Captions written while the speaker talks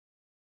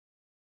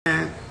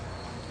And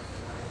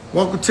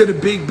welcome to the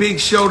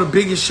big show, the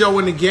biggest show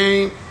in the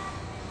game.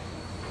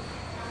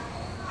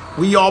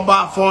 We all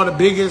by far the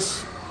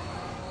biggest.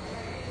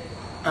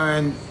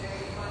 And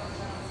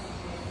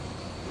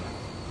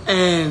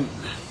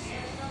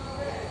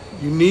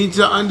you need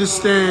to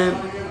understand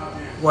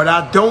what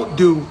I don't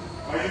do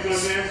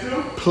is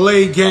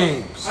play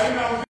games.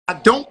 What I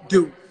don't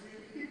do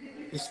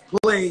is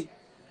play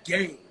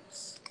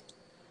games.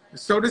 And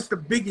so this is the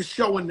biggest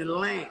show in the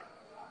land.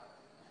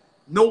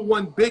 No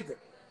one bigger.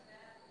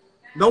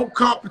 No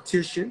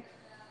competition.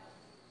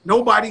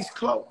 Nobody's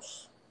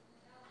close.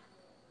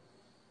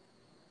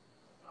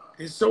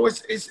 And so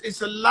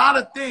it's a lot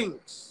of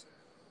things.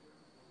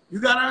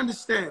 You got to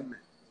understand, man.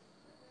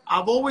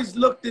 I've always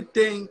looked at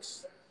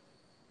things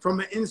from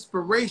an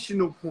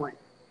inspirational point,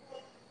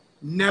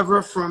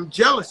 never from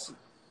jealousy.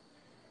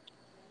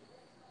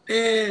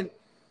 And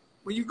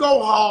when you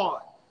go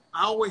hard,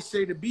 I always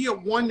say to be a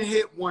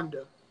one-hit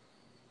wonder,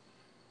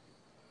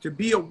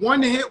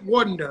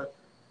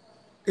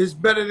 is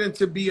better than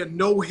to be a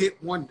no-hit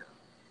wonder.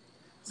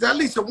 So at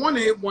least a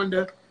one-hit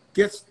wonder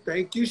gets,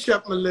 thank you,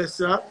 Chef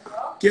Melissa,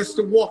 gets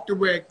to walk the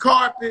red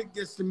carpet,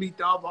 gets to meet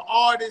the other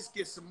artists,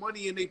 gets some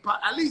money in their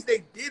pocket. At least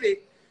they did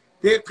it.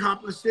 They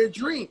accomplished their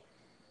dream.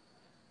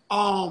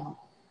 But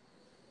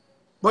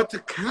to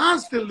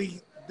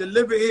constantly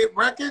deliver hit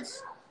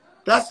records,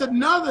 that's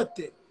another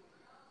thing.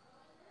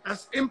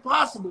 That's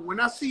impossible. When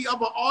I see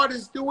other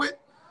artists do it,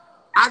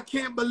 I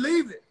can't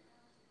believe it.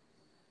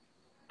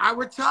 I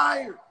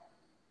retired.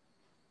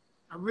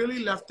 I really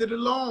left it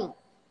alone.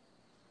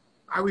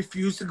 I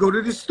refused to go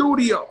to the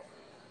studio.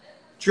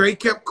 Dre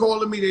kept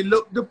calling me. They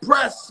looked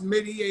depressed.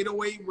 Mitty,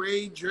 808,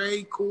 Ray,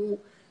 Dre, Cool.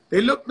 They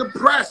looked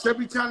depressed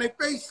every time they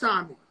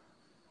FaceTime me.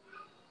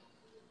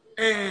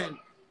 And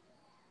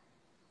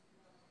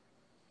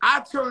I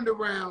turned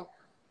around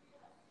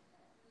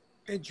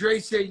and Dre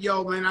said,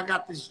 yo, man, I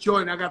got this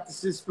joint. I got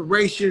this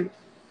inspiration.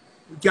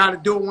 We got to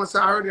do it. Once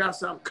I heard it, I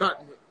said, I'm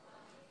cutting it.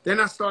 Then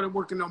I started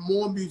working on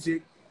more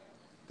music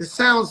that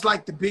sounds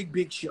like the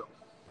big show.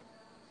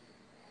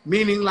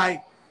 Meaning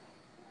like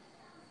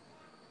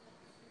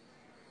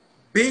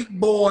big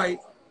boy,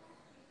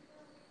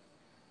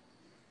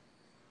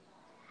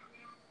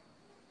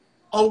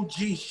 OG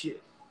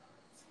shit.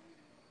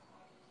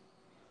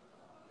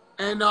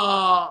 And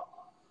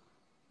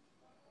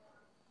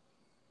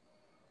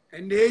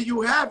there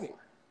you have it.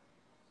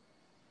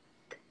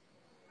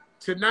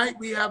 Tonight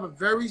we have a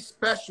very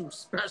special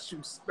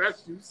guest.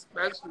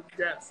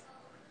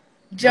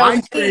 Joey.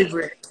 My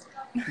favorite.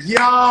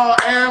 Yo,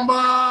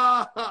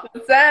 Amber.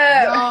 What's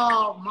up?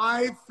 Yo,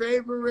 my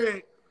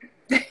favorite.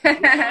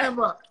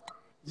 Amber.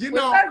 You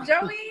know, what's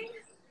up, Joey?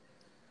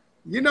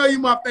 You know you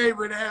my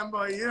favorite,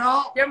 Amber, you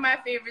know? You're my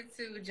favorite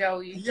too,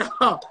 Joey. Yo,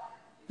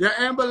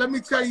 Amber, let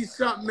me tell you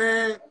something,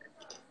 man.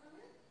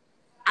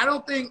 I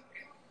don't think,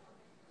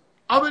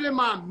 other than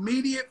my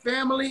immediate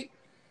family,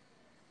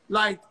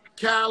 like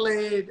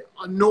Khaled,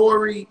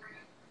 Nori,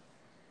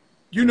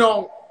 you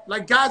know,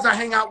 like guys I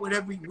hang out with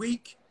every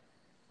week,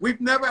 we've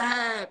never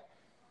had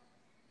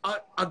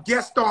a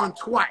guest on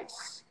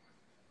twice.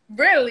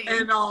 Really?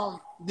 And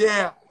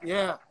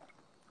yeah.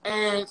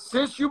 And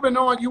since you've been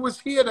on, you was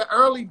here the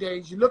early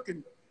days, you're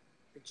looking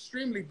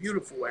extremely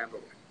beautiful, Amber.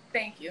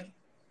 Thank you.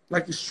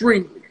 Like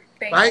extremely,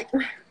 Thank right?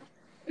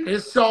 you.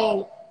 And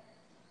so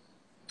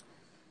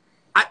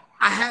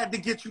I had to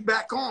get you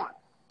back on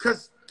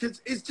because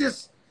it's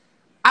just,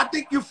 I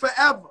think you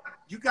forever.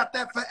 You got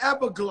that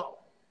forever glow.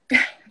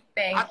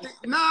 Thank you.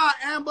 Nah,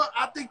 Amber,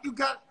 I think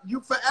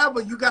you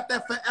forever. You got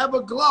that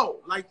forever glow.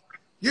 Like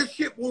your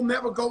shit will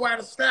never go out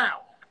of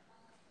style.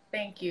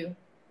 Thank you.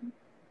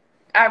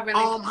 I really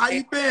how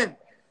you been?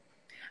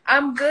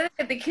 I'm good.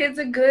 The kids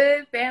are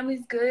good.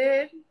 Family's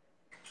good.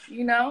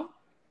 You know?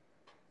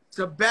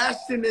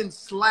 Sebastian and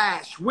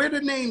Slash. Where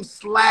the name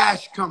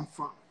Slash come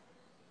from?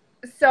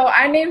 So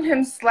I named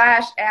him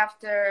Slash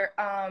after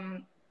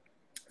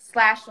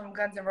Slash from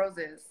Guns N'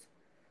 Roses.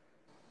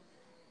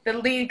 The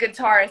lead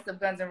guitarist of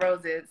Guns N'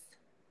 Roses.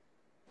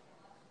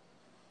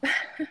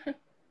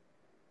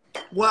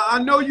 Well, I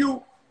know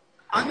you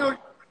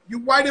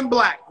white and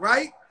black,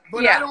 right?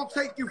 But yeah. I don't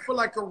take you for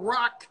like a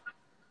rock.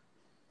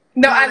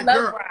 No, I love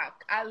girl.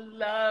 rock. I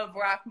love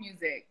rock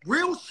music.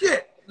 Real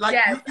shit. Like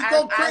yes, you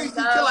go crazy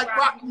to like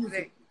rock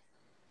music.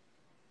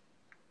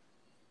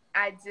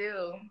 I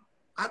do.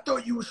 I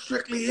thought you were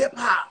strictly hip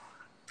hop.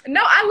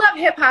 No, I love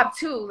hip hop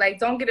too. Like,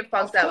 don't get it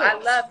fucked up. I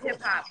love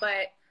hip hop,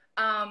 but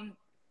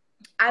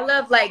I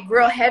love like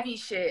real heavy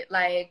shit.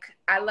 Like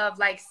I love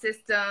like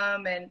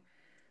System and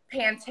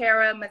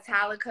Pantera,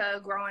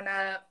 Metallica growing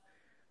up.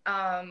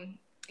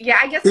 Yeah,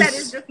 I guess that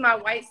is just my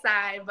white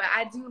side, but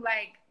I do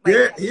like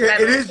yeah,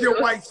 it is too.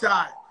 Your white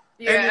side.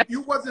 Yeah. And if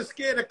you wasn't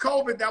scared of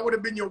COVID, that would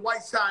have been your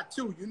white side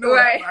too. You know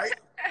that, right?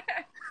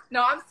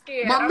 No, I'm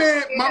scared.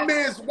 My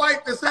man's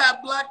wife is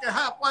half black and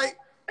half white.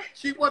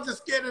 She wasn't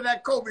scared of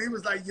that COVID. He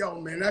was like, yo,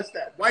 man, that's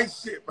that white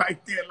shit right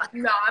there. Like,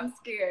 no, I'm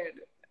scared.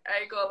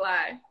 I ain't gonna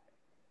lie.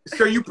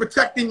 So you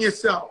protecting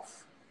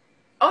yourself.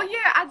 Oh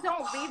yeah, I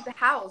don't leave the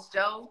house,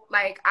 Joe.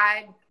 Like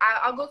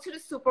I'll go to the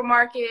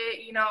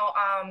supermarket, you know,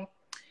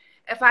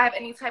 if I have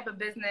any type of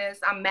business,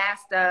 I'm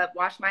masked up,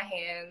 wash my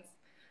hands.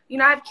 You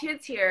know, I have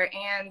kids here,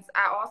 and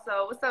I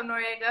also, what's up,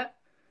 Noriega?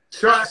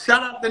 Shout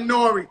out to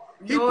Nori.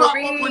 He pop up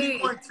when he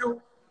want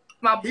to.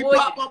 My boy. He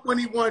pop up when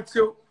he want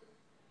to.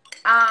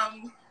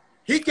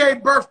 He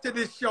gave birth to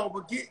this show,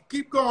 but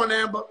keep going,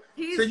 Amber.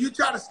 So you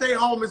try to stay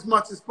home as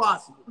much as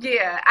possible.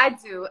 Yeah, I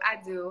do.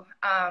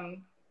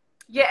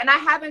 Yeah, and I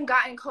haven't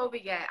gotten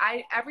COVID yet.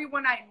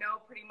 Everyone I know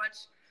pretty much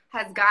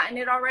has gotten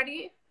it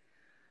already.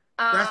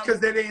 That's because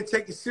they didn't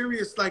take it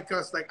serious like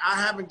us. Like, I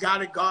haven't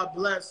got it, God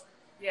bless.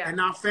 Yeah. And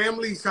our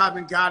families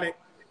haven't got it.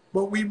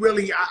 But we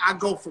really, I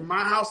go from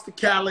my house to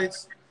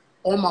Khaled's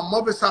or my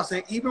mother's house.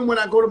 And even when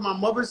I go to my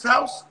mother's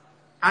house,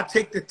 I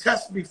take the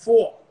test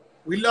before.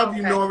 We love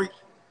you, Nori.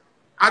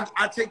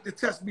 I take the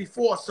test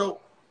before. So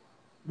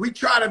we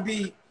try to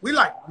be, we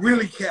like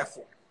really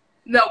careful.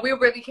 No, we're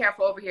really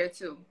careful over here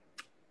too.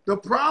 The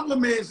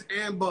problem is,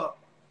 Amber,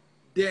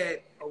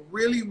 that a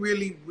really,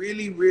 really,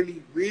 really, really,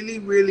 really,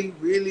 really,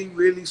 really,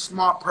 really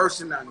smart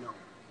person I know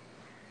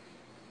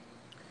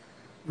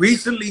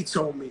recently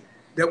told me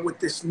that with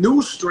this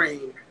new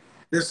strain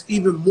that's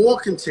even more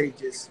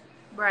contagious,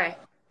 right,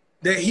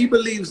 that he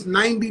believes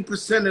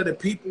 90% of the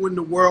people in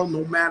the world,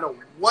 no matter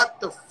what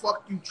the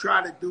fuck you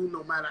try to do,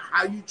 no matter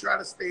how you try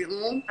to stay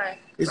home,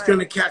 is going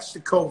to catch the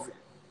COVID.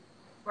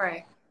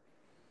 Right.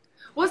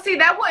 Well, see,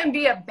 that wouldn't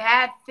be a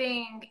bad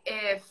thing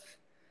if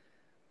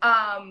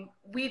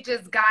we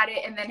just got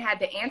it and then had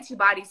the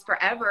antibodies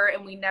forever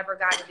and we never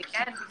got it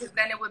again, because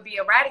then it would be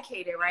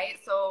eradicated, right?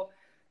 So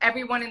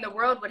everyone in the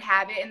world would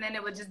have it and then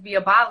it would just be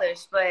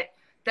abolished. But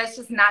that's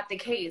just not the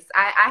case.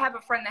 I have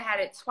a friend that had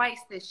it twice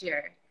this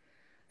year.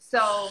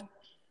 So,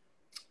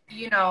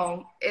 you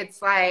know,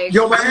 it's like...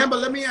 Yo, but Amber,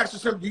 let me ask you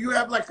something. Do you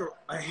have like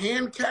a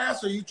hand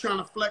cast, or are you trying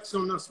to flex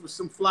on us with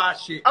some fly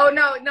shit? Oh,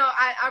 no,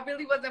 I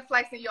really wasn't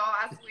flexing, y'all,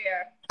 I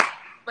swear.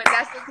 But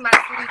that's just my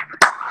sleep.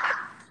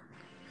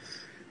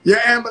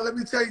 Yeah, Amber, let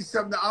me tell you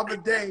something. The other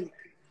day,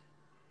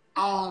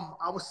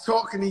 I was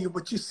talking to you,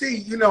 but you see,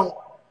 you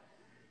know,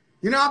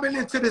 I've been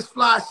into this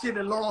fly shit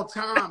a long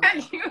time.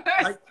 You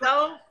are like,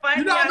 so funny.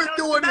 You know, I've been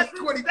doing this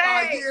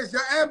 25 years. Yo,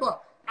 Amber,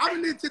 I've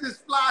been into this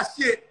fly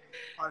shit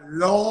a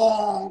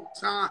long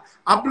time.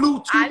 I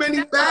blew too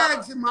many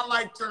bags in my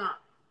lifetime.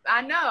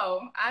 I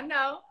know.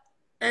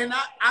 And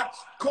I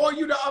called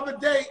you the other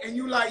day, and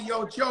you like,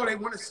 yo, Joe, they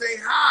want to say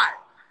hi.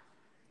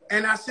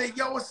 And I say,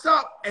 yo, what's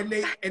up? And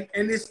they and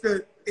it's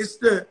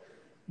the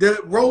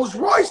Rolls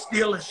Royce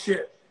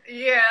dealership.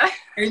 Yeah.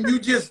 And you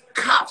just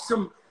cop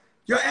some.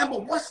 Yo, Amber,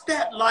 what's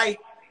that like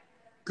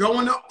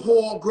growing up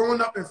poor, growing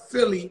up in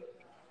Philly,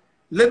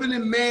 living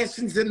in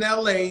mansions in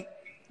LA,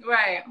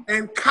 right,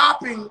 and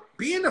copping,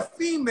 being a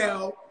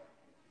female,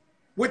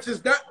 which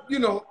is that, you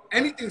know,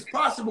 anything's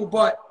possible,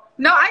 but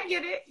no, I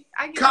get it.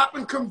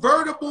 Copping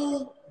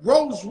convertible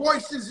Rolls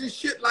Royces and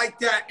shit like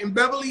that in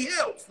Beverly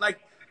Hills. Like,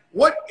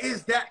 what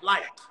is that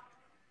like?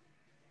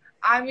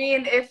 I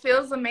mean, it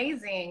feels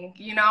amazing.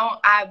 You know,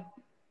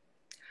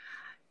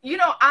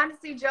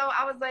 honestly, Joe,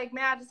 I was like,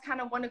 man, I just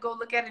kind of want to go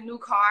look at a new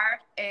car.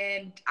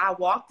 And I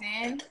walked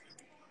in,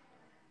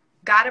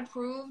 got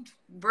approved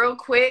real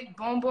quick,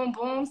 boom, boom,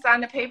 boom,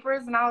 signed the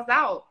papers, and I was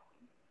out.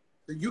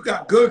 You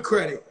got good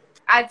credit.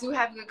 I do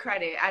have good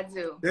credit. I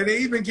do. Did they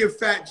even give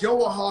Fat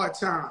Joe a hard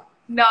time?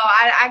 No,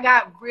 I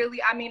got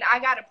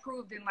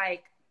approved in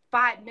like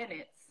 5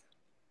 minutes.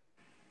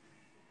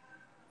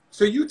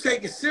 So you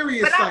take it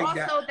serious like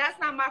that. But also, that's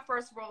not my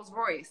first Rolls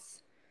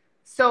Royce.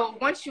 So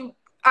once you,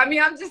 I'm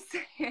just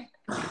saying.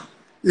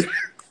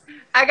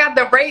 I got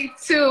the Wraith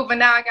too, but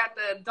now I got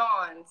the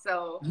Dawn.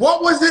 So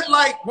what was it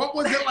like? What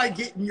was it like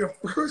getting your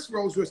first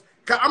Rolls Royce?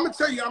 Cause I'm gonna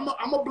tell you, I'm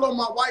gonna blow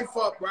my wife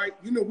up, right?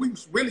 You know, we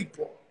was really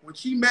poor. When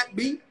she met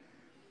me,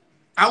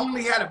 I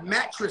only had a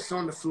mattress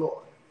on the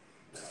floor.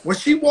 When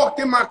she walked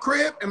in my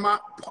crib, in my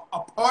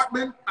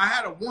apartment, I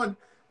had a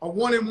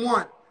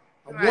one-in-one,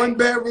 one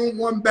bedroom,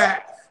 one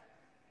bath.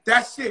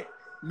 That's it.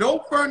 No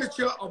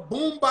furniture, a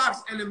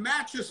boombox, and a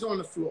mattress on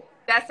the floor.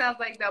 That sounds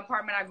like the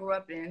apartment I grew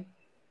up in.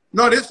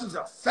 No, this is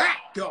a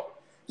fact, though.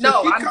 So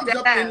no, she comes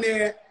up in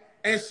there,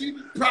 and she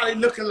probably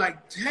looking like,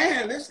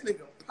 damn, this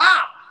nigga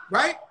pop,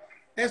 right?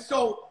 And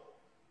so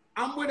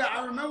I'm with her.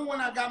 I remember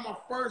when I got my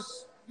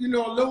first, you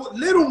know,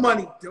 little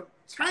money,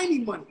 tiny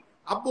money.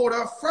 I bought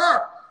her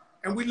fur,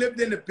 and we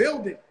lived in the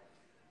building.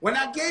 When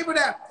I gave her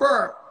that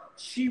fur,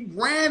 she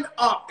ran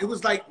up. It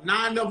was like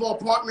 9 of our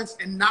apartments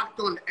and knocked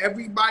on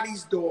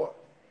everybody's door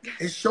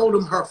and showed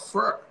them her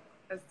fur.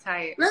 That's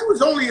tight. That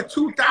was only a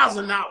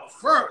 $2,000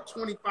 fur,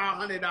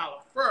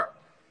 $2,500 fur.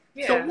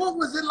 Yeah. So what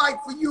was it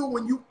like for you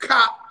when you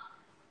copped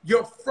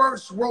your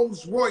first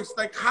Rolls Royce?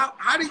 Like,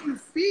 how did you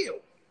feel?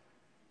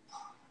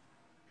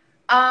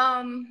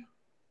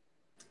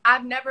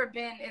 I've never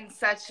been in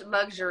such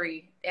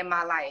luxury in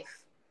my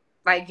life.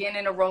 Like getting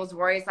in a Rolls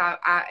Royce,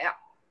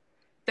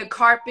 the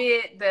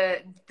carpet,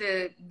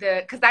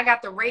 because I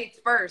got the Wraith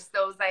first.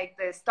 So it was like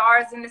the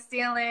stars in the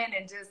ceiling,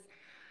 and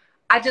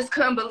I just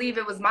couldn't believe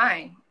it was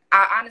mine.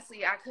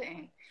 Honestly, I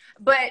couldn't.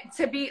 But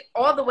to be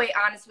all the way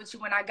honest with you,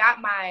 when I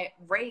got my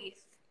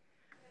Wraith,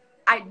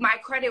 my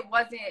credit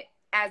wasn't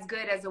as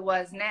good as it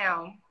was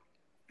now.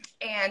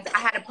 And I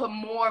had to put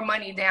more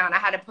money down. I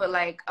had to put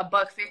like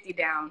 $150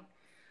 down,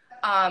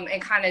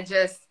 and kind of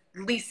just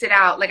lease it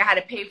out. Like I had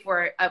to pay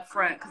for it up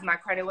front because my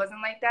credit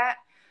wasn't like that.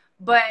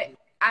 But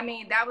I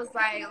mean, that was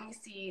like, let me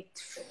see,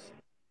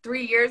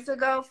 3 years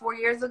ago, 4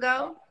 years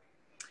ago.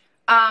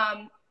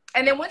 And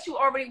then once you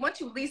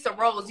lease a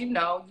Rolls, you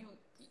know,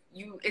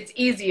 it's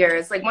easier.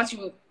 It's like once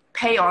you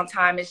pay on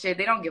time and shit,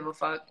 they don't give a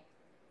fuck.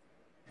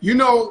 You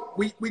know,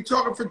 we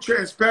talking for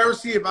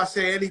transparency. If I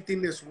say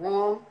anything that's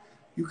wrong,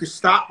 you can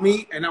stop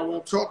me and I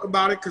won't talk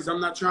about it because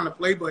I'm not trying to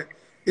play, but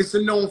it's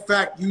a known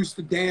fact. You used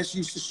to dance, you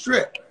used to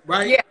strip,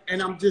 right? Yeah.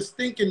 And I'm just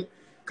thinking,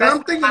 because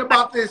I'm thinking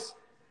about this.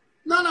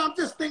 No, I'm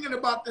just thinking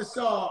about this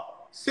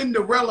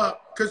Cinderella,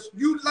 because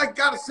you like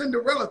got a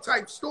Cinderella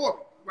type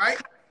story, right?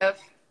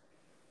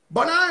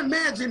 But I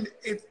imagine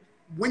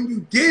when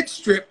you did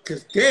strip,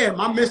 because damn,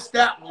 I missed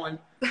that one,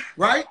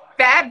 right?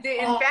 Fab did,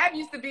 and Fab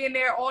used to be in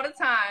there all the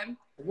time.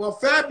 Well,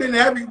 Fab been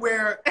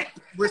everywhere,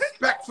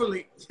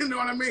 respectfully. You know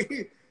what I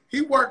mean?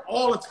 He worked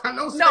all the time.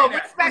 Don't say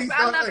that. Respect.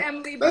 I love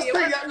Emily B. Let's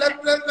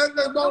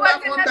roll that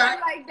one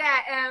back. Like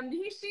that.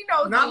 She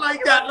knows. Not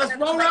like that. Let's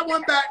roll that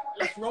one back.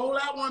 Let's roll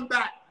that one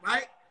back,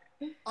 right?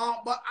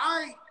 But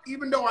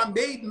even though I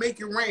made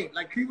Make It Rain,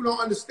 like people don't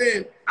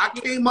understand, I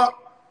came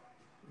up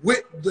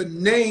with the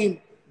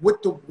name,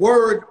 with the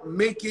word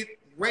Make It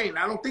Rain.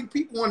 I don't think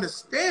people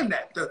understand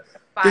that. The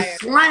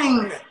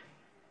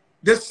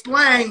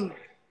slang.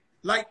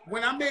 Like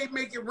when I made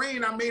Make It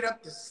Rain, I made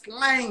up the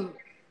slang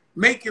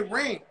Make It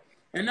Rain.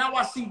 And now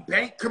I see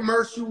bank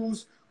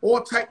commercials,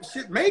 all type of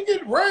shit. Make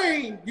it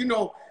rain, you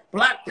know,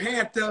 Black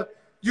Panther,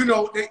 you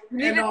know. You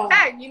need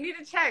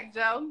a check,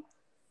 Joe.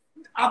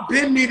 I've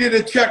been needed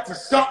a check for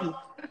something.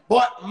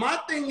 But my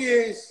thing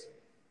is,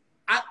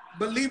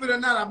 believe it or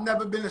not, I've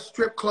never been a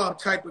strip club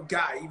type of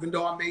guy, even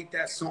though I made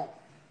that song.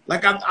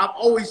 Like I've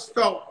always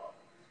felt,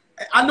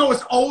 I know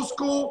it's old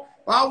school,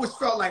 but I always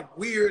felt like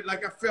weird.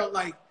 Like I felt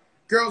like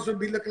girls would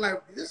be looking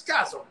like, this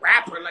guy's a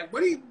rapper. Like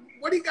what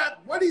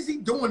is he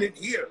doing in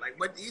here? Like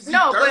what is he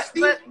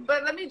thirsty?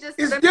 But let me just,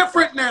 it's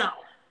different now.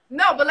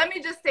 No, but let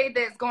me just say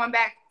this, going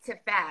back to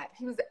Fab.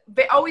 He was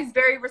always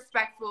very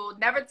respectful,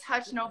 never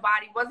touched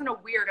nobody, wasn't a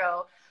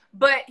weirdo,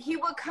 but he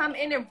would come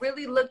in and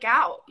really look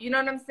out. You know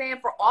what I'm saying?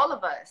 For all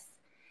of us.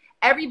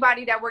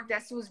 Everybody that worked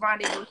at Sue's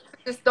Rendezvous,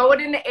 just throw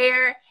it in the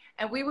air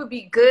and we would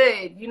be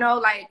good. You know,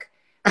 like,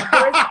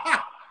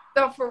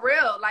 so for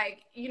real,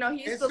 like, you know,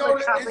 he used to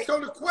look out. And so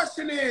the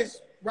question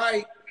is,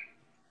 right,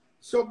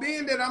 so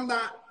being that I'm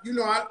not, you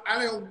know,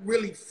 I don't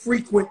really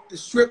frequent the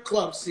strip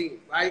club scene,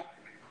 right?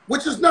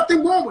 Which is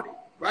nothing wrong with it,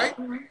 right?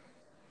 Mm-hmm.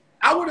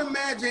 I would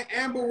imagine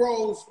Amber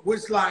Rose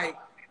was like,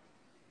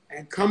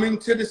 and coming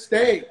to the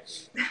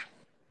stage,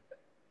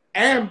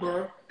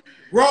 Amber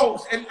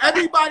Rose. And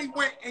everybody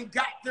went and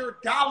got their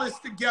dollars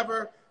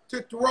together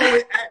to throw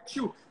it at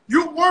you.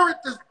 You weren't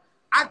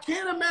I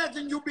can't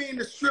imagine you being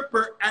the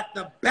stripper at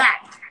the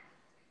back.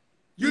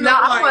 You know,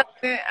 I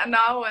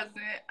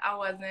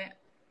wasn't.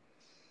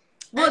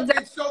 Well,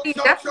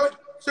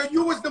 so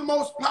you was the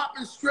most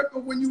popping stripper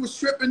when you were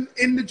stripping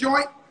in the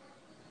joint?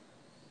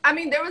 I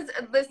mean,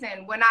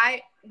 listen, when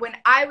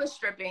I was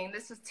stripping,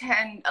 this was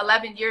 10,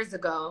 11 years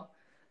ago.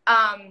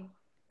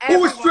 Who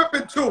was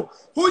stripping too?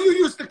 Who you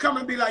used to come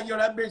and be like, yo,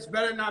 that bitch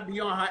better not be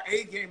on her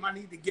A game. I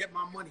need to get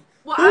my money.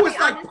 Well, Who was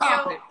like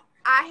popping?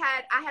 I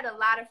had a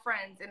lot of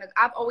friends, and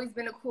I've always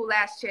been a cool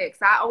ass chick.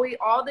 So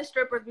all the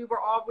strippers, we were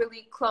all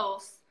really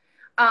close.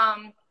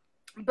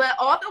 But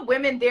all the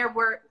women there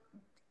were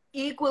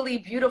equally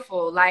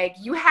beautiful. Like,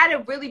 you had to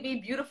really be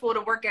beautiful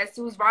to work at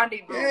Sue's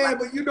Rendezvous. Yeah, like,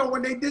 but you know,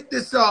 when they did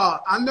this,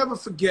 I'll never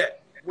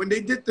forget, when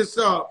they did this,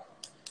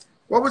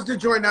 what was the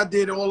joint I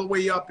did all the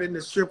way up in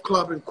the strip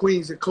club in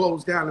Queens that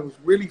closed down? It was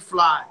really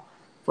fly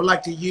for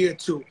like a year or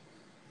two.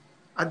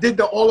 I did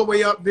the all the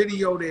way up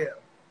video there.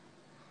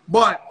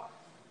 But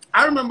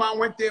I remember I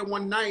went there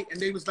one night and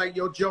they was like,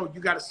 yo, Joe, you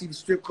got to see the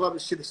strip club.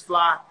 This shit is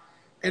fly.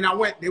 And I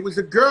went. There was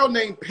a girl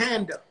named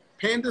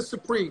Panda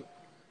Supreme.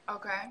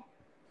 Okay.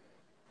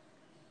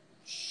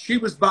 She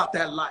was about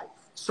that life.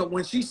 So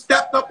when she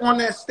stepped up on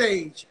that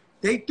stage,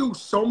 they threw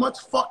so much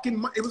fucking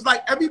money. It was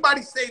like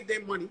everybody saved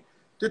their money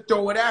to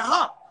throw it at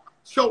her.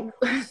 So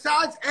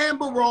besides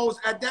Amber Rose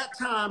at that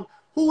time,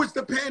 who was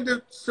the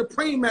Panda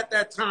Supreme at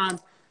that time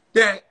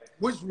that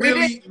was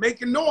really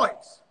making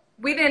noise?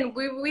 We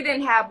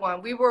didn't have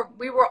one. We were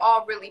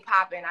all really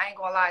popping. I ain't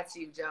gonna lie to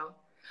you, Joe.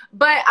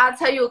 But I'll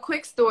tell you a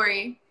quick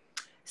story.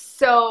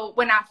 So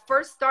when I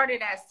first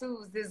started at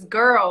Sue's, this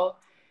girl,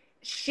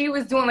 she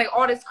was doing like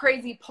all this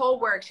crazy pole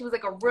work. She was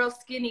like a real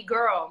skinny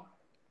girl.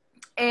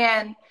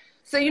 And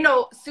so, you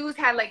know, Sue's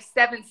had like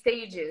 7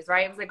 stages,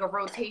 right? It was like a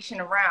rotation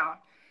around.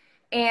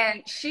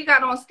 And she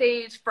got on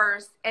stage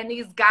first, and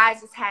these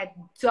guys just had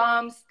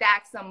dumb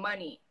stacks of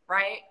money,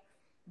 right?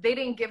 They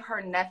didn't give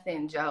her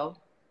nothing, Joe.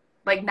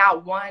 Like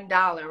not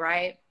 $1,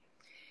 right?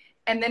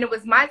 And then it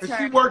was my turn.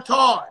 She worked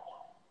hard.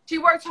 She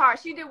worked hard.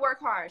 She did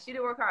work hard. She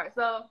did work hard.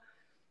 So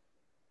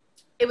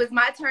it was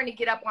my turn to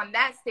get up on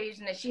that stage,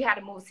 and then she had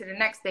to move to the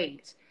next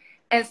stage.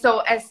 And so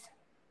as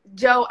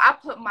Joe, I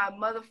put my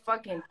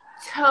motherfucking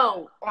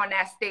toe on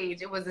that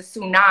stage. It was a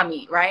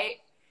tsunami, right?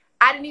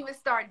 I didn't even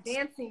start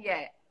dancing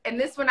yet. And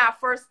this when I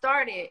first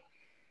started.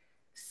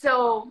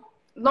 So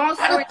long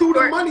story short. I threw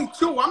the money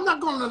too. I'm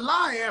not gonna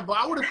lie, Amber.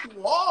 I would have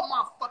threw all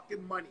my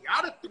fucking money.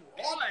 I'd have threw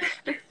all that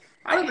shit.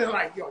 I'd have been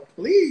like, yo,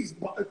 please,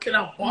 can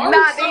I borrow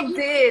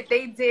something?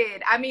 They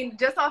did. I mean,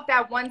 just off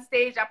that one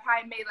stage, I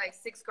probably made like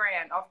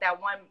 $6,000 off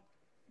that one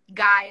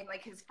guy and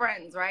like his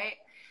friends, right?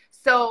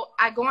 So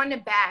I go in the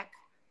back,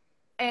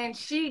 and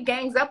she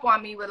gangs up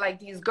on me with like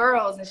these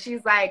girls, and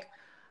she's like,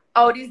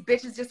 oh, these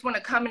bitches just want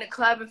to come in the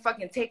club and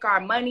fucking take our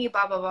money,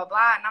 blah, blah, blah,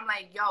 blah. And I'm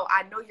like, yo,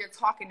 I know you're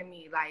talking to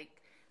me. Like,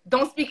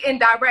 don't speak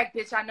indirect,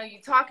 bitch. I know you're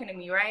talking to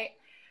me, right?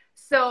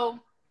 So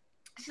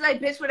she's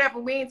like, bitch, whatever,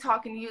 we ain't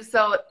talking to you.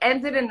 So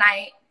end of the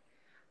night,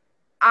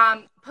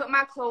 put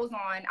my clothes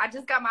on. I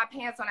just got my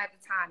pants on at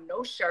the time,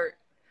 no shirt.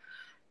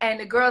 And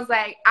the girl's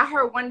like, I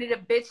heard one of the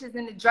bitches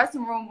in the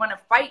dressing room want to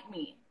fight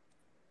me.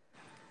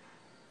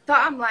 So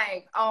I'm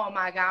like, oh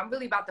my God, I'm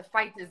really about to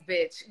fight this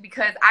bitch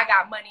because I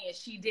got money and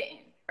she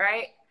didn't,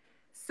 right?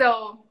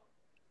 So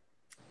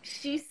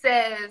she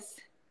says,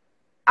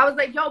 I was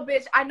like, yo,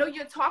 bitch, I know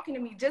you're talking to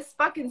me. Just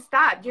fucking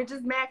stop. You're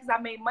just mad because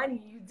I made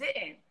money. You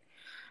didn't.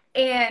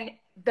 And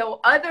the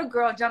other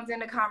girl jumped in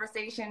the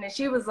conversation, and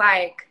she was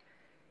like,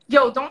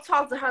 yo, don't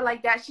talk to her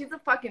like that. She's a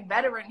fucking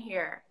veteran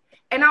here.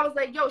 And I was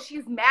like, yo,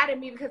 she's mad at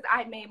me because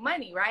I made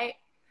money, right?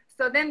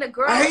 So then the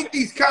girl. I hate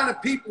these kind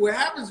of people. It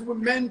happens with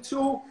men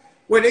too,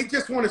 where they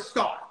just want to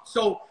start.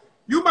 So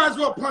you might as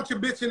well punch a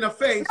bitch in the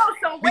face. No,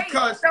 so wait.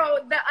 Because so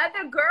the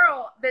other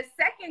girl, the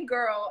second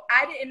girl,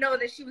 I didn't know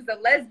that she was a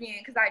lesbian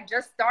because I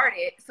just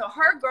started. So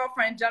her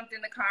girlfriend jumped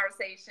in the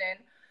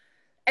conversation.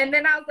 And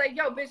then I was like,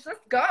 yo, bitch,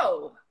 let's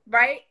go,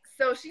 right?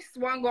 So she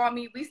swung on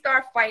me. We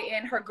start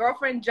fighting. Her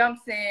girlfriend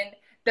jumps in.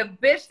 The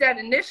bitch that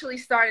initially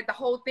started the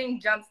whole thing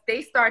jumps.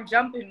 They start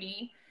jumping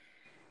me.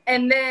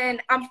 And then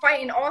I'm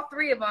fighting all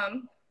three of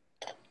them.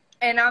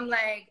 And I'm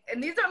like,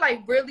 and these are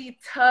like really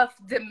tough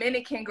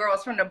Dominican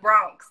girls from the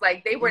Bronx.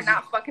 Like, they were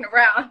not fucking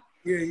around.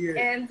 Yeah,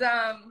 yeah. And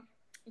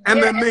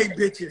MMA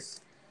bitches.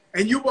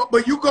 And you know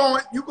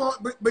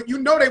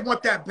they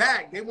want that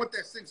bag. They want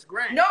that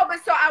 $6,000. No,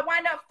 but so I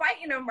wind up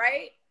fighting them,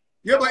 right?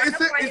 Yeah, but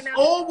it's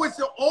always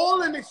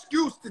all an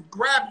excuse to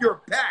grab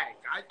your bag.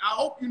 I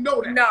hope you know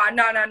that. No.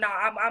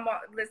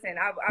 Listen,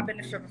 I've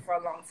been a stripper for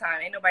a long time.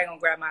 Ain't nobody gonna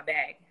grab my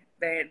bag.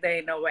 There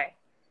ain't no way.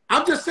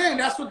 I'm just saying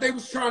that's what they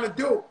was trying to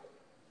do.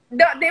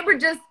 No, they were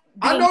just.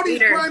 I know these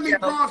grimy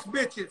Bronx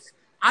bitches.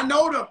 I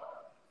know them.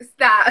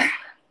 Stop.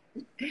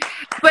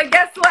 But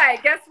guess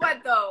what? Guess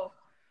what though?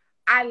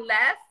 I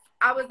left.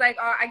 I was like,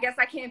 oh, I guess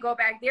I can't go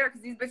back there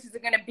because these bitches are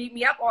gonna beat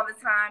me up all the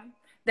time.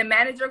 The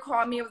manager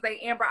called me and was like,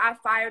 Amber, I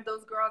fired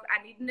those girls.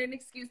 I needed an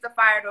excuse to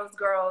fire those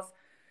girls.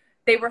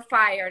 They were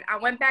fired. I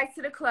went back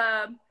to the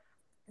club.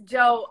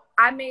 Joe,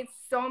 I made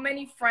so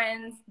many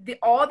friends.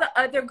 All the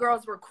other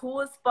girls were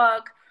cool as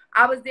fuck.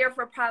 I was there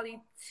for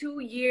probably 2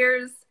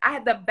 years. I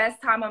had the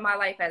best time of my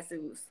life at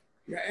Zeus.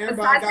 Yeah,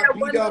 Amber, I got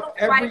beat up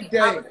every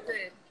day.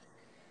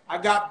 I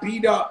got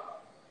beat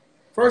up.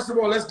 First of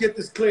all, let's get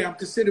this clear. I'm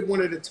considered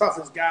one of the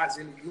toughest guys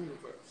in the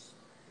universe.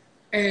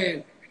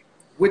 And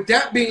with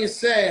that being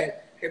said,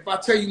 if I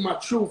tell you my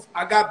truth,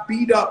 I got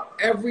beat up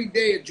every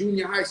day at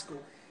junior high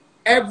school.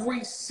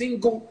 Every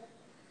single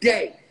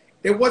day.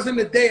 There wasn't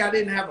a day I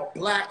didn't have a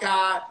black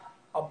eye,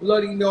 a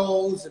bloody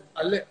nose,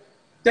 a lip.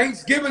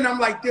 Thanksgiving, I'm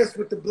like this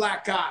with the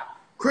black eye.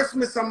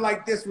 Christmas, I'm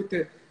like this with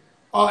the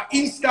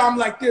Easter, I'm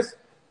like this.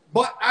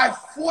 But I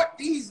fought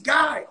these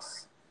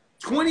guys,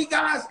 20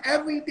 guys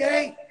every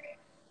day.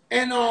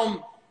 And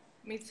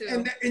me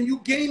too. And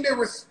you gain their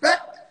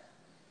respect,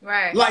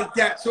 right? Like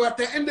that. So at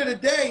the end of the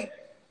day,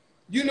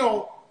 you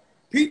know,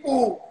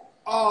 people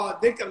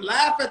they can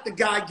laugh at the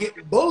guy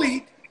getting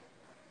bullied,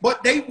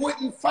 but they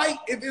wouldn't fight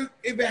if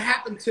it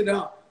happened to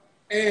them.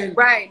 And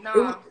right,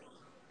 no.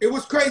 It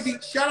was crazy.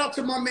 Shout out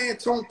to my man,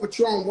 Tone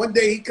Patron. One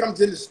day he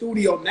comes in the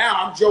studio. Now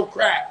I'm Joe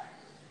Crack.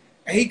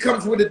 And he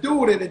comes with a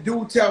dude, and the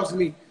dude tells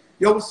me,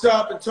 yo, what's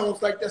up? And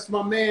Tone's like, that's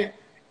my man.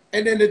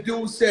 And then the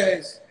dude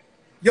says,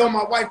 yo,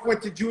 my wife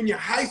went to junior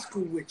high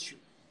school with you.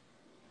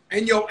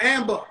 And yo,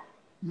 Amber,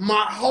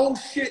 my whole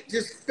shit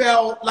just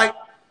felt like,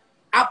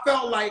 I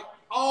felt like,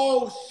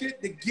 oh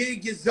shit, the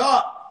gig is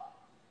up.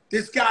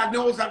 This guy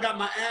knows I got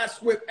my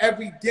ass whipped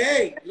every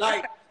day.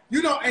 Like,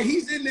 you know, and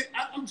he's in the,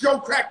 I'm Joe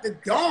Crack the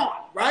Dawn,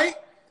 right?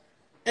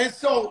 And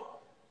so,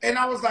 and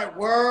I was like,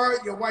 word,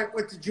 your wife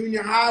went to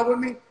junior high with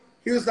me?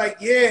 He was like,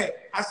 yeah.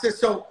 I said,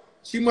 so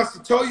she must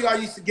have told you I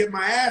used to get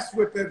my ass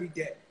whipped every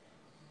day.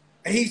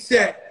 And he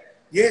said,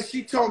 yeah,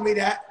 she told me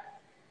that.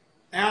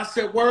 And I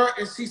said, word?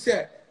 And she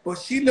said, but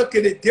she look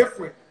at it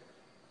different.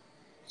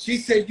 She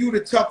said, you the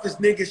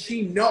toughest nigga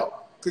she know.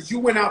 Because you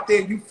went out there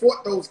and you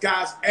fought those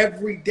guys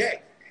every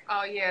day.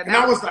 Oh, yeah. And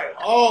I was like,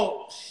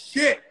 oh,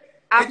 shit.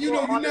 And you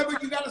know,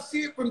 you got to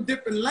see it from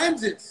different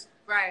lenses.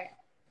 Right.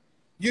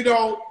 You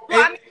know.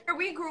 Well, I mean, where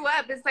we grew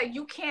up, it's like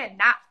you can't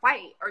not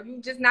fight, or you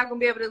just not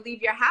gonna be able to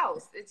leave your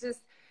house. It's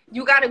just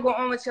you got to go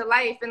on with your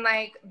life. And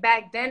like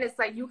back then, it's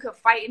like you could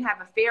fight and have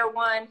a fair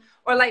one,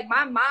 or like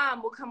my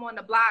mom will come on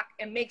the block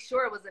and make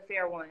sure it was a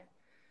fair one.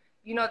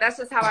 You know, that's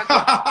just how I grew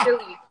up in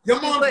Philly.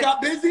 Your mom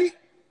got busy?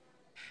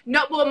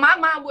 No, well, my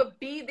mom would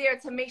be there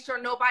to make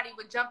sure nobody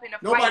would jump in a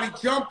fight. Nobody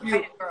jump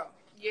you.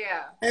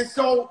 Yeah. And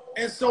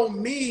so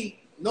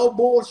me, no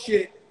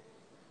bullshit.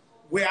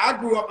 Where I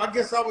grew up, I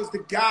guess I was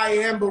the guy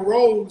Amber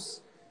Rose,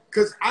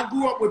 because I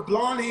grew up with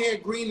blonde hair,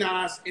 green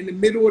eyes, in the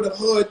middle of the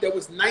hood that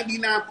was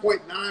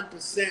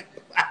 99.9%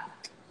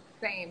 black.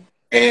 Same.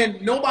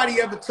 And nobody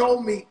ever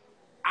told me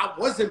I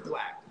wasn't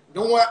black.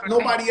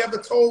 Nobody ever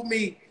told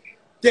me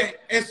that.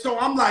 And so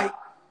I'm like,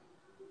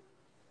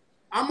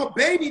 I'm a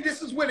baby.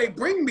 This is where they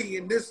bring me,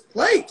 in this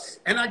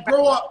place. And I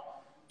grow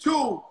up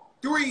 2,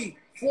 3,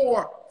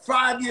 4,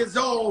 5 years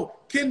old,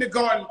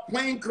 kindergarten,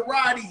 playing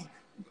karate,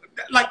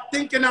 like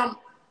thinking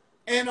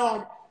and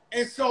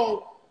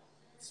so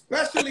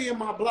especially in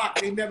my block,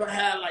 they never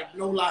had like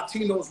no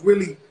Latinos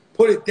really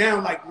put it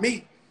down like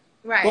me.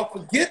 Right. But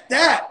forget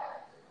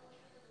that.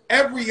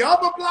 Every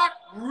other block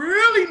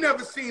really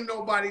never seen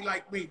nobody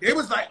like me. They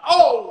was like,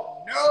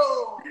 oh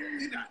no,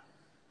 you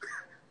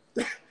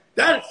know,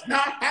 that is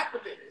not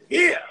happening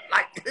here.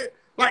 Like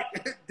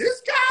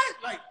this guy,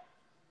 like,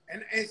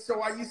 and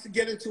so I used to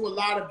get into a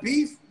lot of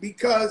beef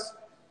because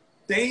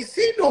they ain't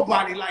seen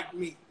nobody like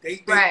me.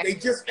 They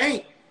just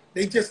ain't.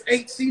 They just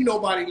ain't seen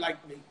nobody like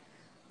me.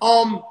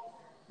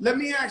 Let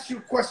me ask you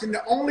a question.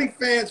 The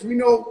OnlyFans, we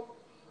know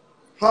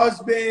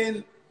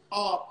husband,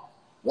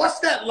 what's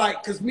that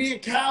like? Because me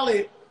and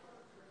Khaled,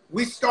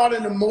 we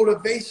started a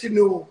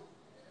motivational,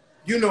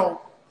 you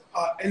know,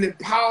 an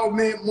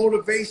empowerment,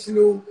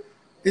 motivational,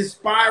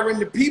 inspiring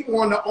the people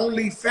on the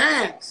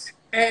OnlyFans.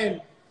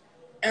 And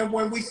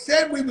when we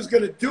said we was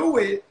going to do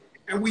it,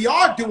 and we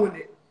are doing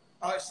it,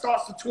 it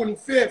starts the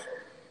 25th,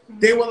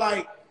 they were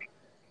like,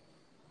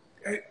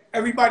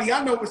 everybody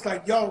I know was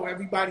like, yo,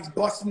 everybody's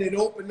busting it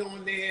open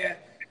on there.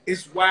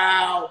 It's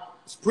wild.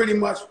 It's pretty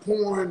much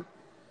porn.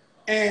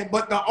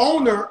 But the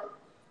owner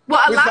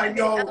a lot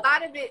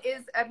of it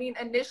is, I mean,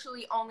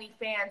 initially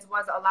OnlyFans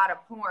was a lot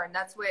of porn.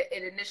 That's what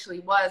it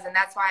initially was. And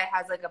that's why it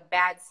has like a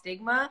bad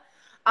stigma.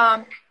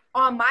 On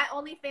my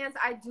OnlyFans,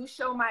 I do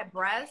show my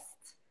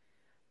breasts.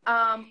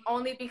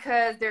 Only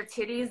because they're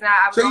titties.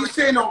 So you're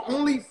saying on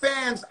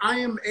OnlyFans, I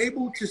am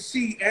able to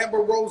see Amber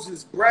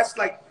Rose's breasts,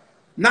 like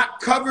not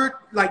covered,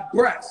 like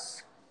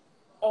breasts?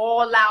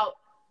 All out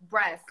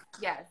breasts,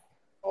 yes.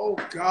 Oh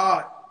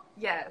God.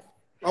 Yes.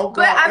 Oh God.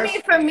 But I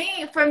mean, for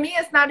me,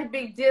 it's not a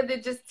big deal.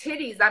 They're just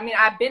titties. I mean,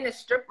 I've been a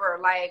stripper.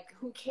 Like,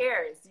 who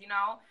cares? You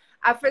know.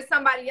 For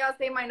somebody else,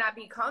 they might not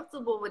be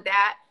comfortable with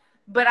that.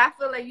 But I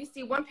feel like you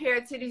see one pair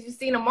of titties, you've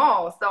seen them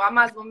all. So I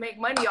might as well make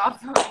money off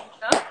them.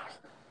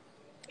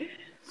 You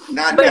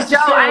know? But Joe,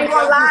 I ain't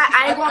gonna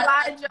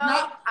lie,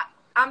 Joe.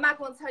 I'm not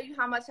gonna tell you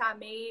how much I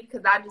made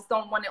because I just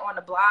don't want it on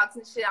the blogs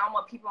and shit. I don't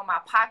want people in my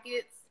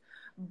pockets.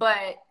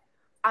 But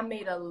I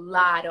made a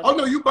lot of. Oh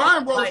no, you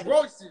buying Rolls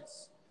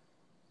Royces?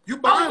 You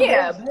buying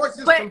Rolls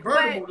Royces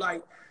convertible?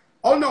 Like,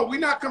 oh no, we're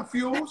not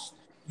confused.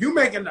 You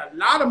making a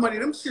lot of money.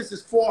 Them shits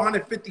is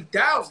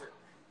 $450,000.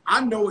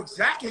 I know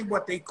exactly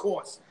what they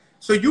cost.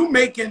 So you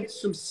making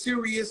some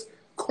serious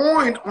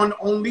coin on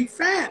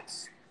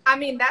OnlyFans. I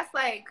mean, that's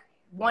like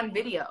one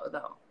video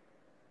though.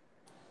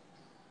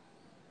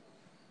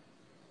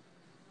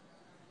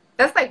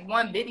 That's like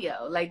one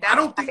video. Like that. I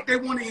don't think they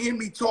want to hear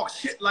me talk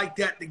shit like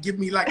that to give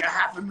me like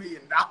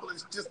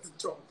 $500,000 just to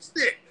talk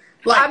shit.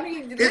 Like, I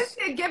mean, this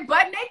shit get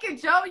butt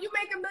naked, Joe. You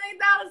make $1 million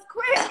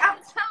quick. I'm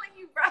telling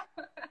you,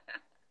 bro.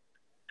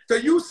 So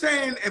you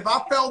saying if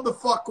I fell the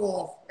fuck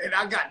off and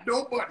I got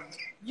nobody,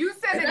 you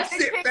said a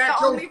dick pic to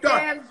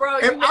OnlyFans, bro.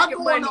 If I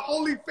go on the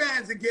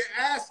OnlyFans and get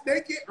ass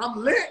naked, I'm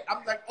lit.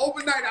 I'm like,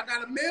 overnight I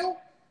got $1 million.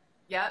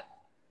 Yep.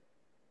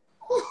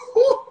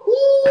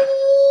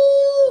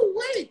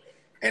 Wait.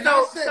 And so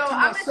I said to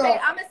myself,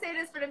 I'm gonna say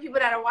this for the people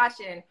that are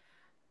watching.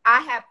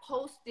 I had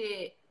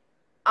posted,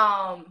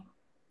 I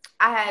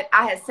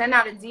had sent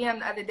out a DM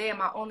the other day on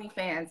my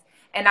OnlyFans,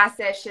 and I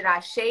said, should I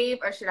shave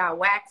or should I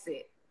wax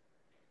it?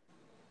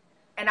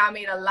 And I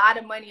made a lot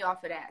of money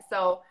off of that.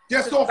 So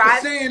just off of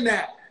saying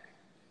that.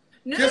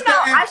 No,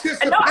 I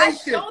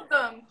showed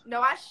them.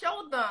 No, I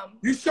showed them.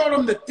 You showed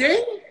them the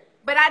thing?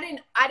 But I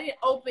didn't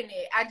open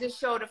it. I just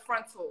showed the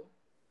frontal.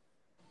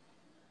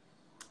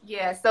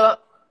 Yeah, so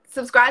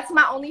subscribe to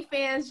my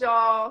OnlyFans,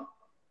 y'all.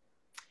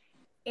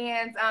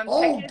 And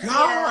oh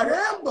God,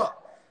 Amber.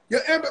 Yeah,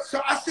 Amber.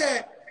 So I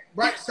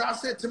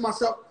said to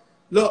myself,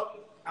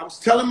 look, I was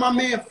telling my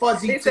man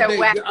Fuzzy today.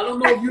 I don't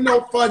know if you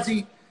know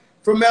Fuzzy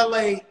from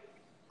LA.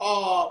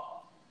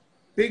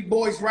 Big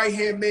boy's right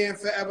hand man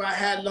forever. I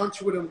had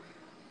lunch with him.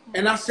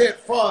 And I said,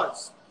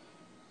 Fuzz,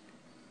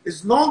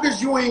 as long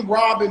as you ain't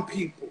robbing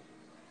people,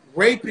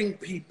 raping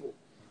people,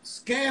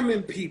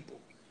 scamming people,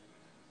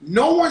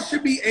 no one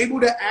should be able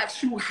to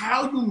ask you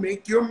how you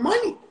make your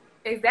money.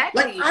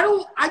 Exactly.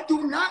 Like I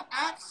do not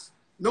ask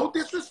no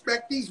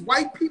disrespect, these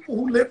white people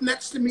who live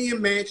next to me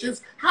in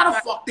mansions, how the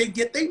fuck they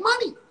get their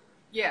money?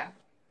 Yeah.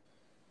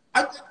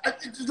 As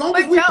long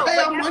as we pay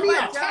our money,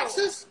 our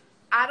taxes.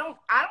 I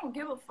don't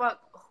give a fuck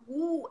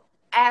who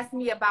asked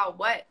me about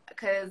what,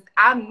 because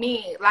I'm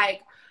me.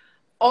 Like,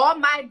 all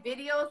my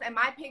videos and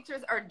my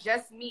pictures are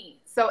just me.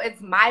 So it's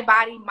my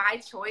body, my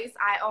choice.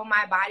 I own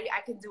my body.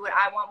 I can do what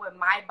I want with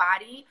my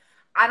body.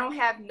 I don't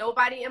have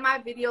nobody in my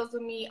videos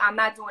with me. I'm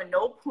not doing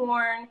no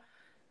porn.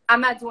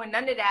 I'm not doing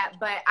none of that,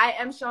 but I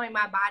am showing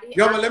my body.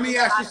 Yo, but let me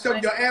ask you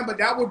something, yo, Amber,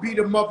 that would be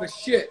the mother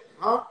shit,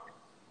 huh?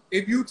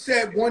 If you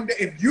said one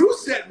day,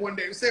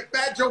 said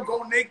Fat Joe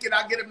go naked,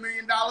 I get $1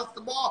 million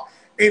tomorrow.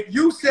 If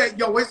you said,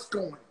 yo, it's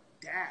going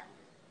down,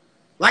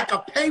 like a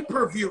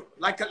pay-per-view,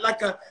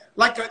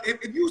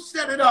 if you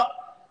set it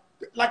up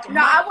like a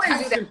Mike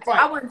Tyson fight,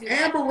 I wouldn't do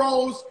that. Amber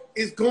Rose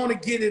is going to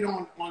get it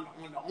on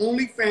the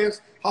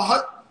OnlyFans.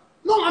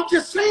 No, I'm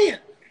just saying.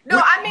 No,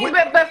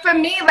 but for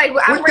me, like,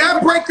 would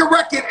that break a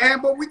record,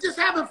 Amber? We just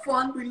having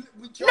fun. We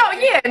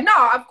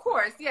of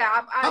course,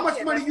 yeah. How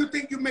much money you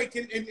think you make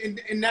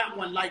in that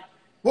one? Like,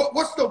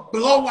 what's the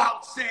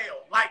blowout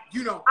sale? Like,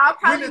 you know, I'll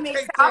probably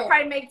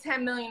make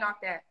 10 million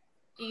off that,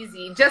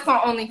 easy, just on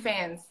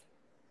OnlyFans.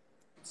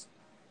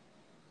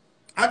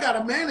 I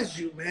gotta manage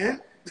you,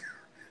 man.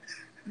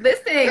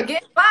 Listen,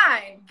 get in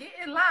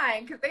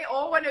line, because they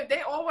all want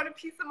a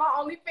piece of my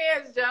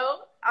OnlyFans,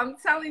 Joe. I'm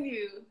telling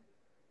you.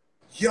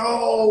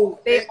 Yo,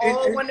 they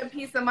all want a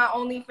piece of my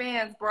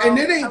OnlyFans, bro. And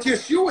it ain't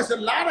just you; it's a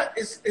lot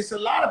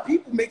of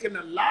people making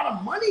a lot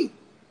of money,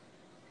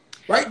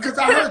 right? Because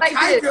I heard like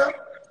Tiger.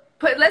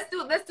 Let's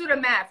do the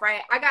math,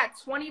 right? I got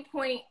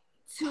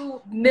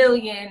 20.2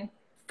 million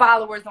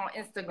followers on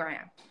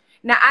Instagram.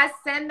 Now I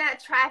send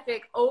that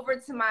traffic over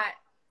to my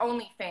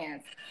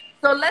OnlyFans.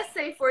 So let's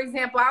say, for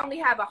example, I only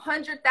have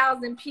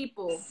 100,000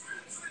 people.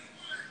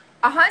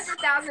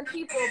 100,000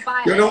 people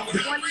buy a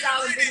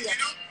 $20 video.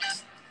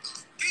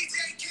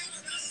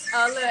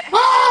 Oh, look.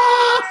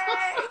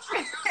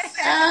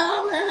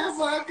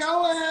 Amber,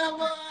 go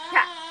Amber.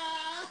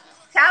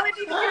 Callie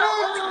need to get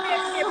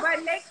on get butt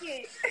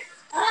naked.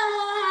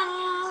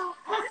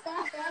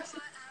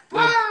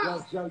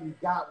 Yo, Joe, you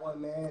got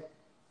one, man.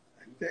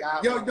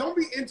 Yo, don't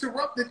be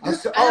interrupted.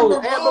 This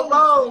Amber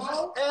Rose.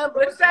 Amber,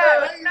 what's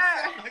up?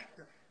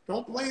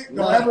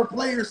 Don't ever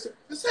play yourself.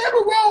 This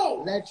Amber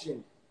Rose.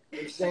 Legend.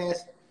 You know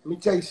let me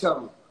tell you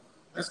something.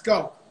 Let's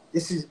go.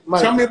 This is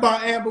Tell me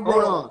about Amber Rose.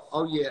 Hold on.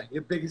 Oh yeah,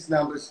 your biggest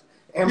numbers.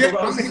 Amber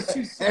Rose.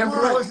 Amber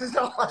Rose is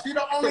on.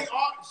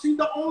 She's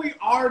the only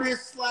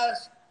artist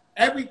 /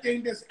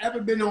 everything that's ever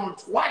been on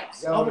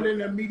twice, other than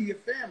the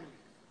immediate family.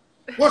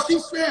 Well,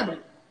 she's family.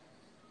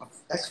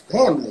 That's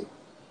family.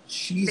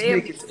 She's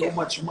making so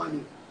much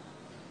money.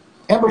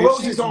 Amber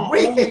Rose is on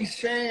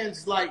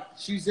OnlyFans. Like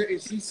she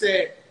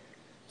said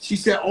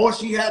all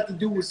she had to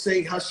do was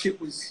say her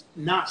shit was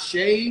not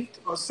shaved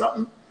or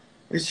something.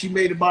 And she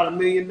made about $1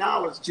 million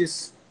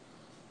just.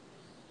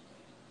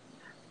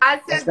 I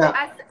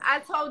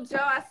told Joe,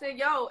 I said,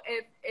 yo,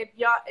 if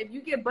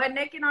you get butt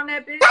naked on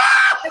that bitch,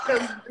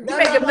 you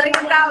make $1 million.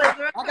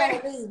 I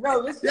gotta leave.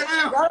 No, I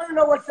don't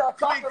know what y'all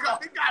talking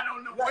about. You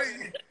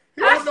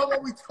don't know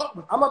what we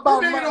talking about. I'm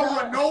about you don't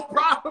want no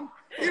problem.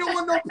 You don't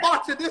want no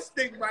parts of this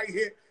thing right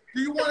here.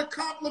 Do you want to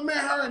compliment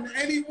her in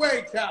any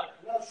way, Callie?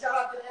 No, shout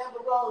out to Amber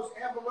Rose.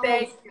 Amber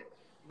Rose.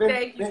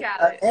 Thank you,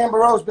 Callie. Amber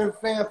Rose been a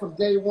fan from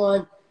day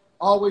one.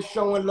 Always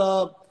showing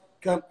love.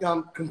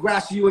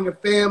 Congrats to you and your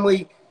family.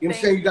 You know what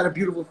I'm saying? You got a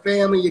beautiful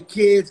family, your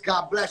kids.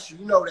 God bless you.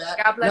 You know that.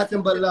 God bless Nothing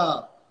you. but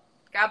love.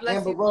 God bless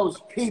Amber you.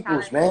 Rose,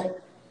 peoples, man.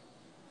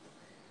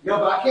 Yo,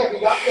 but I can't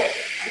be up there.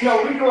 You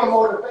know, we're doing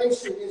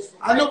motivation.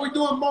 I know we're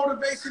doing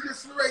motivation,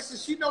 inspiration.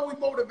 She know we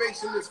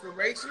motivation,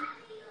 inspiration.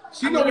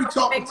 She know we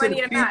talking to the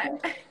people.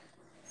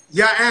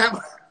 Yeah,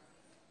 Amber.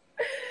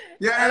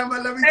 Yeah, Amber,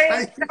 let me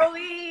tell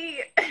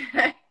you.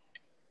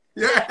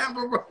 Yeah,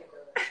 Amber.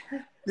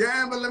 Yeah,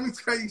 Amber, let me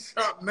tell you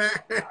something, man.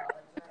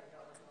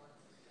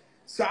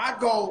 So I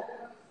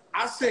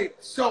say,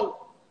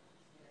 so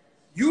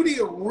you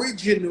the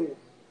original,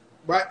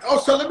 right? Oh,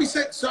 so let me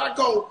say, so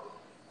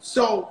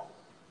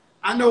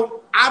I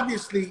know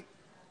obviously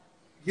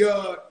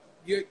your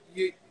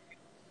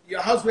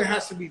husband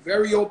has to be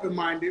very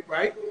open-minded,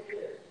 right?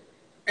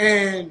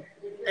 And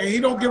he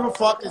don't give a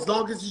fuck as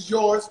long as it's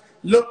yours.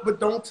 Look,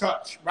 but don't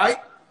touch, right?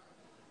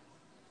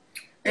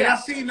 And I've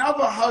seen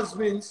other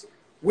husbands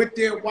with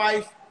their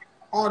wife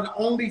on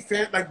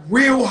OnlyFans, like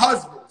real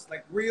husbands,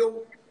 like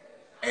real,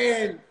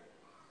 and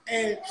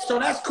so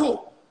that's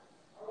cool.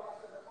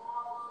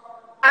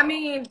 I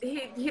mean,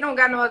 he don't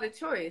got no other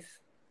choice.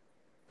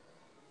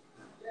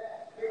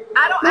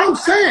 I live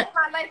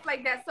my life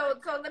like that. So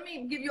let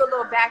me give you a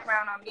little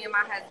background on me and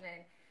my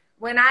husband.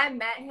 When I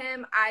met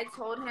him, I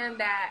told him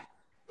that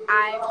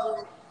I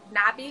will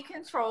not be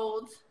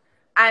controlled.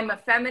 I'm a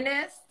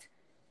feminist,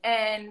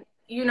 and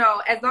you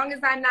know, as long as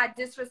I'm not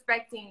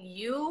disrespecting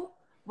you,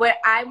 what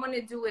I want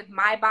to do with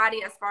my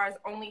body as far as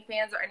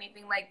OnlyFans or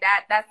anything like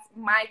that, that's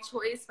my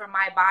choice for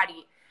my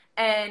body.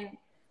 And,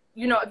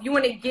 you know, if you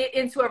want to get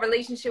into a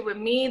relationship with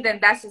me, then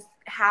that's just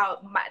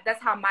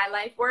that's how my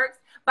life works.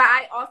 But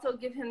I also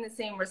give him the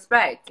same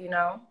respect, you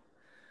know?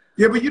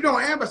 Yeah, but you know,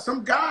 Amber,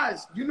 some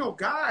guys,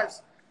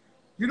 guys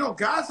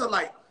are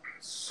like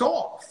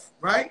soft,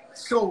 right?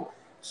 So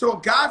a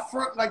guy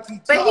front like he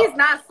tough. But he's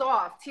not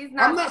soft. He's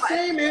not. I'm not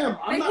saying him.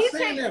 I'm not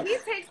saying him. He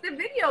takes the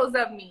videos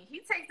of me. He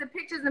takes the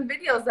pictures and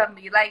videos of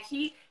me. Like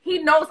he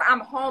knows I'm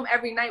home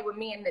every night with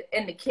me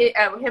and the kid,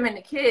 with him and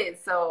the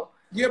kids. So.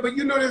 Yeah, but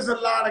you know, there's a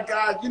lot of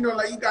guys. You know,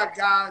 like you got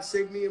guys.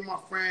 Say me and my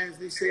friends.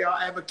 They say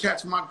I'll ever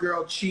catch my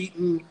girl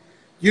cheating.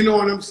 You know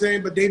what I'm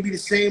saying? But they be the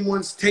same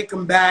ones take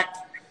them back.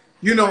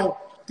 You know,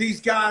 these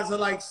guys are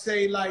like,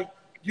 say, like,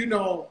 you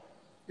know,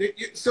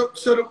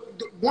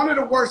 one of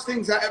the worst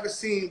things I ever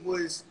seen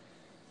was,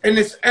 and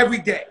it's every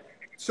day.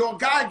 So a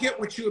guy get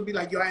with you and be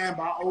like, yo,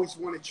 Amber, I always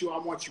wanted you. I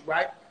want you,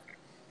 right?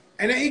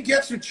 And then he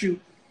gets with you,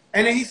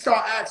 and then he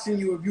start asking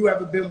you if you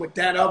ever been with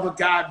that other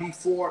guy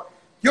before.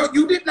 Yo,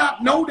 you did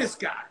not know this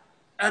guy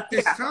at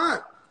this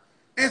time.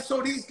 And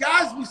so these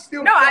guys, we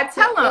still. No, I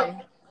tell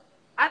him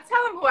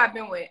who I've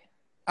been with.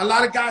 A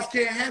lot of guys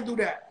can't handle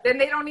that. Then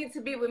they don't need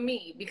to be with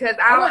me because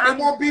they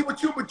won't be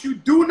with you, but you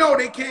do know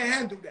they can't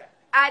handle that.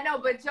 I know,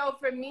 but Joe,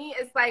 for me,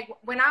 it's like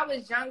when I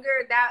was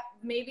younger, that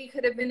maybe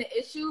could have been an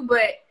issue.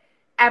 But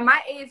at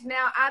my age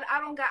now,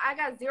 I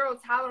got zero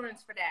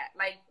tolerance for that.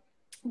 Like,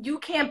 you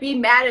can't be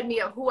mad at me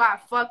of who I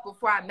fucked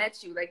before I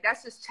met you. Like,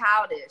 that's just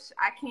childish.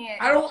 I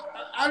can't.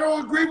 I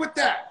don't agree with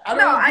that. I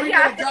don't agree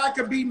that a guy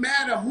could be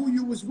mad at who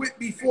you was with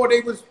before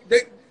they.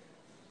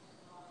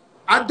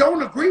 I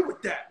don't agree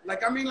with that.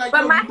 Like, I mean, like,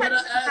 yo, you better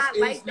ask.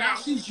 Like now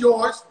she's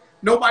yours.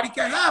 Nobody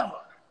can have her.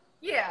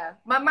 Yeah,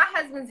 my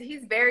husband's,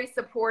 he's very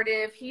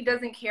supportive. He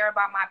doesn't care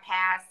about my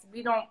past.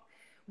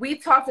 We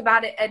talked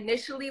about it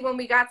initially when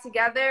we got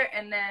together,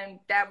 and then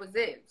that was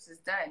it. It was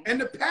just done.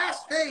 And the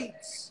past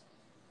fades.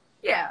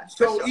 Yeah.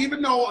 So sure.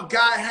 Even though a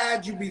guy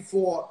had you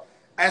before,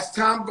 as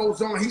time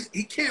goes on,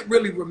 he can't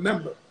really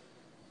remember.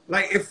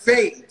 Like, it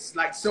fades.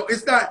 Like, so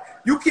it's not,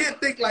 you can't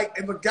think like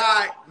if a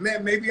guy,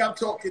 man, maybe I'm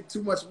talking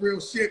too much real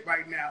shit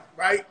right now,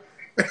 right?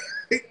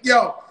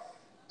 Yo,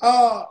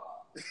 Joe,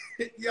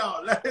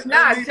 listen,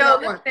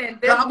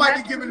 I might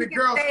be giving the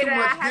girls too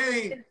much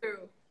game.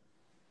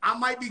 I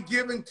might be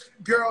giving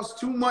girls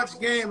too much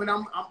game, and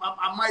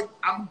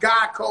I'm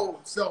guy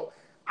code. So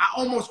I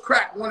almost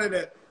cracked one of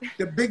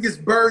the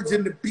biggest birds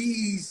and the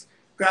bees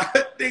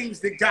things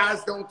that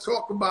guys don't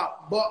talk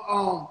about.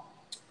 But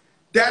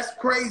that's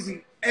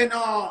crazy. And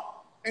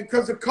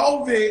because of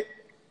COVID,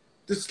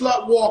 the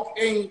slut walk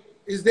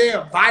is there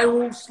a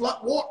viral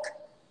slut walk?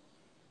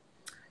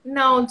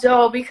 No,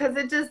 Joe, because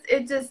it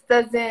just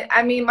doesn't.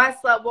 I mean, my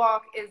slut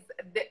walk is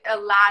a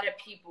lot of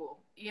people.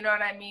 You know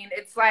what I mean?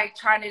 It's like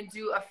trying to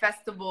do a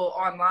festival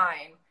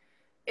online.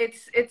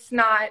 It's just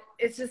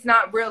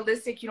not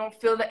realistic. You don't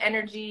feel the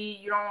energy.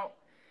 You don't.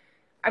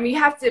 I mean, you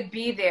have to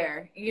be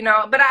there, you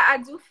know. But I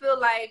do feel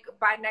like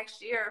by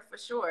next year, for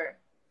sure.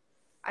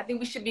 I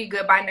think we should be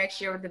good by next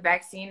year with the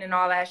vaccine and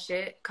all that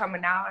shit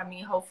coming out. I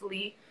mean,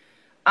 hopefully,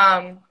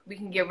 we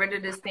can get rid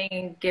of this thing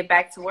and get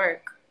back to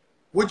work.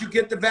 Would you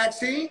get the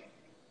vaccine?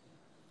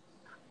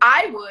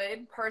 I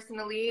would,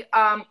 personally,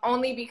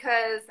 only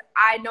because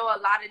I know a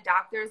lot of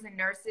doctors and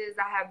nurses.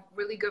 I have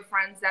really good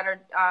friends that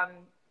are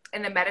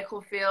in the medical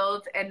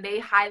field, and they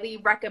highly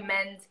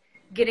recommend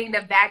getting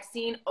the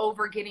vaccine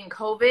over getting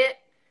COVID.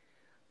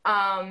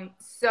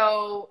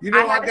 So you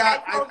know,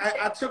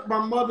 I took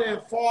my mother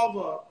and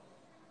father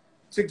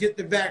to get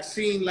the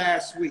vaccine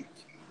last week.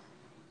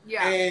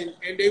 Yeah. And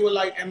they were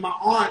like, and my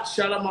aunt,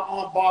 shout out my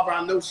aunt Barbara,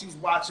 I know she's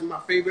watching, my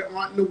favorite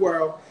aunt in the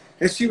world.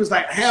 And she was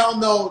like, hell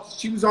no.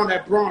 She was on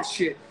that Bronx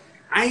shit.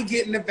 I ain't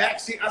getting the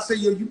vaccine. I said,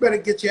 yo, you better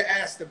get your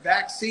ass the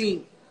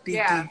vaccine, DD.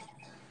 Yeah.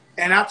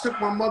 And I took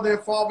my mother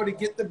and father to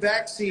get the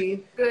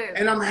vaccine. Good.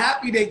 And I'm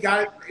happy they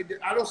got it.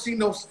 I don't see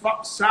no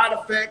side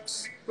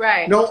effects.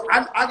 Right. No,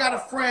 I got a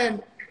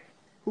friend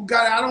who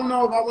got it. I don't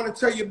know if I want to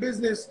tell your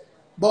business,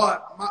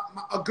 but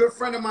a good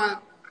friend of mine,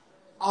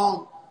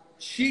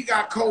 she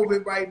got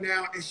COVID right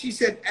now, and she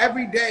said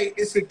every day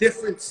it's a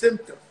different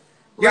symptom.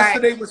 Right.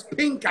 Yesterday was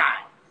pink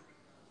eye.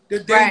 The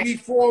day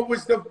before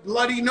was the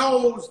bloody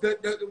nose.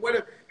 The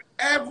whatever.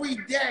 Every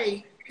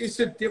day it's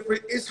a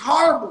different. It's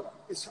horrible.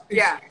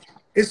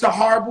 It's a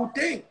horrible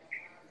thing.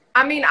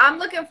 I mean, I'm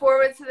looking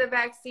forward to the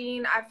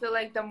vaccine. I feel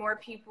like the more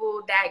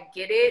people that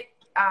get it,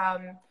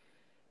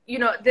 you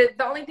know,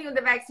 the only thing with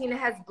the vaccine, it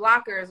has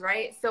blockers,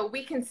 right? So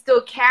we can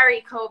still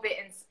carry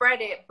COVID and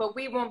spread it, but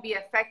we won't be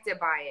affected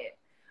by it.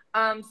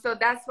 So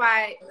that's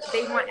why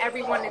they want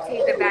everyone to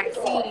take the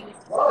vaccine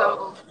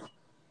so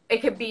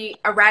it could be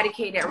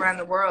eradicated around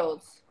the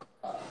world.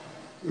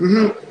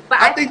 Mm-hmm.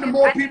 But I think the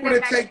more people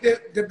that take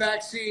the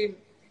vaccine,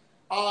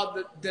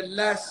 the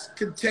less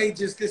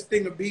contagious this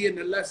thing will be, and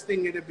the less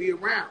thing it'll be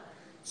around.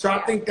 So I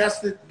think that's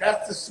the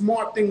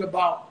smart thing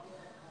about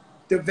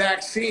the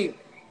vaccine.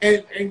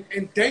 And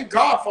thank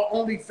God for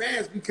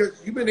OnlyFans,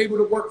 because you've been able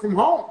to work from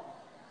home.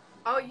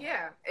 Oh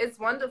yeah, it's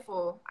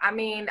wonderful. I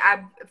mean,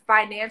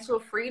 financial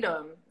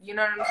freedom. You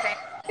know what I'm saying?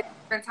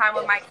 Spend time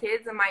with my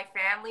kids and my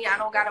family. I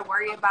don't got to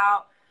worry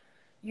about,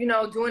 you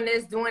know, doing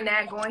this, doing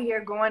that, going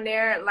here, going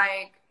there.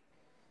 Like,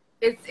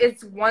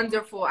 it's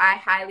wonderful. I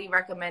highly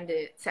recommend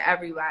it to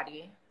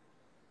everybody.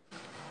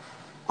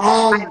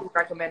 Highly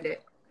recommend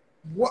it.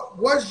 What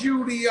was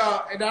you the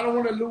and I don't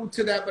want to allude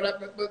to that, but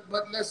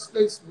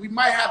let's we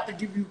might have to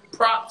give you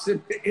props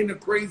in a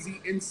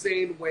crazy,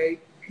 insane way.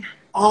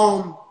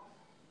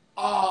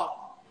 But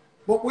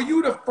were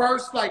you the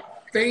first like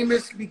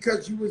famous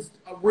because you was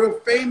a real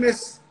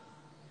famous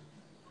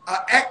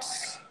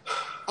ex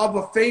of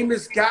a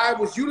famous guy?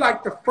 Was you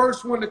like the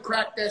first one to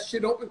crack that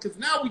shit open? Because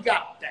now we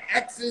got the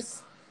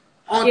exes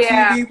on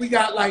TV. We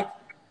got like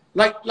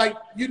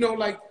you know,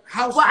 like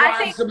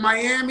Housewives of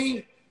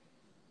Miami.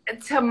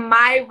 To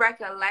my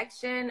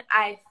recollection,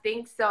 I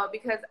think so,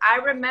 because I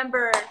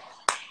remember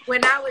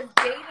when I was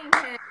dating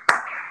him,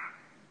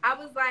 I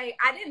was like,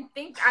 I didn't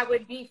think I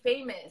would be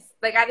famous.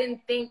 Like, I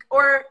didn't think,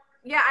 I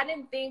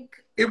didn't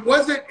think. It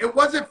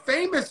wasn't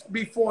famous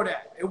before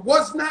that. It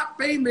was not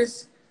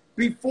famous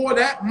before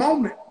that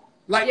moment.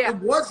 Like, it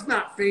was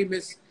not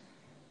famous.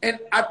 And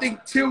I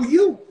think till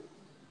you.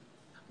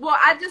 Well,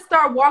 I just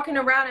started walking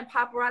around and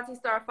paparazzi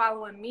started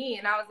following me.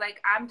 And I was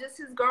like, I'm just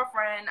his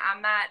girlfriend.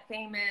 I'm not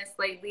famous.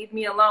 Like, leave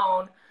me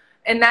alone.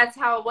 And that's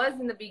how it was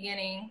in the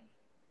beginning.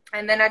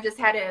 And then I just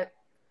had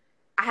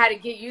to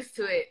get used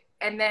to it.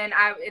 And then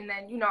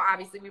you know,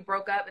 obviously we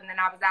broke up and then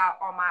I was out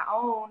on my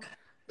own,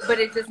 but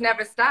it just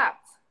never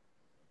stopped.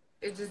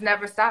 It just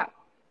never stopped.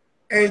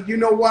 And you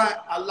know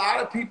what? A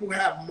lot of people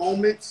have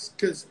moments,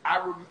 because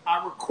I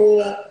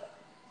recall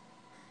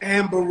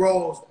Amber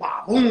Rose,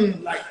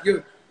 boom, like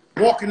you're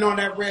walking on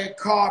that red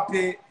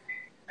carpet.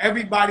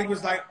 Everybody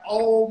was like,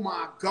 oh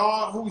my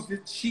God, who's the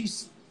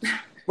cheese?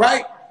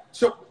 Right?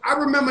 So I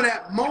remember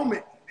that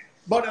moment.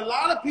 But a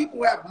lot of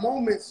people have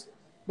moments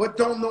but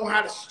don't know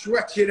how to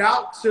stretch it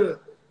out to,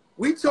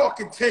 we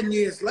talking 10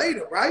 years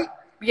later, right?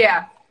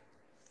 Yeah.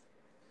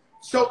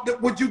 So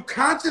would you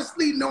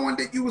consciously knowing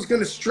that you was going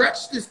to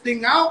stretch this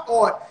thing out,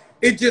 or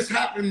it just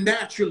happened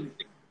naturally?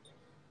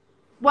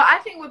 Well, I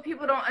think what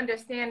people don't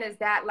understand is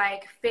that,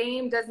 like,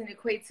 fame doesn't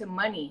equate to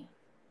money.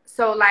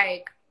 So,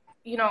 like,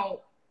 you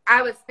know,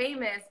 I was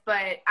famous,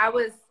 but I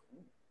was,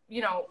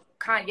 you know,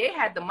 Kanye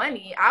had the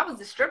money. I was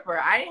a stripper.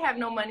 I didn't have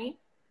no money.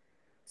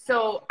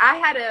 So I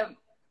had to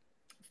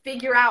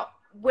figure out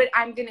what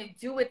I'm going to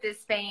do with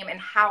this fame and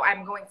how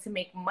I'm going to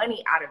make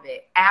money out of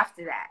it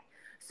after that.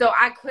 So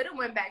I could have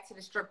went back to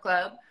the strip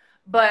club,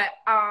 but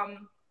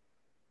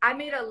I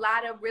made a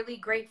lot of really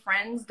great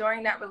friends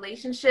during that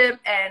relationship,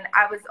 and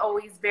I was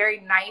always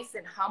very nice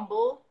and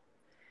humble,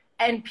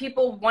 and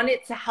people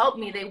wanted to help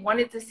me. They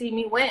wanted to see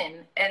me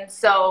win. And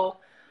so,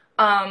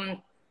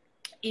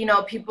 you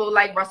know, people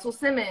like Russell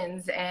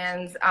Simmons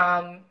and,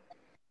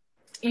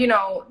 you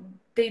know,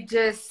 they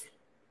just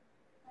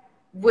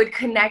would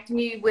connect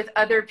me with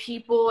other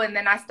people, and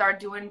then I started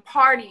doing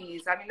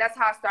parties. I mean, that's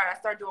how I started. I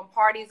started doing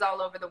parties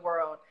all over the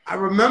world. I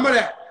remember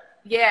that.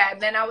 Yeah,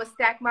 and then I would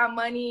stack my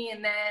money,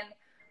 and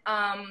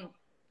then,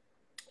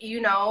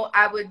 you know,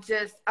 I would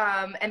just,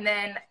 and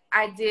then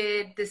I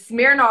did the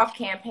Smirnoff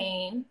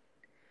campaign,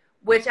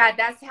 which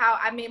that's how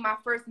I made my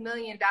first $1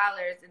 million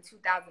in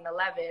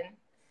 2011.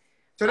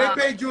 So they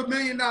paid you $1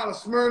 million,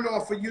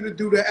 Smirnoff, for you to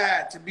do the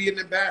ad, to be an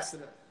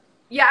ambassador.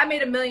 Yeah, I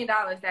made $1 million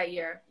that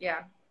year.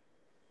 Yeah.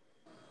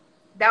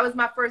 That was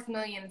my first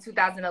million in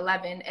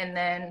 2011. And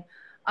then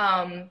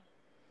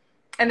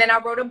I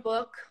wrote a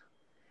book.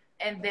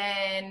 And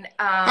then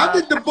how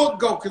did the book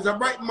go? Because I'm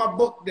writing my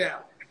book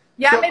down.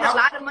 Yeah, so I made a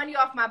lot of money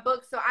off my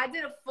book. So I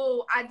did a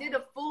full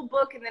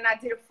book, and then I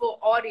did a full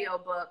audio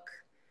book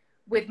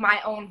with my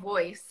own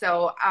voice.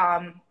 So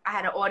I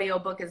had an audio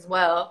book as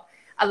well.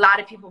 A lot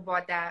of people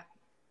bought that.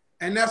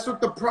 And that's what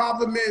the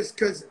problem is,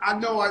 because I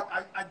know I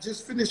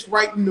just finished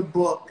writing the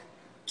book,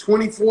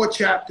 24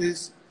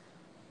 chapters.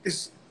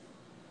 It's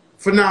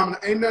phenomenal.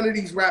 Ain't none of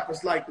these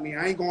rappers like me.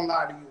 I ain't gonna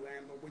lie to you,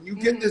 Amber. When you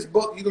get this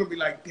book, you're gonna be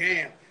like,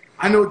 damn,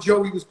 I know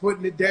Joey was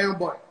putting it down,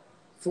 but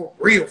for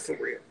real, for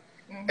real.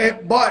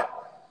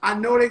 But I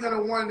know they're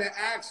gonna want to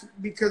ask,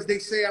 because they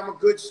say I'm a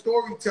good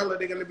storyteller.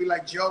 They're gonna be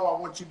like, Joe, I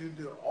want you to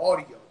do the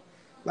audio.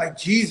 Like,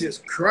 Jesus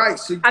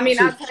Christ. So, I mean,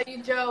 I'll tell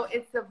you, Joe,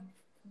 it's the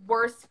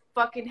worst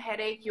fucking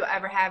headache you'll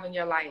ever have in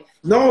your life.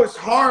 No, it's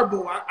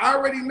horrible. I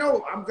already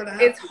know I'm gonna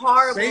have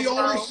to say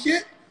all this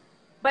shit.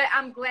 But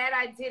I'm glad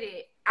I did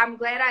it. I'm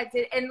glad I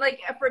did. And like,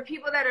 for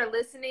people that are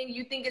listening,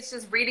 you think it's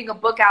just reading a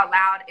book out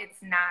loud.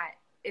 It's not.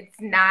 It's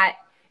not.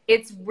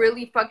 It's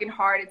really fucking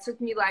hard. It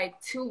took me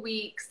like 2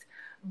 weeks,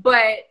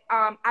 but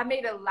I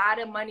made a lot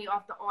of money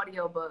off the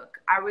audio book.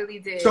 I really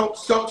did.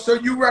 So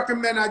you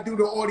recommend I do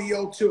the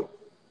audio too?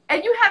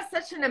 And you have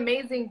such an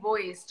amazing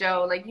voice,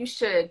 Joe. Like, you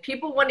should.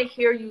 People want to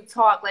hear you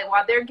talk. Like,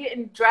 while they're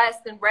getting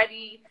dressed and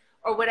ready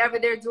or whatever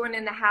they're doing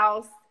in the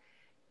house.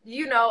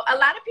 You know, a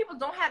lot of people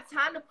don't have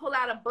time to pull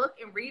out a book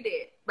and read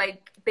it.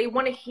 Like, they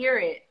want to hear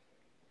it.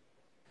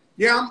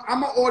 Yeah,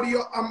 I'm an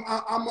audio.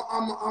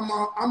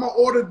 I'm an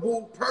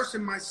audible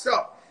person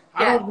myself.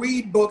 Yeah. I don't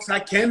read books. I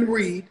can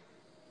read.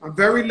 I'm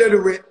very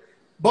literate,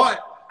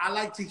 but I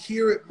like to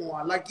hear it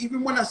more. Like,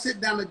 even when I sit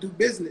down to do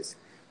business,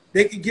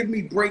 they could give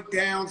me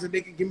breakdowns and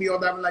they could give me all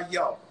that. I'm like,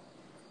 yo,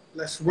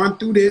 let's run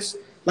through this.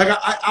 Like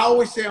I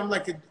always say, I'm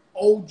like an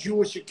old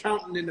Jewish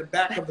accountant in the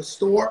back of a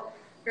store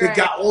that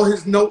got all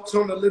his notes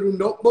on a little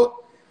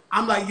notebook.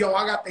 I'm like, yo,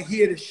 I got to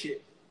hear this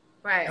shit.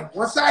 Right. And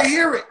once I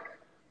hear it,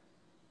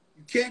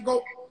 you can't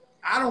go,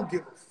 I don't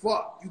give a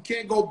fuck. You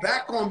can't go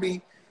back on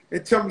me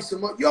and tell me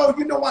some more. Yo,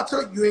 you know I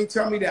told you, you ain't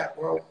tell me that,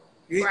 bro.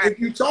 If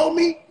you told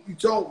me, you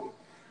told me.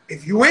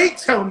 If you ain't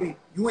tell me,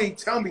 you ain't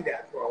tell me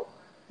that, bro.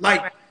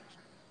 Like,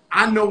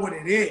 I know what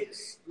it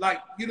is.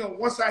 Like, you know,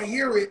 once I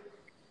hear it,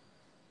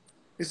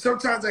 and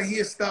sometimes I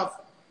hear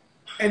stuff,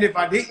 and if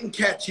I didn't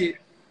catch it,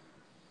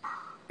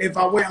 if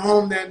I went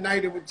home that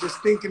night and was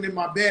just thinking in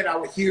my bed, I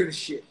would hear the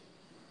shit.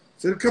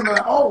 So it come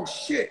like, oh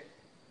shit,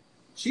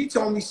 she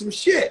told me some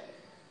shit.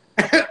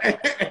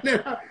 And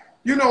then,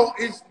 you know,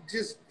 it's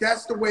just,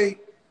 that's the way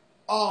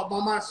my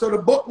mind. So the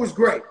book was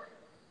great.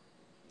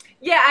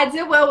 Yeah, I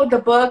did well with the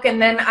book,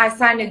 and then I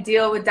signed a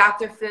deal with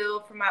Dr.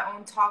 Phil for my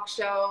own talk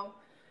show.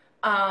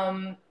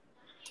 And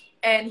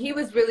he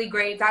was really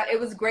great. It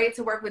was great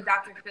to work with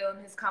Dr. Phil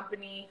and his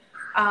company.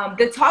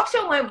 The talk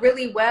show went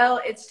really well.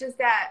 It's just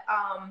that,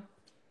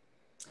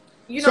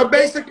 you know. So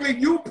basically,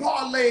 you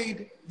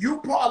parlayed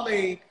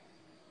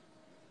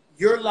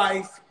your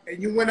life, and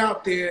you went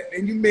out there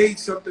and you made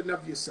something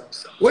of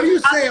yourself. What do you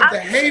say of the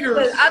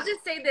haters? I'll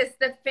just say this: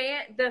 the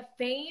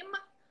fame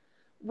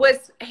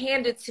was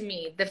handed to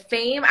me. The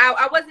fame,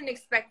 I wasn't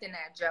expecting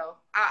that, Joe.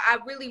 I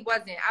really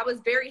wasn't. I was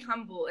very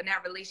humble in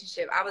that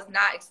relationship. I was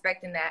not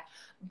expecting that.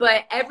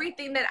 But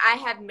everything that I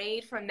have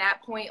made from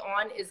that point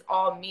on is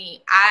all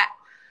me.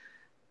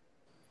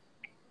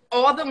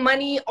 All the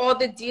money, all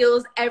the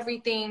deals,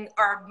 everything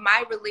are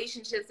my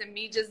relationships and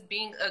me just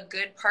being a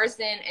good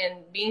person and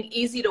being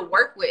easy to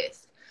work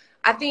with.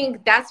 I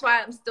think that's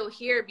why I'm still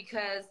here,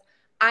 because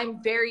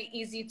I'm very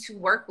easy to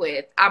work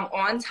with. I'm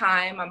on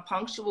time. I'm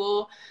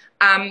punctual.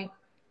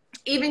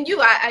 Even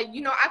you,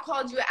 I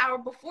called you an hour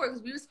before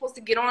because we were supposed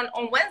to get on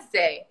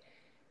Wednesday.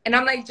 And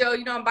I'm like, Joe,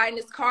 you know, I'm buying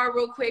this car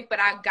real quick,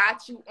 but I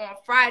got you on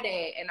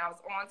Friday and I was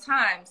on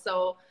time.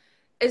 So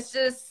it's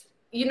just,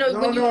 you know,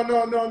 no.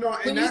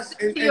 And that's,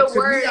 and to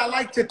me, I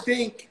like to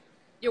think,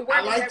 your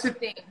word is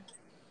everything.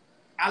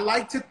 I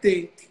like to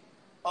think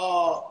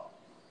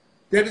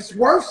that it's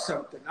worth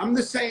something. I'm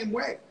the same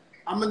way.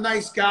 I'm a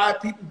nice guy.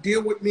 People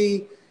deal with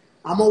me.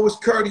 I'm always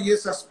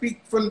courteous. I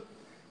speak to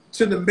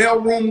the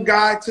mailroom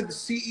guy, to the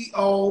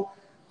CEO.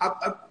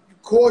 I'm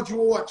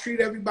cordial. I treat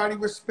everybody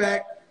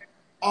respect.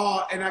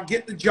 And I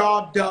get the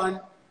job done.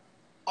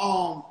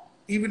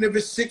 Even if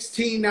it's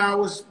 16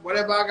 hours,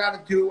 whatever I got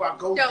to do, I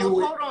go do it.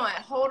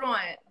 Hold on.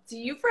 Do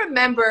you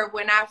remember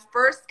when I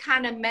first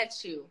kind of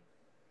met you?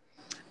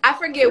 I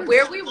forget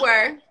where we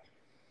were,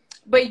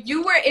 but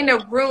you were in a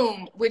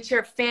room with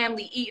your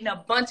family eating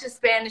a bunch of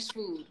Spanish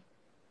food.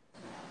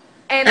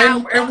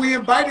 And we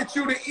invited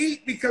you to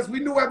eat because we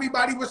knew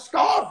everybody was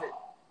starving.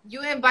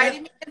 You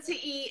invited me to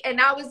eat,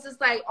 and I was just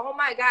like, oh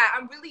my God,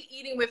 I'm really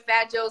eating with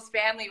Fat Joe's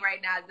family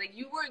right now. Like,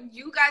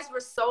 you guys were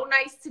so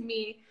nice to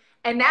me.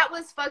 And that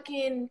was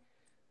fucking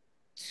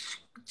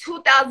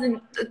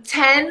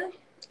 2010,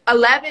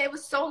 11. It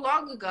was so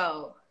long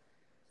ago.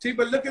 See,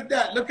 but look at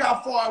that. Look how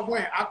far I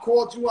went. I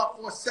called you up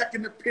for a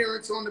second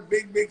appearance on the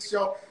Big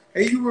Show.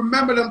 And you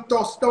remember them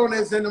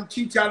tostones and them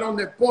chicharrón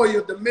de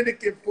pollo,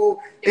 Dominican food.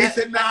 He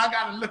said, nah, I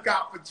got to look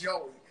out for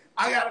Joey.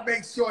 I got to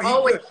make sure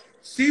he good.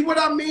 See what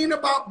I mean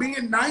about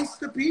being nice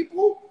to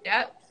people?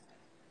 Yep.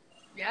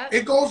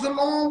 It goes a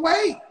long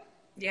way.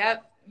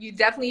 Yep. You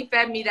definitely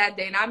fed me that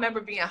day. And I remember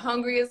being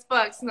hungry as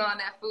fuck smelling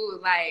that food.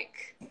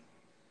 Like,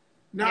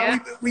 now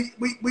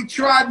we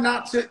tried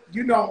not to,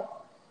 you know,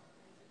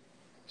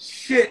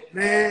 shit,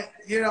 man.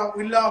 You know,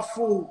 we love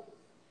food.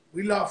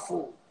 We love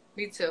food.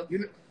 Me too.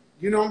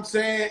 You know what I'm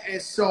saying?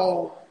 And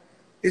so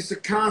it's a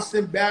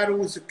constant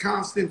battle. It's a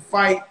constant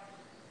fight.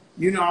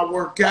 You know, I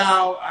work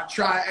out. I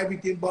try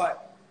everything,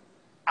 but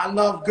I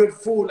love good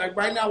food. Like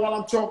right now while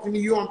I'm talking to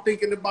you, I'm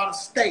thinking about a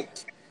steak.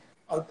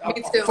 A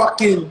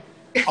fucking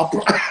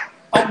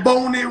a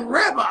bone-in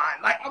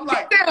ribeye. Like, I'm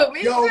like,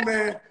 yo,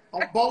 man,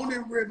 a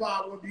bone-in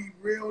ribeye would be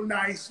real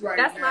nice right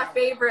now. That's my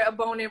favorite. A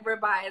bone-in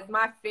ribeye is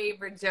my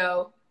favorite,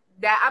 Joe.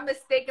 That I'm a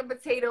steak and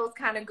potatoes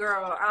kind of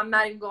girl. I'm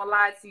not even gonna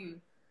lie to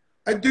you.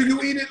 Do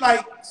you eat it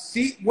like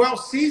well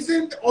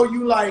seasoned, or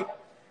you like?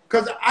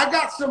 Because I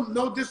got some,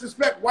 no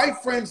disrespect, white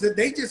friends that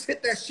they just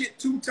hit that shit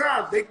 2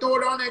 times. They throw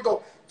it on there and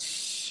go,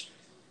 shh,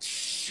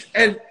 shh,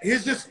 and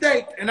here's your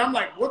steak. And I'm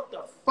like, what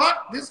the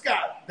fuck? This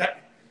guy,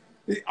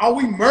 are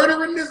we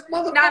murdering this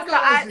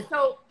motherfucker?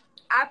 So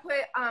I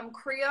put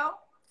Creole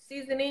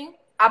seasoning.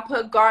 I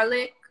put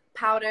garlic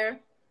powder,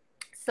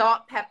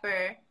 salt,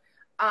 pepper,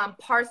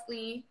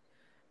 parsley,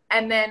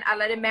 and then I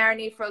let it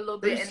marinate for a little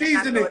bit. So you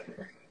season it.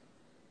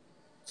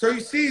 So you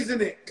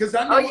season it. Because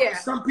I know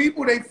some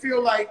people, they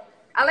feel like,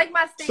 I like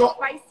my steak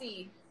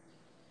spicy.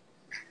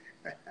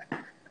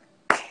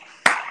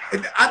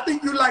 I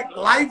think you like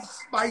life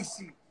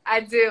spicy.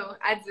 I do.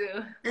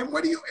 And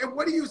what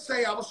do you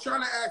say? I was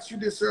trying to ask you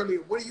this earlier.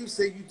 What do you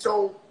say? You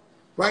told,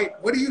 right?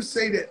 What do you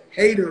say to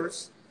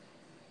haters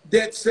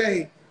that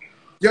say,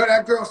 yo,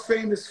 that girl's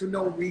famous for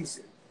no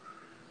reason.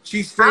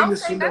 She's I don't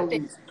famous say for no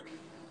nothing. reason.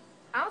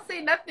 I don't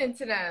say nothing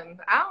to them.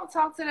 I don't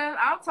talk to them.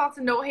 I don't talk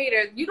to no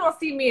haters. You don't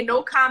see me in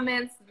no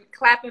comments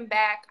clapping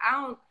back.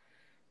 I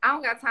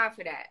don't got time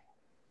for that.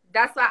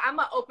 That's why I'm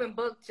an open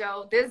book,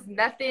 Joe. There's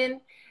nothing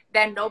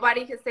that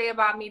nobody can say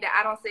about me that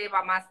I don't say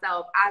about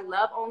myself. I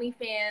love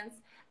OnlyFans.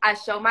 I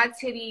show my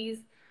titties.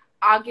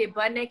 I'll get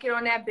butt naked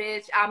on that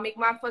bitch. I'll make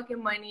my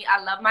fucking money.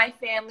 I love my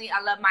family.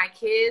 I love my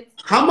kids.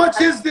 How much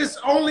is this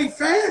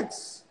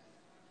OnlyFans?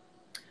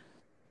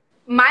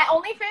 My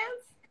OnlyFans?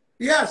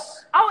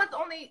 Yes. Oh,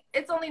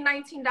 it's only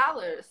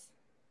 $19.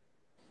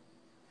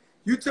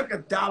 You took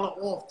 $1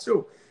 off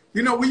too.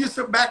 You know, we used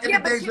to back in the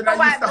days when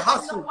I used to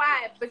hustle. You know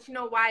why? But you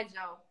know why,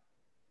 Joe?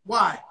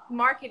 Why?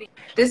 Marketing.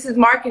 This is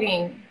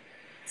marketing.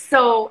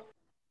 So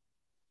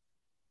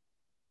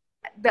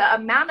the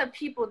amount of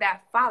people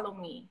that follow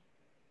me,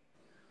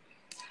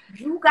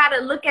 you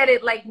gotta look at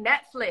it like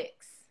Netflix.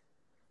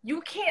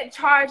 You can't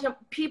charge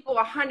people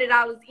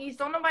 $100 each.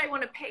 Don't nobody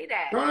want to pay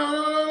that.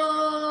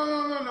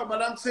 No.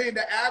 But I'm saying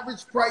the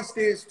average price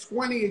there is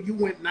 20 and you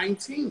went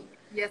 19.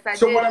 Yes, I did.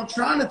 So what I'm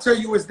trying to tell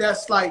you is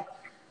that's like,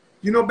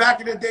 you know,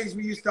 back in the days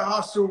we used to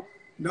hustle.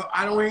 No,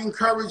 I don't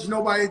encourage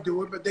nobody to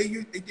do it, but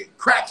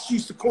cracks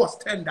used to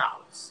cost $10,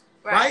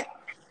 right?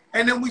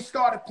 And then we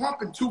started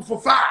pumping 2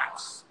 for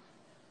 $5s.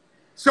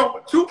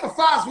 So 2 for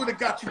 $5s would have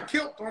got you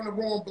killed on the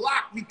wrong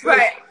block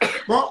because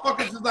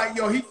motherfuckers is like,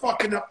 yo, he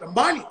fucking up the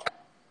money.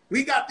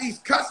 We got these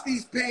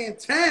custies paying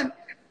 10,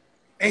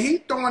 and he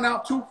throwing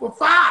out 2 for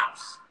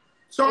 $5s.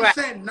 So I'm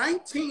saying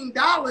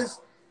 $19.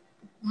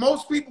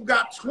 Most people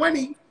got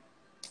 20.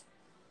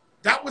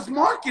 That was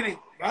marketing,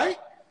 right?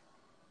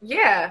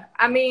 Yeah,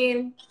 I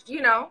mean,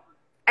 you know,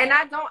 and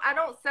I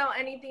don't sell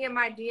anything in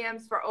my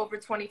DMs for over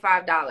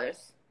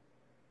 $25.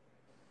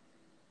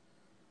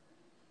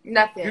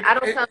 Nothing.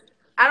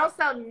 I don't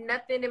sell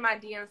nothing in my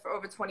DMs for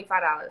over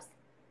 $25.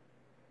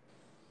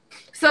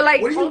 So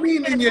like, what do you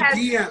mean in your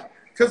DM?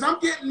 Because I'm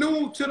getting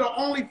new to the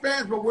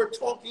OnlyFans, but we're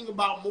talking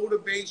about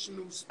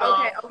motivational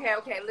stuff.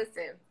 Okay.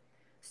 Listen.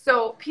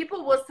 So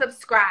people will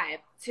subscribe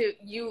to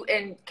you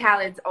and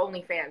Khaled's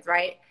OnlyFans,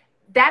 right?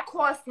 That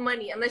costs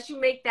money unless you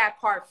make that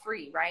part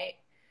free, right?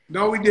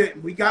 No, we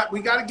didn't. We got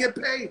to get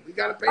paid. We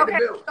got to pay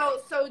the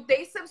bill. So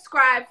they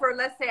subscribe for,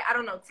 let's say, I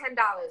don't know, $10,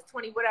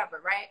 20,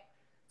 whatever, right?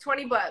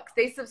 $20.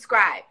 They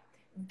subscribe.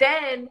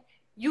 Then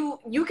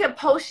you can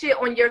post shit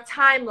on your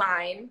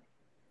timeline,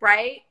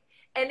 right?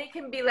 And it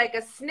can be like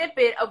a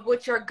snippet of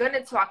what you're going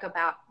to talk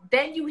about.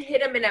 Then you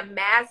hit them in a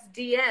mass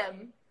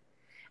DM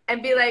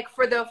and be like,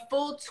 for the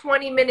full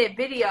 20-minute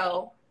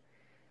video,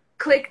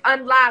 click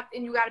unlocked,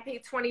 and you got to pay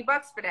 $20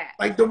 for that.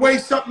 Like the way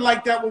something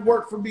like that would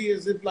work for me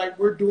is if like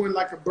we're doing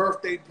like a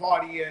birthday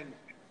party and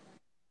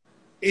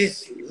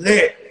it's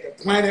lit.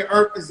 The planet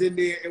Earth is in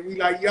there, and we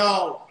like,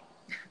 yo,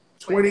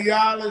 $20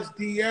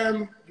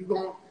 DM,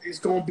 it's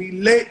gonna be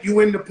lit.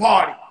 You in the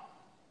party.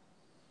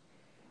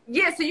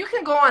 Yeah, so you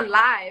can go on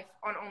live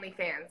on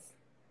OnlyFans.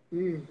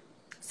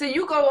 So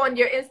you go on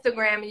your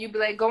Instagram and you be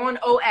like, go on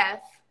OF.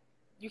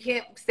 You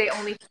can't say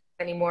OnlyFans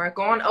anymore.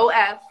 Go on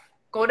OF.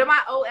 Go to my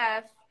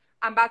OF.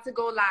 I'm about to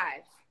go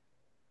live.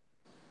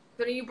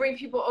 So then you bring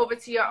people over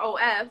to your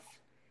OF,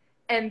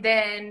 and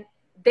then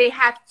they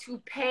have to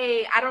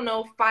pay, I don't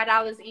know,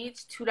 $5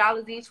 each,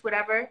 $2 each,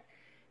 whatever,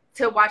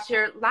 to watch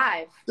your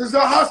live. There's a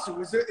hustle.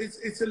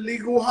 It's a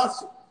legal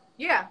hustle.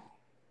 Yeah.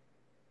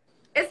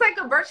 It's like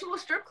a virtual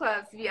strip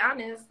club, to be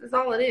honest. That's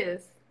all it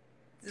is.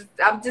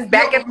 I'm just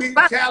back at me,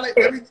 Khaled,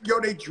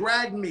 they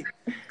dragged me.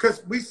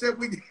 Because we said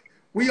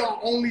we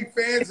on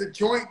OnlyFans a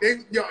joint.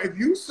 If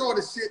you saw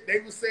the shit,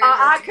 they were saying.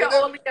 I can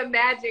only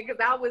imagine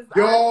because I was.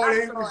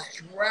 They was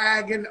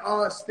dragging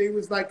us. They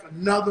was like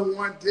another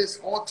one, this,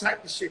 all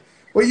type of shit.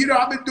 Well, you know,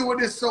 I've been doing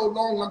this so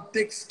long, I'm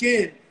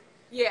thick-skinned.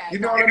 Yeah. You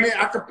know what I mean?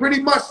 I could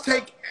pretty much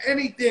take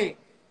anything.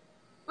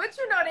 But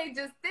you know, they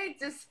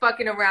just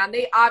fucking around.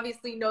 They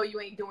obviously know you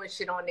ain't doing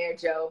shit on there,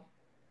 Joe.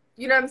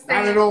 You know what I'm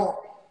saying? Not at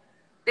all.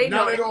 They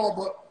know Not at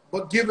all,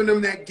 but giving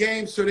them that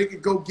game so they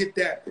could go get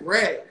that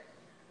bread.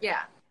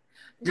 Yeah.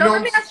 Joe,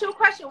 let me ask you a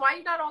question. Why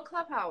you not on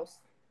Clubhouse?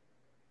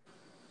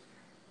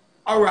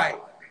 All right.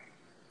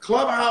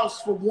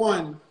 Clubhouse, for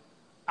one,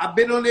 I've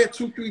been on there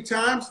 2-3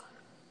 times.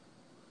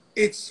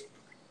 It's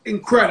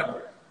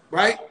incredible,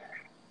 right?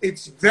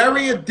 It's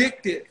very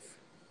addictive,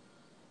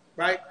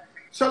 right?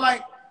 So,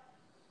 like,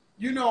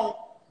 you know,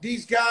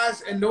 these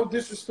guys, and no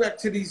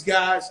disrespect to these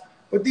guys,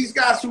 but these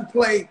guys who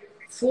play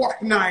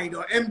Fortnite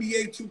or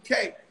NBA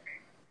 2K,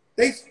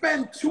 they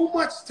spend too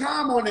much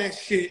time on that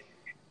shit.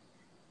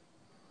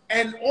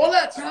 And all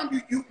that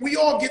time, we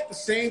all get the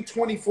same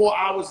 24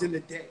 hours in a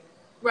day.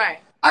 Right.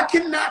 I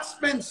cannot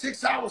spend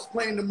 6 hours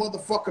playing the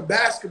motherfucker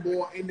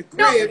basketball in the crib.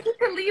 No, but you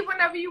can leave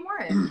whenever you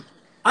want.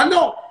 I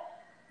know,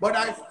 but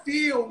I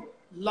feel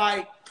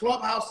like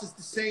Clubhouse is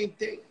the same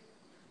thing.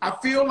 I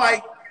feel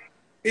like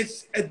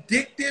it's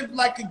addictive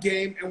like a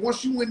game, and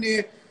once you in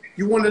there,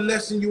 you want to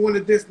listen, you want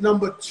to this.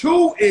 Number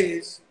two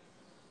is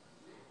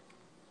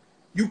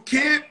you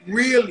can't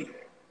really,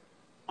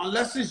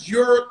 unless it's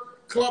your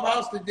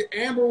Clubhouse that the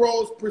Amber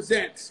Rose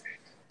presents,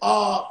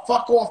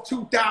 fuck off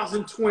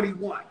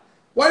 2021,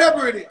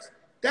 whatever it is,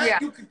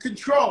 that you can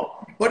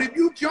control. But if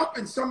you jump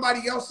in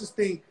somebody else's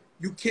thing,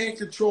 you can't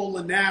control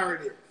the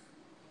narrative.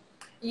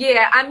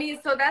 Yeah, I mean,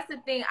 so that's the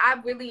thing. I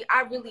really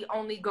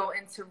only go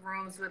into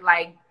rooms with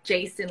like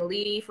Jason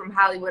Lee from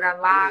Hollywood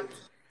Unlocked.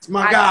 It's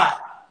my guy.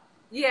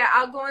 Yeah,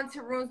 I'll go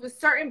into rooms with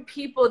certain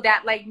people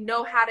that like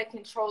know how to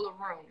control a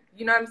room.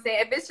 You know what I'm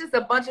saying? If it's just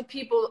a bunch of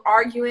people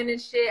arguing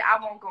and shit, I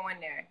won't go in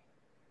there.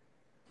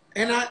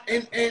 And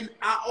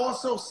I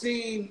also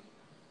seen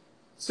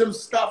some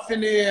stuff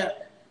in there.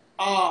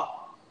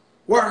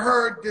 Were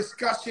heard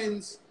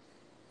discussions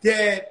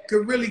that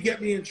could really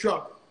get me in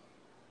trouble,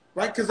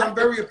 right? Because I'm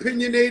very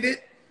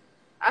opinionated.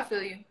 I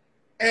feel you.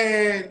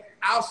 And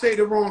I'll say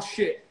the wrong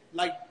shit,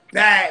 like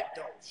bad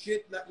though,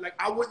 shit. Like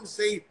I wouldn't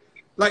say,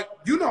 like,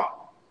 you know,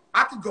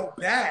 I could go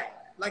bad,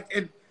 like,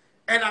 and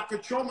I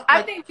control my. Like,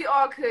 I think you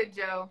all could,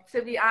 Joe.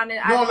 To be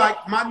honest. No, like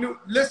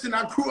listen,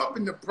 I grew up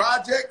in the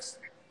projects,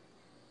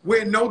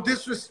 where no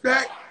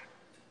disrespect.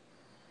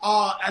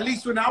 At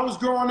least when I was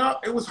growing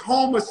up, it was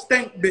home of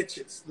stank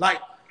bitches. Like,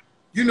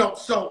 you know,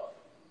 so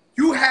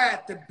you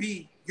had to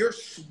be your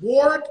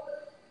sword,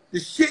 the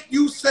shit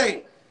you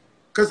say.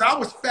 Cause I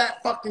was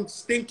fat fucking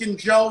stinking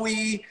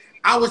Joey.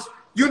 I was,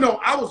 you know,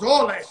 I was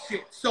all that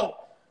shit. So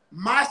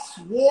my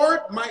sword,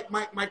 my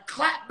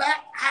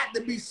clapback had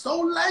to be so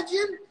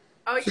legend.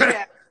 Oh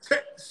yeah.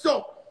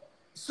 So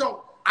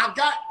I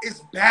got,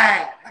 it's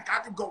bad. Like I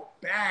could go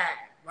bad,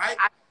 right?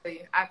 I feel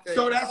you.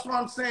 So that's what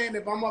I'm saying.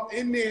 If I'm up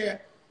in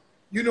there,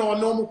 you know, a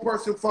normal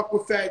person fuck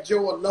with Fat Joe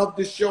or love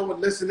the show and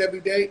listen every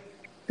day,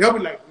 they'll be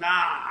like, nah,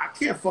 I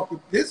can't fuck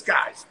with this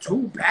guy. It's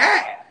too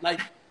bad.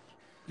 Like,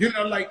 you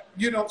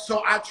know,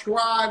 so I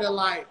try to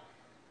like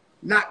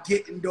not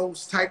get in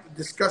those type of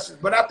discussions.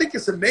 But I think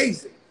it's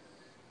amazing.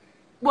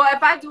 Well,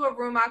 if I do a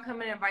room, I'll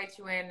come and invite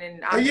you in.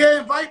 And yeah,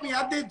 invite me.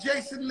 I did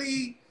Jason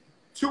Lee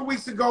 2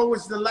 weeks ago.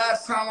 Was the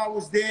last time I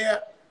was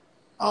there.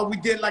 We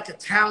did like a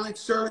talent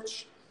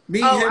search.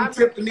 Me, him,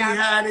 Tiffany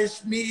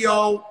Haddish,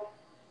 Neo.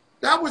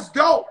 That was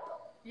dope.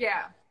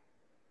 Yeah.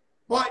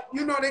 But,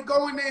 you know, they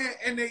go in there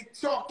and they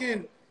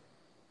talking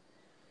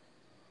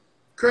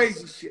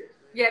crazy shit.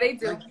 Yeah, they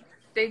do. Like,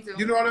 they do.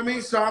 You know what I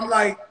mean? So I'm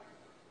like,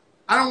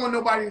 I don't want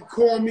nobody to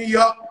call me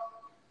up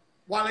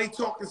while they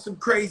talking some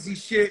crazy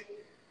shit.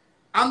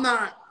 I'm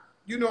not,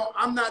 you know,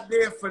 I'm not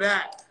there for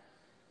that.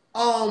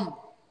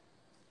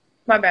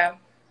 My bad.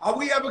 Are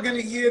we ever going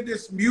to hear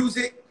this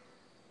music?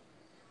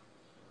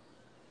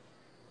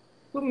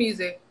 What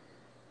music?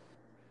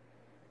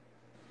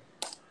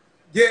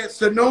 Yeah,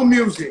 so no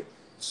music.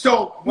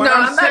 So what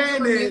I'm saying not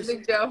doing is,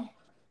 music, Joe.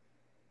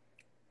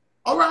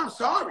 Oh, I'm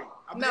sorry.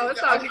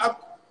 It's all good.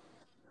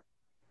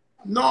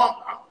 No,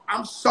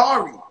 I'm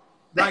sorry.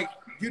 Like,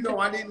 you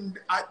know,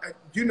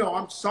 you know,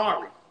 I'm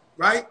sorry,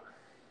 right?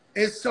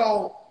 And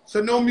so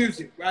no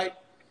music, right?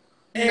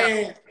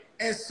 And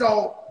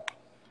so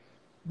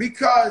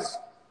because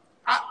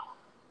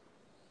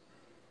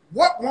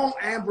what won't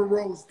Amber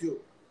Rose do?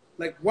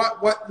 Like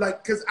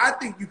like, because I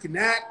think you can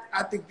act.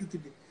 I think you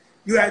could.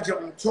 You had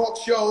your own talk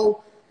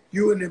show.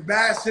 You're an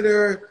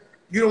ambassador.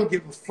 You don't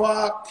give a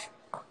fuck.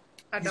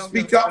 You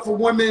speak up for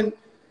women.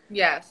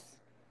 Yes.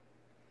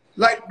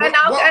 Like,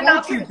 what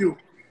won't you do?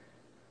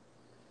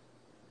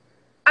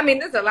 I mean,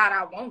 there's a lot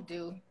I won't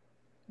do,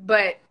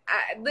 but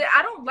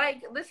I don't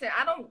like. Listen,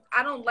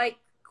 I don't like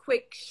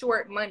quick,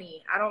 short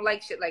money. I don't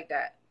like shit like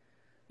that.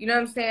 You know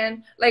what I'm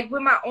saying? Like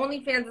with my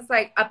OnlyFans, it's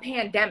like a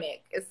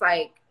pandemic. It's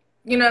like,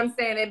 you know what I'm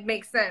saying? It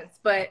makes sense,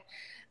 but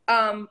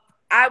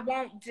I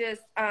won't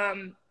just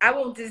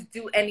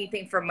do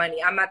anything for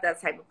money. I'm not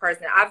that type of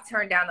person. I've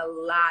turned down a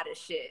lot of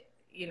shit,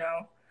 you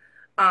know?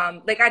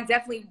 Like I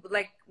definitely,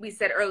 like we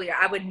said earlier,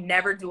 I would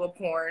never do a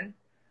porn.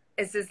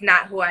 It's just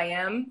not who I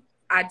am.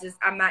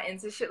 I'm not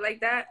into shit like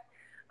that.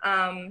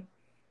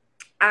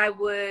 I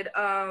would,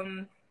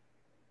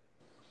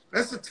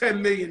 That's a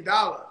 $10 million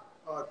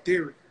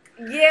theory.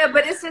 Yeah,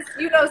 but it's just,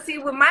 you know, see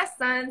with my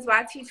sons, when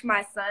I teach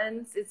my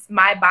sons, it's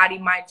my body,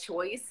 my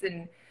choice.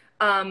 And,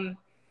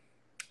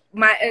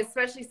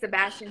 especially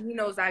Sebastian, he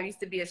knows I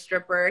used to be a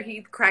stripper.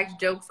 He cracks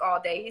jokes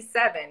all day. He's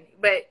 7,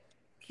 but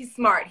he's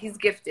smart. He's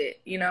gifted,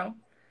 you know.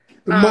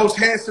 The most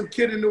handsome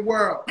kid in the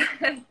world.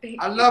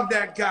 I love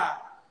that guy.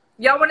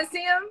 Y'all want to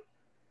see him?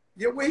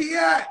 Yeah, where he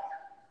at?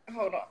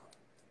 Hold on.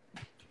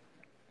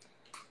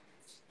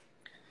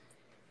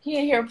 He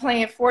in here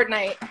playing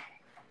Fortnite.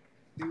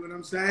 See what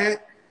I'm saying?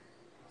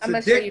 It's I'm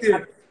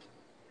addictive.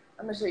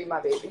 gonna show you my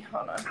baby.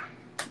 Hold on.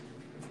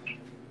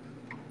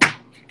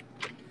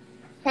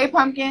 Hey,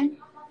 Pumpkin.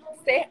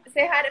 Say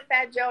hi to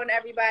Fat Joe and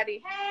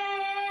everybody.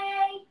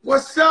 Hey.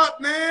 What's up,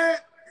 man?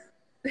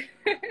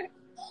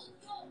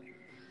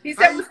 He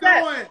said, "What's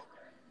up?" Doing?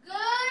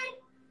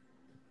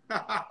 Good.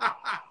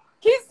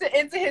 He's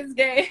into his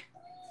game.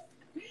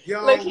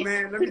 Yo, Look,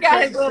 man, let me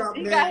tell you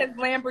something, He man. got his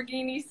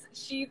Lamborghini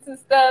sheets and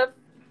stuff.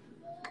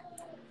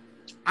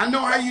 I know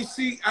how you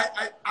see.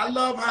 I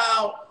love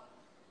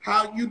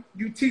how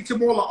you teach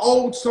them all the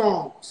old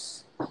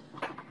songs.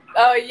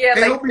 Oh yeah,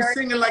 And like he'll be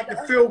singing like the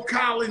Phil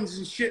Collins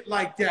and shit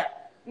like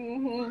that.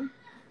 Mm-hmm. And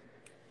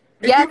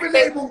Yeah, you've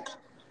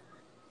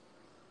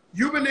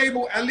been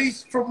able, at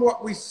least from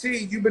what we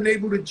see, you've been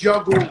able to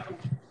juggle,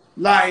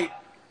 like,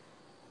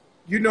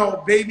 you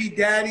know, baby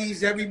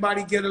daddies,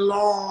 everybody get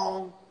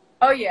along.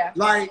 oh yeah.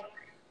 Like,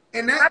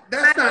 and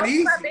that's not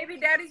easy. My baby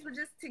daddies were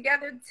just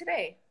together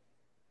today.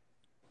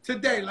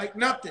 Today, like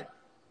nothing.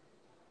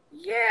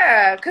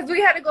 Yeah, because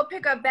we had to go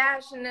pick up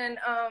Bash, and then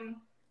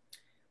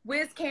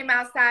Wiz came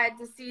outside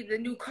to see the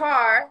new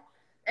car,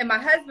 and my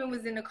husband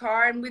was in the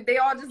car, and they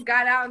all just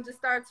got out and just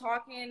started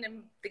talking,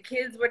 and the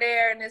kids were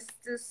there, and it's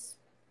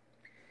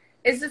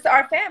just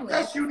our family.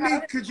 That's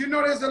unique, because you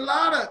know there's a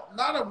lot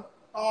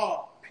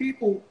of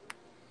people.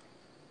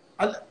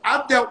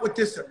 I've dealt with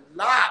this a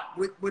lot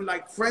with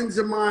like friends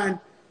of mine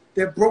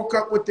that broke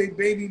up with their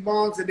baby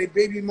moms, and their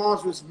baby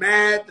moms was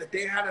mad that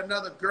they had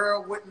another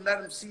girl, wouldn't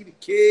let them see the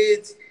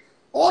kids.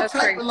 All That's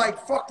type crazy. of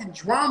like fucking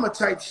drama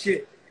type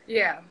shit.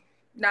 Yeah.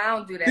 No, I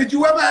don't do that. Did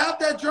you ever have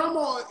that drama,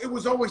 or it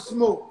was always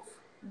smooth?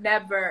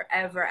 Never,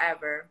 ever,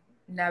 ever.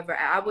 Never.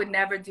 I would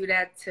never do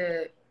that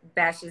to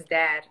Bash's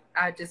dad.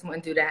 I just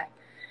wouldn't do that.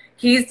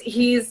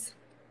 He's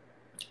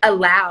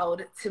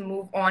allowed to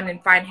move on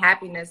and find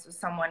happiness with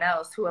someone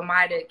else. Who am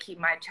I to keep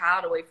my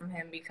child away from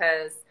him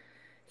because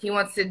he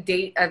wants to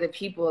date other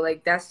people?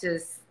 Like, that's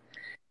just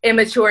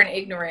immature and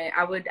ignorant.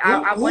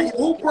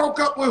 Who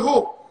broke up with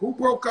who? Who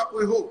broke up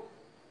with who?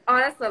 Oh,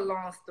 that's a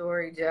long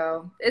story,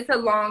 Joe. It's a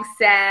long,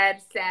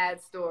 sad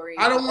story.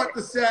 I don't want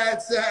the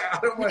sad. I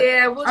don't want.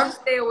 Yeah, we'll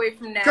just stay away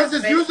from that. Because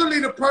it's usually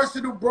the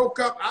person who broke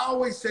up. I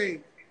always say,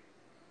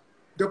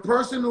 the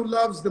person who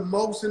loves the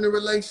most in the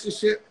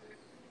relationship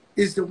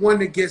is the one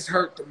that gets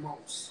hurt the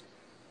most.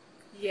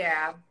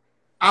 Yeah.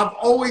 I've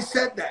always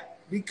said that,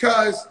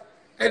 because,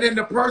 and then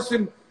the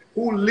person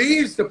who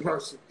leaves the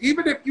person,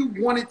 even if you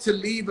wanted to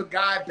leave a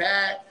guy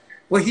bad,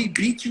 but he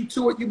beat you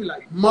to it, you'd be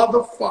like,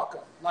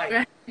 motherfucker.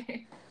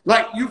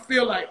 Like you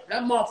feel like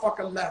that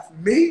motherfucker left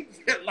me.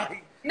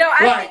 Like, no,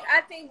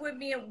 I think what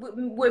me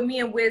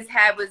and Wiz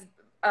had was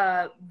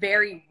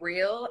very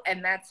real,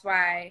 and that's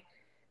why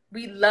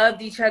we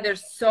loved each other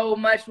so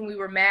much when we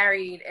were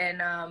married,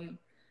 and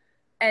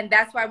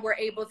that's why we're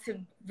able to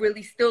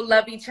really still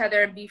love each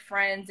other and be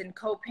friends and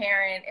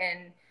co-parent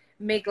and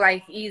make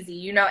life easy,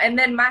 you know. And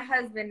then my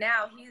husband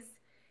now,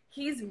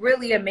 he's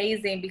really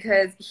amazing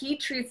because he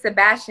treats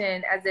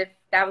Sebastian as if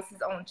that was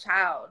his own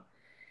child.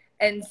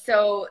 And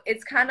so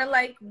it's kind of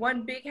like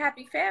one big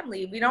happy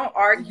family. We don't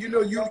argue. You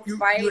know,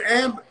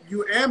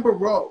 you Amber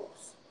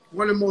Rose,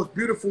 one of the most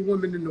beautiful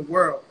women in the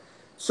world.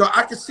 So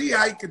I can see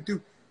how you could do.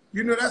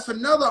 You know, that's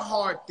another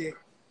hard thing.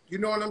 You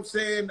know what I'm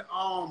saying?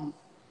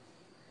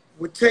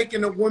 With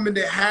taking a woman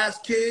that has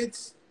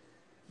kids,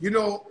 you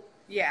know,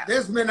 yeah,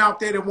 there's men out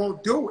there that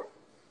won't do it.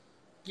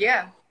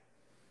 Yeah.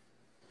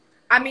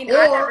 I mean, or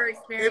I never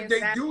experienced if they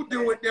that,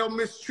 do it, they'll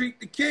mistreat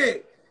the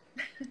kid.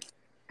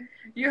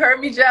 You heard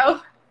me,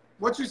 Joe?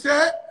 What you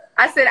said?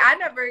 I said I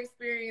never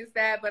experienced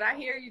that, but I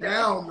hear you, though.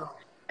 Hell no.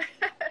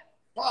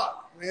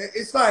 Fuck, man.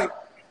 It's like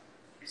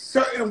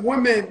certain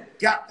women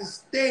got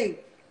this thing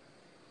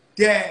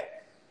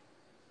that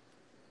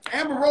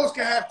Amber Rose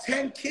can have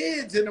 10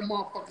 kids and the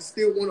motherfucker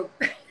still want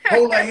to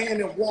hold her hand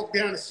and walk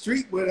down the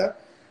street with her.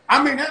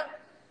 I mean,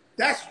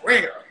 that's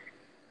rare.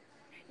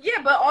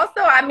 Yeah, but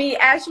also, I mean,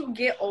 as you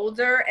get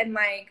older and,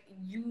 like,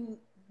 you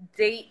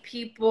date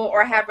people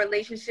or have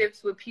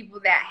relationships with people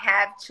that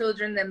have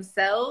children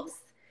themselves,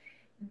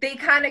 they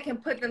kind of can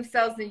put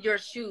themselves in your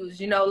shoes,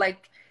 you know,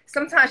 like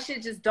sometimes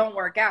shit just don't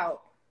work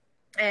out.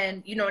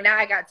 And, you know, now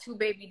I got 2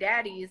 baby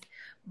daddies,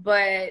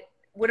 but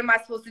what am I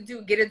supposed to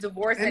do? Get a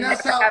divorce and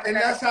that's how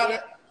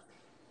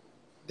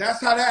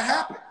that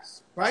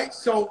happens, right?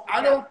 So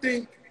I don't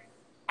think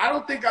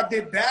I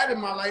did bad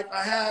in my life.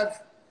 I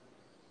have,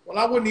 well,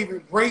 I wouldn't even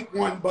break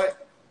one,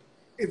 but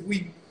if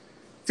we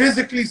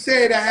physically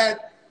said, I had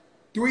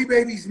 3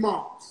 babies'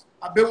 moms.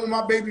 I've been with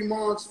my baby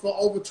moms for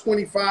over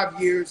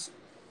 25 years,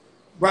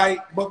 right?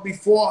 But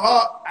before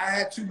her, I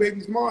had 2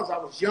 babies' moms. I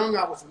was young,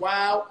 I was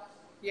wild.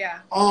 Yeah.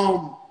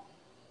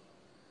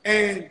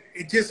 And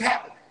it just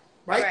happened,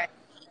 right?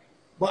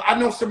 But I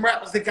know some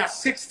rappers that got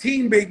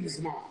 16 babies'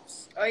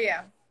 moms. Oh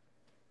yeah.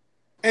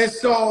 And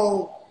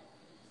so,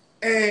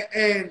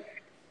 and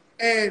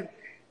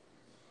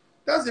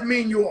doesn't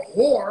mean you're a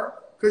whore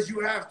because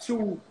you have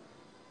two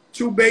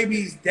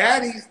babies'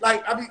 daddies.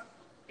 Like, I mean,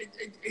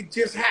 it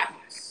just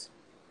happens.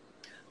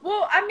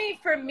 Well, I mean,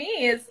 for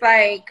me, it's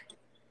like,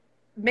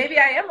 maybe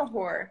I am a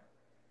whore,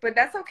 but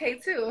that's okay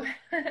too.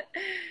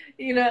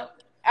 You know,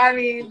 I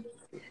mean,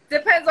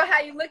 depends on how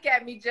you look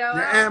at me, Joe.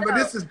 Yeah, Amber,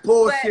 this is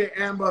bullshit,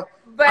 Amber.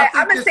 But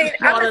I'm gonna say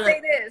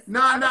this.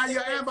 Nah,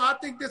 Amber, I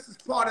think this is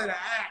part of the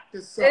act.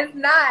 It's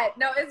not.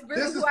 No, it's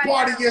really this who is I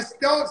part am. of your.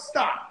 Don't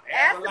stop.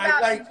 Ask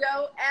about me,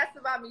 Joe. Ask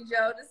about me,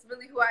 Joe. This is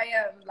really who I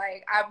am.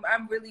 Like,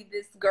 I'm really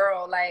this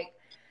girl. Like,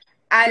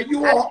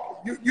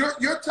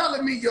 you're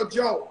telling me you're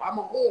Joe. I'm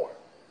a whore.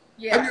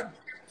 Yeah.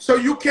 So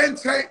you can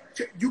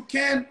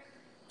turn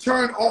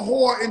a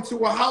whore into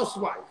a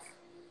housewife.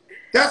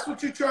 That's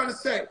what you're trying to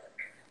say.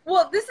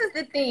 Well, this is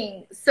the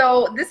thing.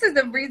 So this is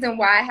the reason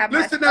why I have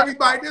Listen,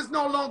 everybody, there's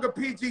no longer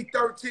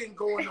PG-13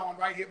 going on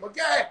right here. But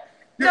yeah,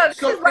 no, this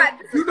so is why.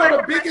 This you is know why the I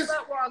have biggest my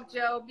foot walk,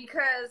 Joe,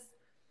 because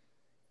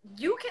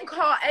you can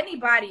call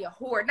anybody a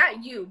whore,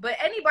 not you, but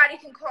anybody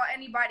can call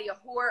anybody a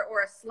whore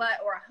or a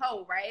slut or a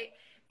hoe, right?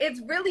 It's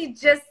really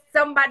just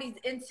somebody's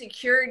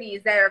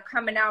insecurities that are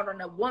coming out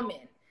on a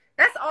woman.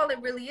 That's all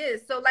it really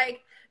is. So, like,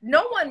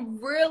 no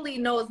one really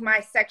knows my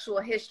sexual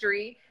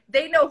history.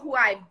 They know who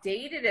I've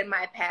dated in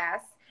my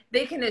past.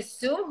 They can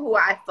assume who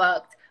I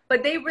fucked,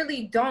 but they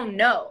really don't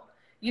know.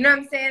 You know what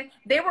I'm saying?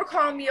 They were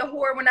calling me a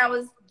whore when I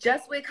was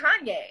just with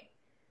Kanye.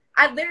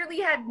 I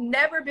literally had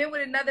never been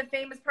with another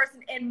famous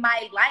person in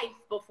my life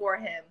before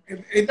him. And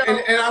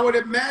I would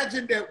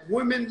imagine that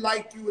women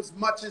like you as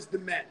much as the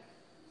men.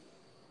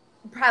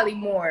 Probably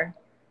more.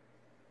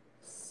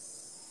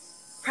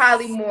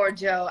 Probably more,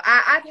 Joe.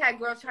 I've had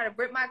girls try to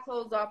rip my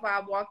clothes off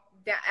while I walk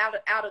down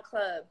out of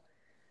club.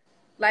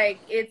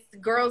 Like,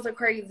 girls are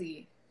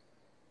crazy.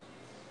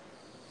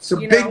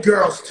 Some big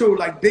girls too,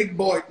 like big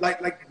boy,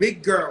 like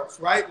big girls,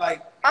 right?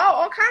 Like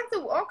all kinds.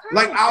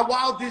 Like our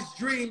wildest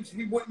dreams,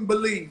 we wouldn't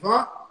believe,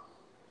 huh?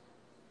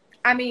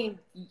 I mean,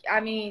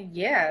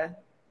 yeah.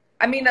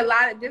 I mean,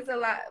 there's a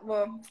lot.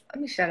 Well,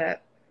 let me shut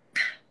up.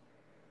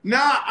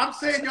 Nah, I'm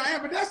saying, yo,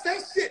 Amber, that's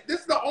that shit. This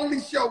is the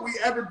only show we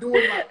ever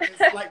doing like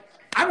this. Like,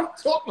 I don't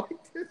talk like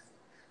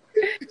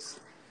this.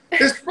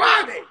 It's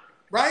Friday,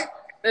 right?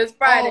 It's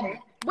Friday.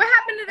 What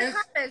happened to the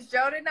comments,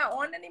 Joe? They're not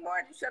on anymore?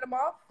 Did you shut them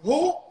off?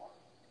 Who?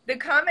 The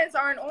comments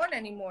aren't on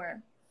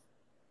anymore.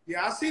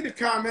 Yeah, I see the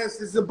comments.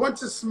 There's a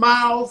bunch of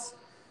smiles.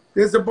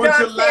 There's a bunch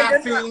of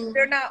laughing.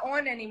 They're not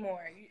on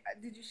anymore.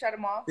 Did you shut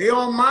them off? They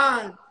on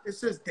mine. It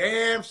says,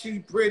 damn, she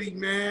pretty,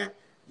 man.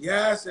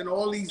 Yes, and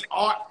all these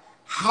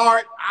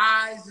heart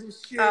eyes and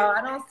shit. Oh,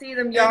 I don't see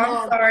them, y'all.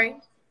 I'm sorry.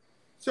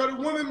 So the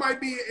women might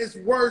be as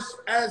worse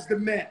as the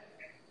men.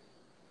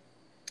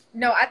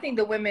 No, I think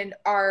the women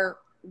are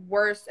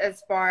worse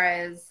as far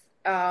as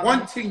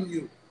wanting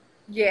you.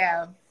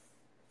 Yeah.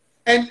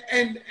 And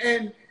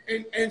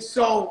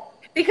so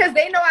because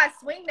they know I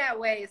swing that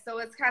way, so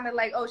it's kind of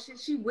like, oh shit,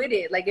 she with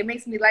it. Like, it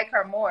makes me like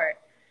her more.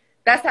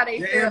 That's how they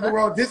feel. Amber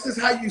Rose, this is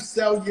how you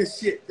sell your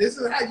shit. This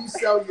is how you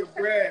sell your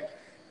brand.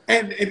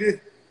 And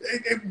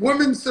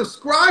women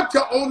subscribe to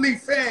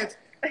OnlyFans.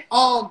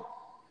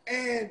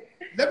 And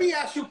let me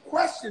ask you a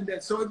question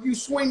then. So if you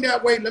swing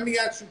that way, let me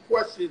ask you a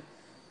question.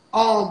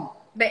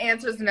 The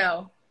answer is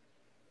no.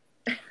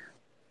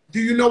 Do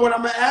you know what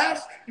I'm gonna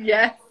ask?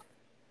 Yes.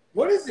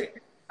 What is it?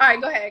 All right,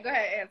 go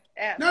ahead.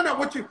 Ask. No,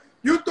 what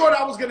you thought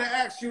I was gonna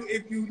ask you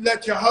if you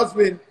let your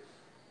husband.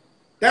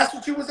 That's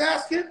what you was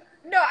asking?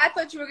 No, I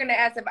thought you were gonna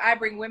ask if I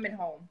bring women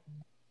home.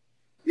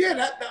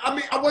 Yeah,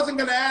 I wasn't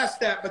gonna ask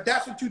that, but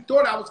that's what you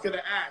thought I was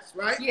gonna ask,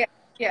 right?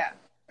 Yeah.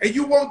 And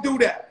you won't do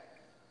that.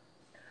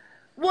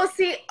 Well,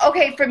 see,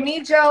 okay, for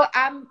me, Joe,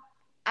 I'm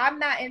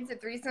not into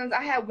threesomes.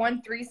 I had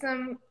one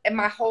threesome in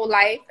my whole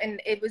life, and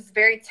it was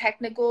very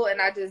technical,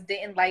 and I just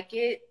didn't like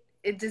it.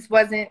 It just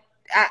wasn't.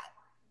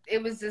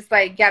 It was just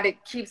like, gotta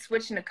keep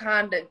switching the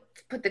condom,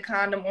 put the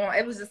condom on.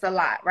 It was just a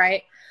lot,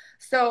 right?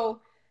 So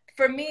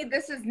for me,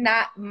 this is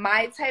not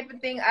my type of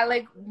thing. I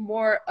like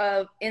more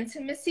of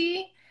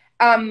intimacy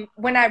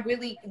when I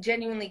really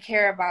genuinely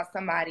care about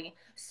somebody.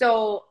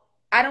 So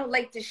I don't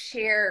like to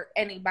share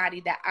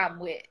anybody that I'm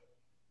with.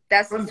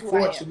 That's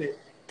unfortunate.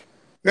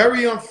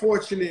 Very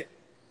unfortunate.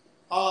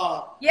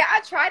 Yeah,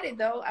 I tried it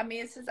though. I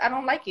mean, it's just I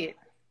don't like it.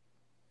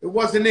 It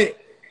wasn't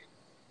it.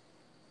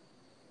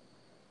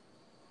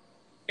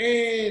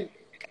 And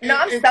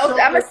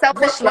I'm a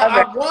selfish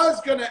lover. I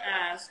was gonna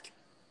ask,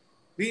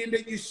 being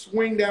that you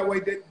swing that way,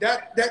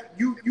 that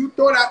you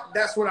thought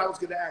that's what I was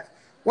gonna ask.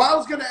 What I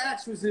was gonna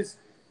ask was this: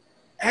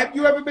 have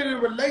you ever been in a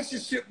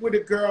relationship with a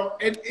girl,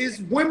 and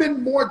is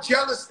women more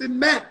jealous than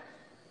men?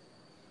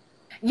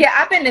 Yeah,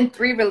 I've been in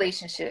 3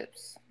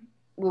 relationships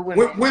with women.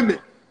 With women?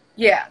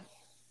 Yeah.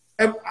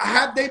 And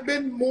have they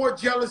been more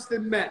jealous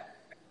than men?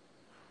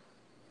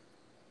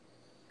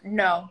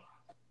 No.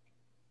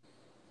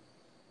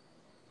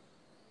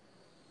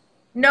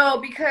 No,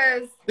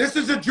 because this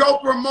is a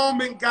Joker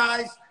moment,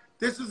 guys.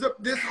 This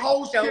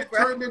whole shit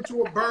turned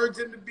into a birds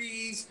and the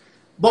bees.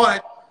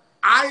 But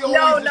I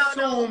always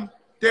assumed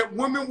that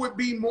women would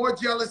be more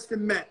jealous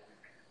than men.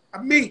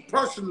 Me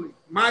personally,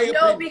 my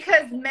opinion. No,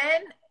 because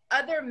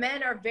other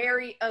men are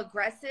very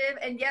aggressive,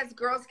 and yes,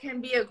 girls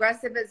can be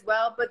aggressive as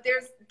well. But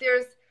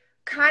there's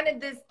kind of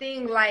this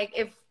thing, like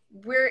if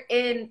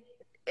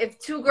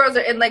 2 girls are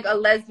in like a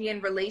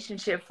lesbian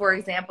relationship, for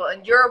example,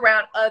 and you're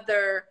around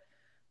other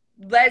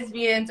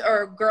lesbians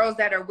or girls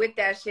that are with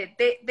that shit,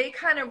 they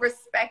kind of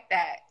respect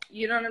that.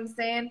 You know what I'm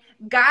saying?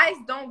 Guys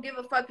don't give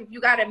a fuck if you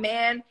got a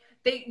man.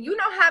 You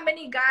know how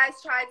many guys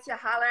tried to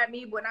holler at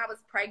me when I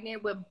was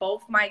pregnant with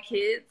both my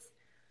kids?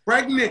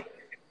 Pregnant?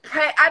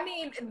 I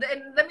mean,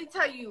 let me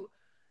tell you,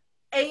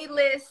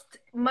 A-list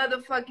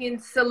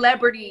motherfucking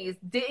celebrities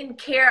didn't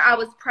care I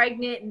was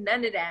pregnant,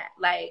 none of that.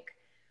 Like,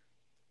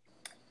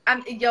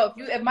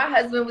 if my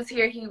husband was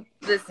here,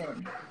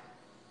 listen.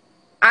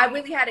 I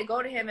really had to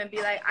go to him and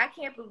be like, I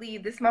can't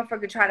believe this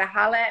motherfucker tried to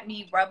holler at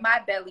me, rub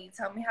my belly,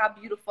 tell me how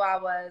beautiful I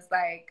was.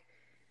 Like,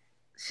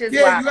 shit's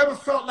Yeah, wild. you ever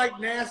felt like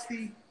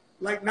nasty,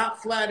 like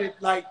not flattered?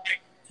 Like,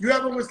 you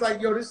ever was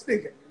like, yo, this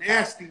nigga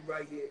nasty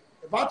right here.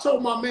 If I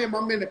told my man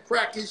to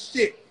crack his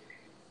shit.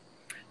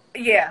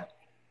 Yeah.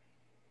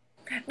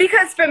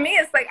 Because for me,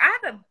 it's like, I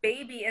have a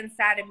baby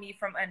inside of me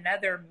from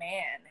another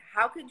man.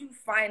 How could you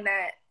find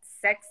that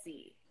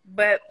sexy?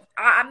 But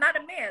I'm not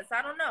a man, so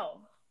I don't know.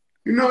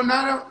 You know,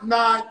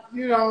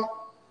 you know,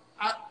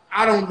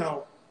 I don't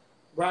know,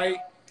 right?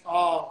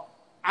 I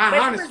but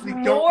honestly it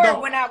was don't know.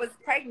 more when I was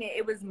pregnant.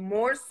 It was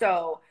more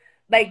so.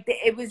 Like,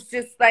 it was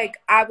just like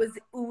I was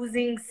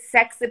oozing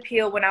sex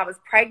appeal when I was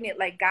pregnant.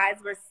 Like, guys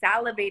were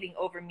salivating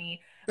over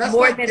me That's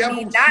more like than devil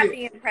me not shit.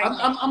 being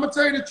pregnant. I'm going to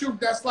tell you the truth.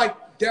 That's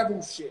like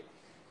devil shit.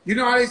 You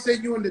know how they say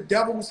you in the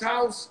devil's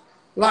house?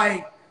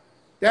 Like,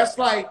 that's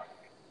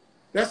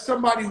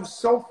somebody who's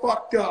so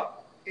fucked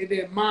up in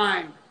their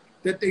mind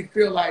that they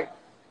feel like,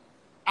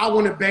 I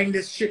want to bang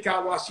this chick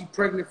out while she's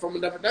pregnant from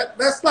another.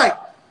 That's like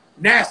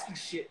nasty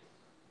shit.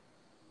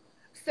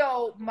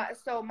 So my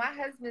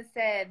husband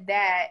said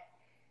that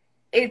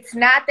it's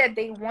not that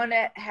they want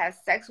to have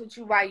sex with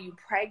you while you're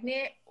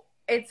pregnant.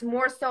 It's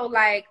more so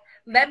like,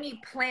 let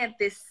me plant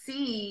this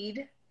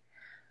seed.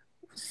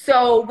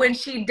 So when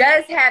she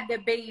does have the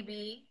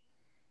baby,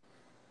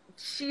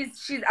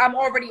 I'm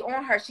already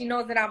on her. She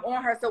knows that I'm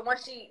on her. So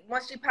once she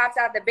pops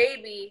out the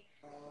baby,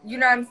 you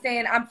know what I'm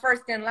saying? I'm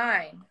first in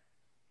line.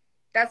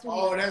 That's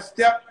what.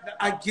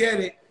 I get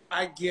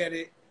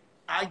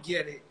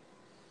it.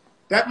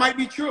 That might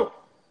be true.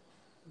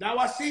 Now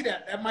I see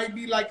that. That might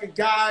be like a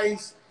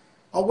guy's,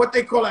 or what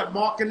they call that,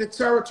 marking the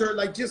territory,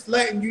 like just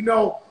letting you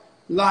know,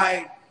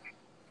 like,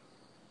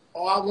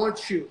 oh, I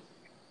want you.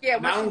 Yeah,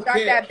 once you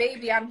got that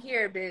baby, I'm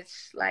here,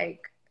 bitch.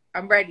 Like,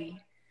 I'm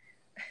ready.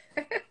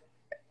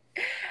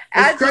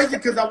 It's crazy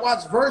because I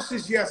watched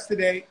Versus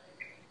yesterday,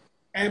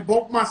 and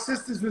both my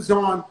sisters was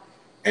on,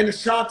 and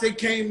Ashanti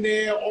came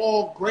there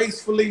all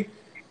gracefully,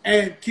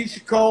 and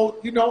Keisha Cole,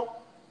 you know,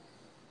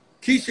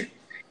 Keisha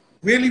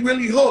really,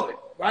 really hood,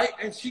 right?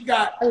 And she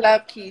got. I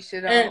love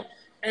Keisha, though.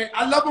 And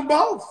I love them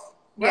both,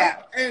 right?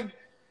 Yeah.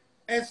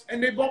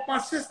 And they both my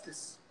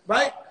sisters,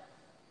 right?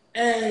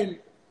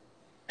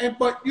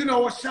 But you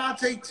know,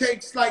 Ashanti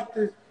takes like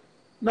the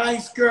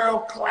nice girl,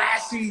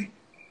 classy,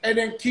 and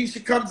then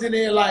Keisha comes in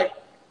there like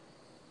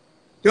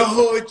the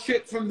hood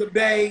chick from the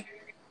Bay,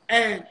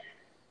 and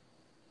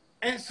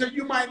so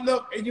you might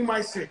look and you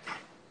might say,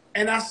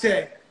 and I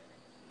said,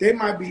 they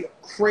might be a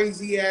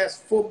crazy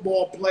ass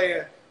football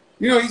player.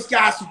 You know, these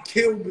guys who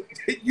killed,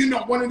 you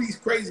know, one of these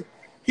crazy.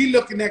 He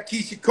looking at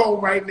Keisha Cole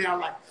right now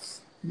like,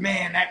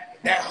 man,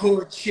 that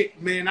hood chick,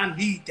 man, I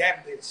need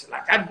that bitch.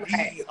 Like, I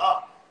need her.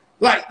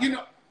 Like, you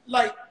know,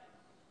 like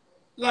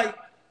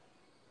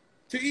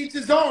to each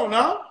his own,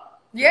 huh?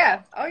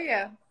 Yeah. Oh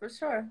yeah, for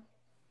sure.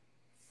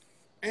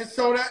 And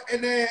so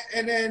and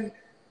then,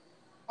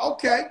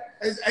 okay.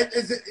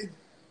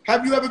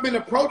 Have you ever been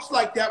approached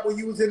like that where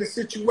you was in a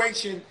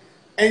situation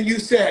and you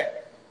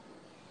said,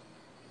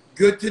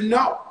 good to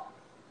know?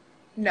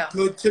 No.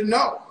 Good to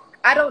know.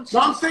 I don't cheat.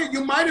 No, I'm saying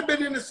you might have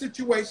been in a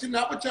situation,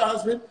 not with your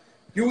husband.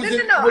 You was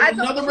with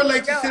another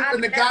relationship,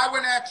 and the guy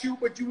went at you,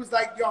 but you was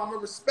like, yo, I'm going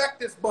to respect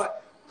this,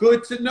 but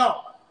good to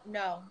know.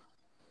 No.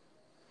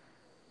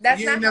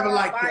 That's not how I'm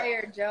like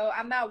wired, that. Joe.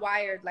 I'm not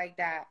wired like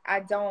that.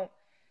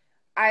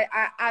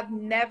 I've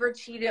never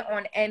cheated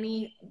on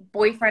any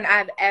boyfriend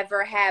I've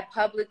ever had,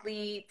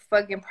 publicly,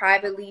 fucking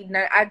privately.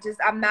 No,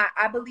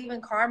 I believe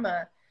in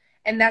karma.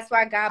 And that's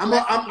why God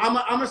bless me. I'm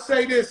going to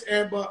say this,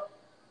 Amber,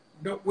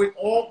 with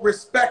all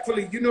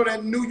respectfully, you know that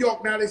in New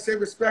York now they say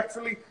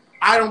respectfully,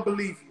 I don't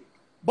believe you.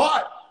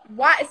 But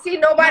why? See,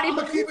 nobody. I'm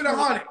gonna keep it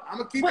 100. I'm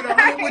gonna keep it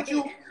 100 with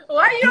you.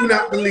 Why you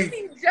don't believe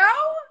me,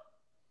 Joe?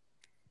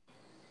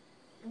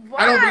 Why?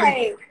 I don't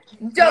believe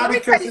you. Joe, let me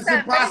tell you it's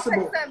something. impossible. Let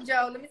me tell you something,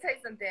 Joe. Let me tell you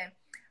something.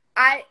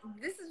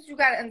 This is what you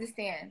gotta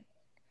understand.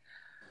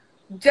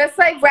 Just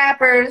like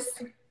rappers,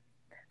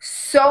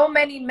 so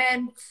many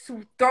men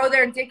throw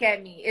their dick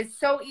at me. It's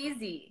so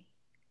easy.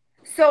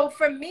 So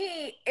for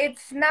me,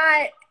 it's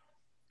not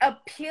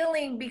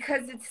appealing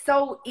because it's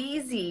so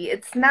easy.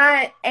 It's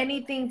not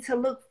anything to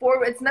look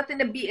forward. It's nothing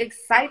to be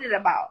excited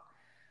about.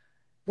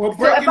 Well,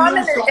 so if I'm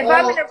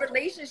in a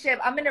relationship,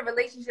 I'm in a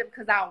relationship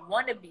because I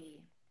want to be.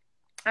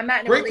 I'm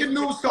not in a breaking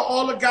news to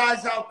all the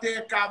guys out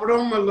there,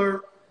 cabrón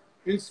alert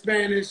in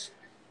Spanish,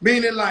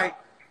 meaning like,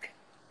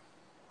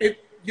 if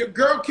your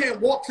girl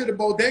can't walk to the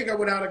bodega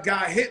without a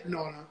guy hitting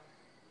on her,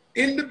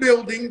 in the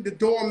building, the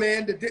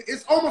doorman,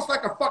 it's almost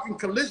like a fucking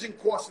collision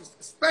course,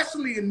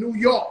 especially in New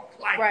York.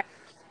 Like, right.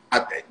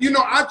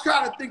 I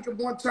try to think of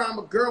one time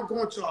a girl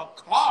going to a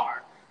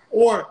car,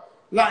 or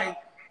like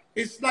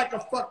it's like a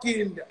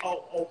fucking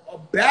a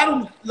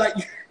battle, like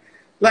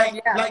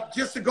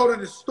just to go to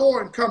the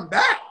store and come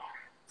back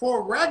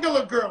for a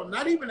regular girl,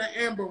 not even an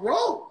Amber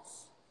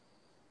Rose.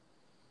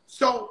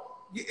 So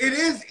it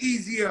is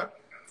easier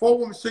for a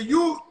woman. So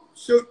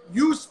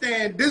you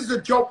stand. This is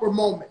a Joker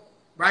moment,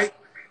 right?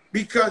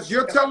 Because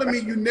you're telling me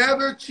you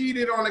never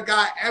cheated on a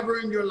guy ever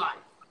in your life.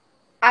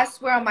 I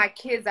swear on my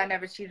kids, I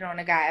never cheated on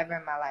a guy ever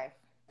in my life.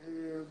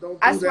 Don't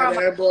do that,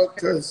 Amber,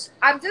 because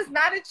I'm just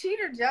not a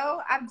cheater,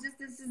 Joe.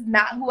 This is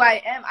not who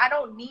I am. I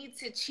don't need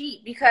to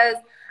cheat because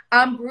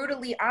I'm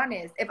brutally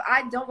honest. If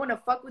I don't want to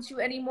fuck with you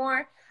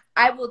anymore,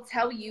 I will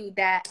tell you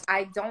that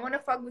I don't want to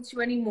fuck with you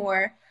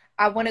anymore.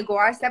 I want to go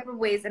our separate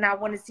ways and I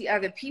want to see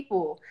other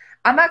people.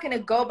 I'm not going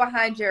to go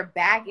behind your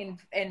back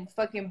and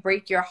fucking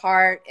break your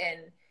heart and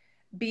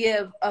be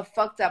a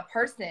fucked up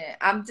person.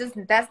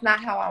 That's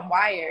not how I'm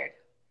wired.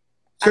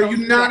 So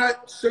you're not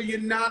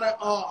a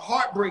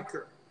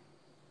heartbreaker.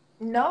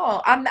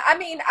 No, I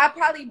mean, I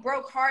probably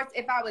broke hearts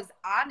if I was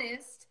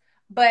honest,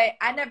 but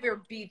I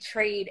never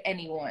betrayed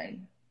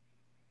anyone.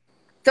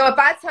 So if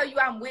I tell you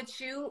I'm with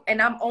you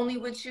and I'm only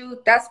with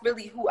you, that's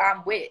really who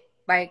I'm with.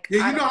 Like,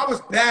 yeah, I was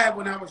bad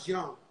when I was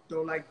young,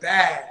 though, like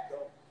bad,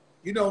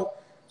 though.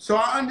 So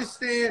I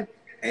understand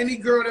any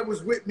girl that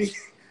was with me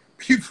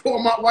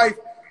before my wife,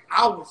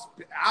 I was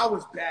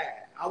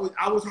bad. I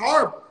was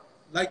horrible.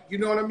 Like, you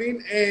know what I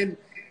mean? And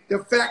the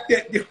fact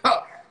that you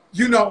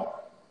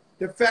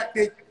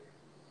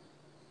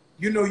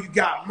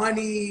got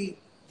money,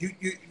 it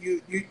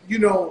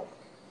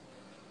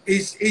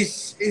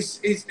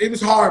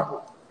was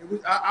horrible.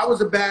 I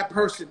was a bad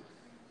person,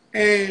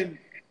 and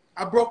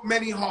I broke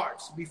many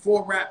hearts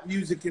before rap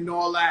music and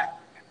all that,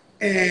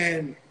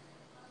 and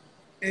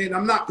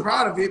I'm not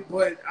proud of it,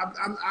 but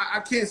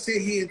I can't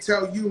sit here and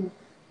tell you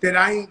that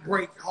I ain't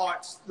break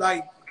hearts.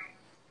 Like,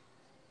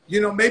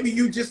 maybe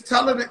you just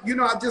telling it.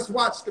 I just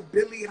watched the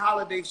Billie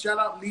Holiday. Shout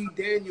out Lee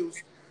Daniels.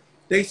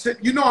 They said,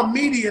 I'm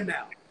media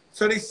now.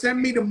 So they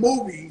send me the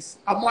movies.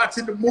 I'm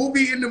watching the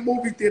movie in the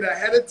movie theater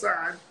ahead of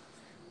time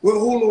with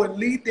Hulu, and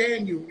Lee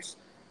Daniels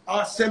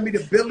send me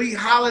the Billie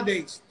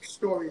Holiday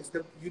stories,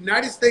 the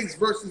United States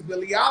versus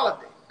Billie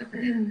Holiday.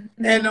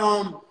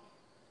 And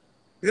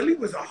Billie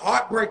was a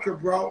heartbreaker,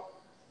 bro.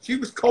 She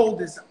was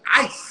cold as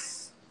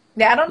ice.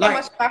 Yeah, I don't know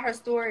much about her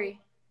story.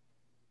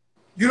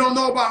 You don't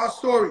know about her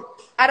story?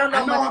 I don't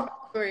know much about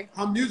her story.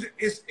 Her music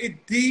is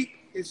deep.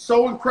 It's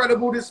so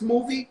incredible, this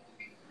movie.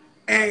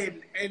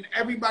 And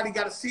everybody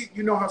got to see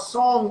it. her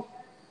song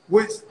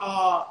was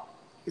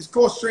it's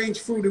called Strange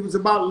Fruit. It was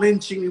about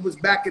lynching. It was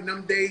back in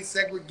them days,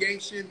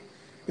 segregation.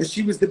 And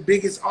she was the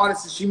biggest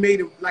artist, and she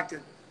made it like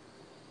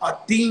a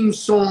theme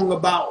song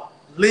about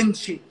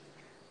lynching.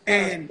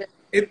 And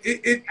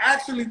it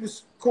actually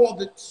was called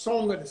the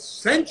song of the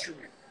century.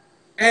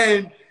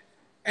 And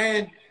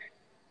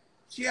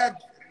she had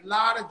a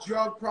lot of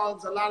drug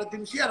problems, a lot of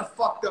things. She had a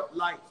fucked up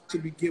life to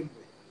begin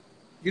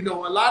with. A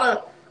lot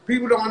of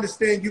people don't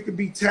understand you can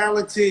be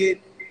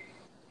talented,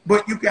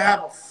 but you can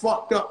have a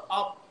fucked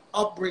up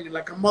upbringing.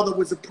 Like her mother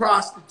was a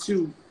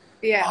prostitute.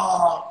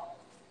 Yeah.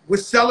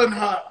 Was selling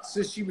her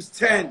since she was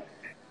 10.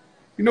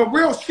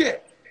 Real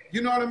shit.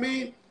 You know what I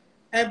mean?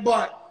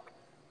 But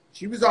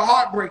she was a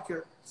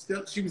heartbreaker.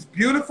 Still, she was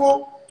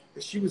beautiful,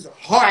 and she was a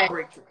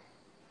heartbreaker.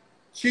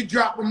 She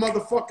dropped a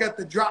motherfucker at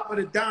the drop of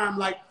the dime,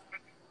 like,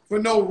 for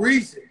no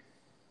reason.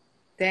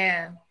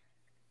 Damn.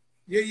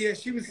 Yeah,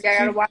 she was. Yeah, I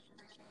gotta watch.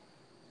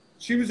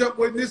 She was up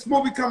when this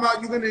movie come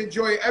out. You're gonna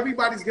enjoy it.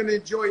 Everybody's gonna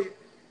enjoy it.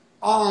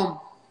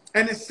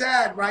 And it's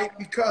sad, right?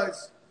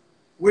 Because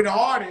with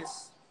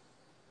artists,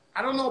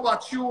 I don't know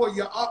about you or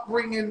your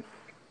upbringing,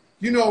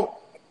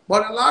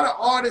 but a lot of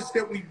artists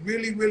that we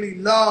really, really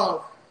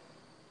love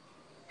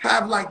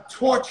have like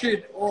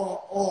tortured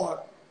or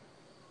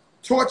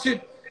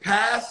tortured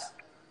past,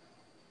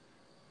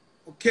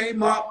 or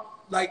came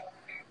up like,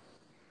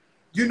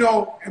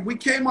 and we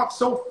came up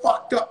so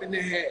fucked up in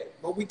the head,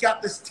 but we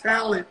got this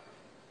talent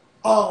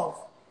of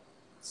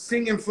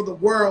singing for the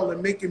world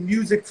and making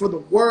music for the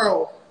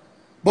world,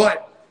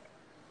 but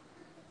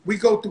we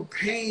go through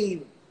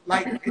pain,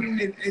 like,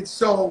 and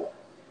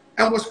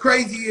what's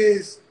crazy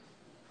is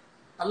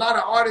a lot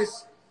of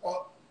artists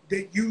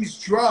that use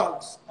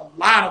drugs, a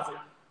lot of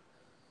them,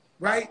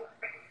 right?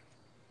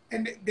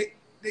 And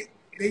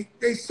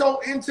they so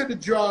into the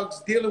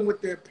drugs, dealing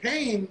with their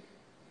pain,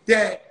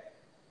 that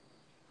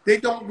they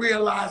don't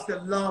realize the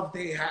love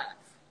they have.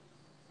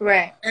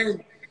 Right.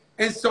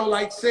 And so,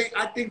 like, say,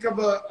 I think of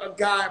a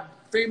guy,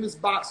 famous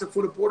boxer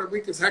for the Puerto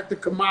Ricans, Hector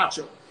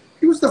Camacho.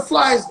 He was the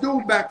flyest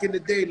dude back in the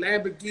day,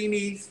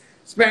 Lamborghinis,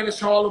 Spanish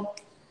Harlem.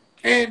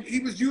 And he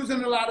was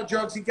using a lot of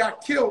drugs. He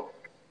got killed.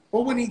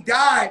 But when he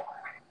died,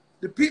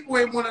 the people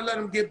didn't want to let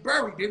him get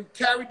buried. They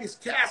carried his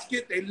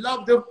casket. They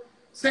loved him.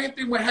 Same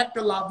thing with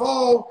Hector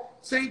Lavoe.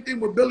 Same thing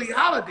with Billie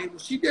Holiday. When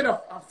she did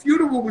a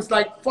funeral, was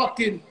like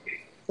fucking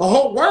the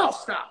whole world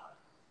stopped.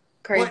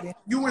 Crazy. But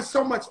you in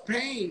so much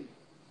pain,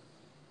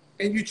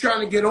 and you're trying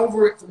to get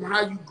over it from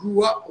how you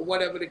grew up or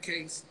whatever the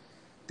case,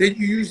 that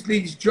you use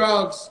these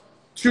drugs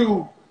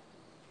to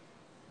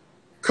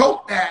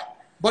cope that,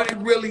 but it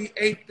really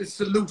ain't the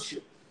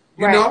solution,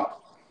 you know?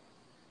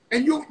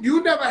 And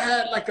you never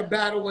had like a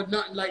battle or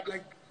nothing like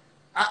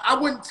I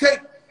wouldn't take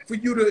for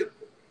you to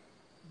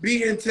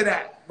be into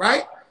that,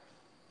 right?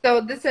 So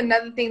this is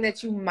another thing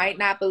that you might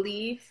not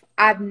believe.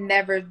 I've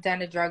never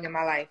done a drug in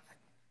my life.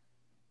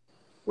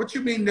 What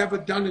you mean never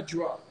done a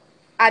drug?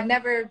 I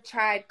never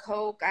tried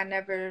coke. I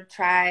never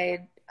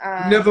tried.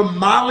 Never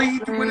Molly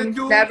with a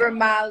dude? Never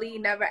Molly.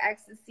 Never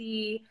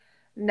ecstasy.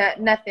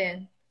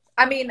 Nothing.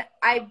 I mean,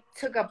 I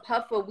took a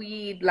puff of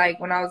weed like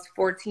when I was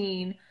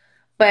 14,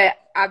 but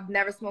I've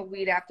never smoked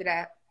weed after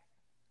that.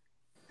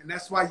 And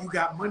that's why you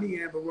got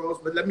money, Amber Rose.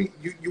 But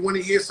you want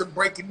to hear some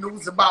breaking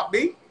news about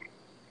me?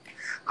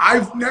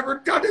 I've never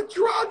done a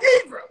drug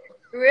either.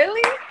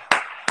 Really?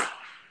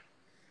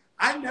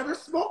 I never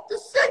smoked a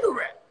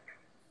cigarette.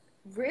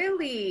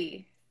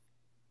 Really?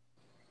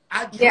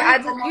 I drink, yeah,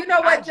 you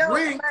know what, Joe?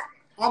 Drink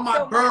on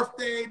my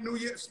birthday, New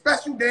Year,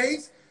 special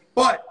days,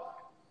 but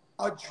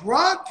a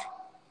drug?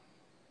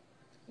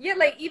 Yeah,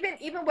 like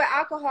even with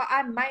alcohol,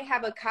 I might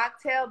have a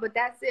cocktail, but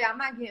that's it. I'm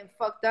not getting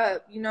fucked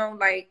up, you know,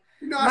 like.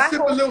 You know, I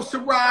sip a little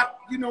Ciroc,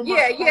 you know,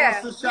 my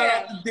sponsor, shout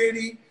out to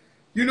Diddy,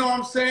 you know what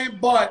I'm saying?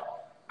 But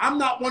I'm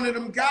not one of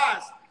them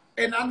guys.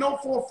 And I know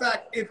for a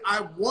fact if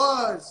I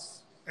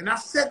was, and I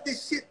said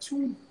this shit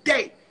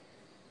today,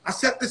 I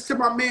said this to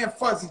my man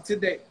Fuzzy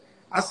today.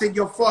 I said,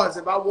 yo, Fuzz,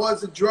 if I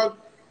was a drug,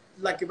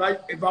 like if I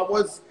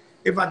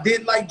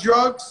did like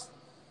drugs,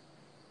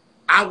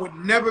 I would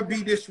never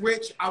be this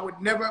rich. I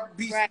would never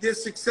be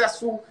this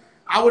successful.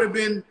 I would have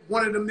been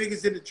one of them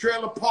niggas in the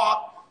trailer park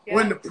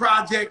or in the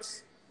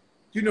projects,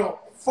 you know,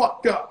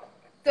 fucked up.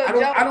 So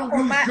I don't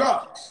use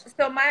drugs.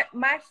 So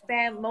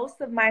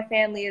most of my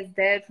family is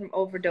dead from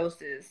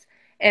overdoses.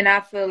 And I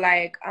feel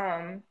like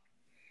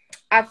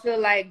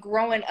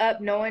growing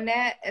up knowing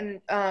that,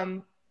 and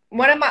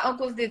one of my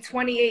uncles did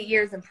 28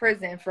 years in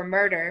prison for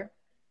murder,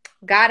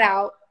 got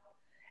out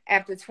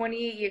after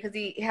 28 years because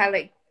he had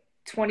like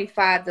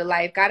 25 to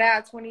life, got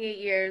out 28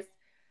 years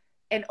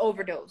and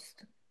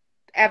overdosed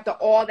after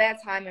all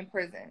that time in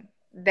prison.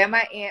 Then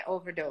my aunt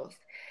overdosed,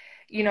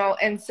 you know,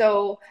 and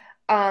so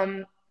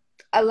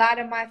a lot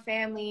of my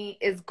family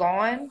is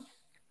gone.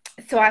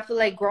 So I feel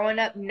like growing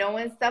up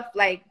knowing stuff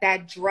like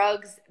that,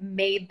 drugs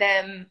made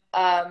them,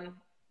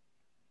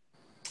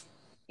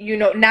 you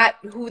know, not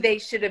who they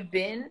should have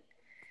been.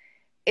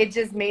 It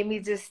just made me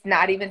just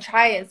not even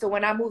try it. And so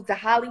when I moved to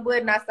Hollywood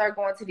and I started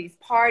going to these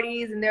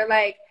parties and they're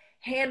like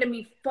handing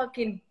me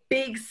fucking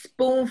big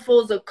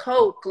spoonfuls of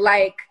Coke,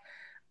 like,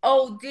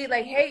 oh, dude,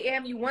 like, hey,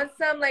 Am, you want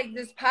some? Like,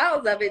 there's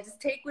piles of it. Just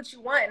take what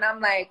you want. And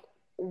I'm like,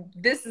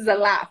 this is a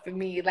lot for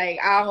me. Like,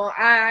 I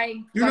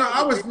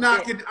was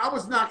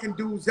knocking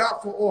dudes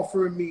out for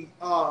offering me.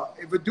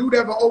 If a dude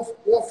ever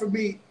offered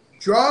me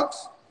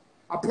drugs,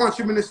 I punch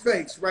him in his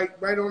face right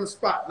on the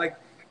spot. Like,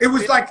 it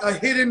was like a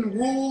hidden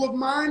rule of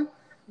mine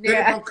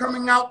that if I'm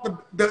coming out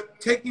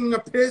taking a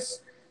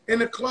piss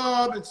in a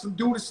club and some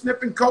dude is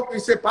sniffing coke and he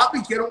said,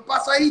 "Papi, quiero un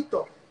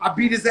pasadito," I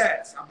beat his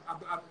ass. I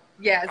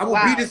will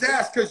beat his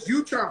ass because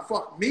you trying to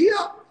fuck me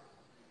up.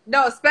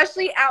 No,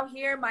 especially out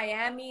here in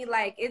Miami,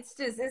 like it's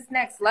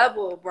next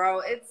level,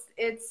 bro.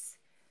 It's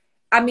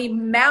I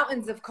mean,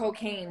 mountains of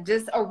cocaine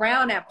just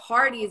around at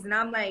parties, and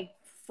I'm like,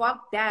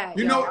 fuck that.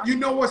 You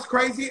know what's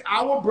crazy?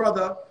 Our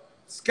brother,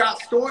 Scott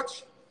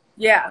Storch,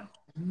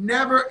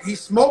 he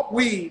smoked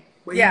weed,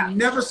 but he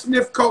never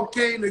sniffed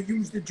cocaine or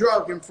used the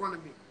drug in front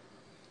of me.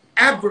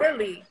 Ever.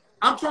 Really?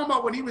 I'm talking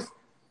about when he was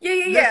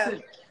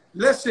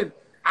Listen,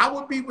 I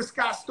would be with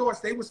Scott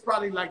Storch. They was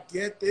probably like,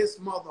 get this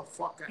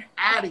motherfucker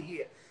out of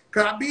here.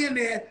 Because I be in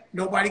there,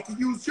 nobody can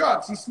use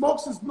drugs. He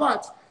smokes his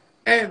blunts.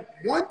 And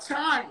one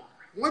time,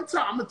 I'm going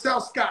to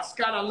tell Scott,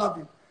 I love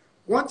you.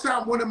 One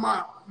time, one of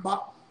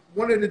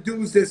the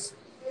dudes that's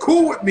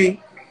cool with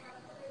me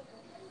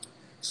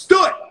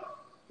stood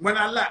when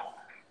I left.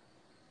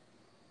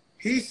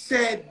 He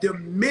said the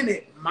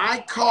minute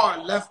my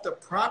car left the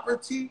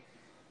property,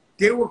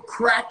 they were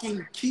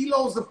cracking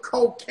kilos of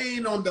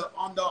cocaine on the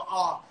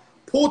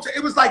pool.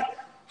 It was like,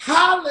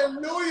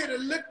 hallelujah,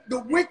 the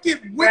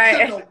wicked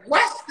witch of the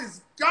West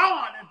is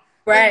gone.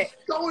 And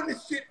throwing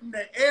this shit in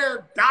the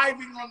air,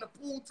 diving on the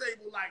pool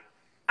table. Like,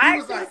 I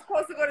was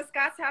supposed to go to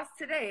Scott's house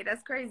today.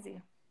 That's crazy.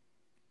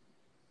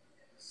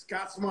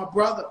 Scott's my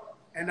brother,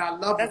 and I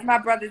love him. That's my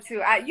brother,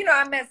 too. I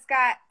met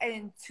Scott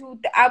I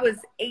was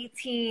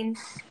 18,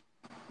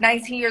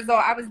 19 years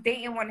old. I was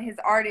dating one of his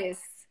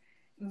artists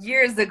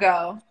years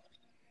ago.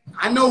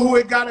 I know who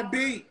it gotta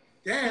be.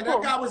 Damn,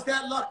 that guy was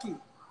that lucky.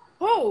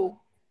 Who?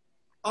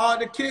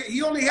 The kid,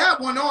 he only had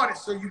one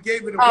artist, so you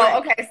gave it away. Oh,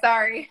 okay,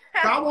 sorry.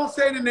 So I won't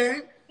say the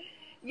name.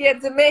 Yeah,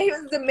 he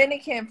was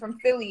Dominican from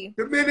Philly.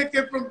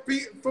 Dominican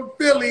from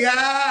Philly.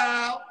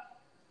 Ow.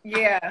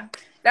 Yeah,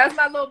 that was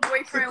my little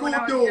boyfriend when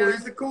I was young.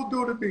 He's a cool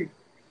dude to be.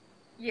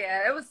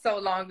 Yeah, it was so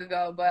long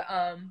ago, but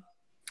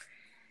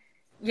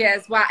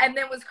yes. Wow. And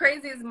then what's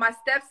crazy is my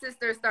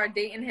stepsister started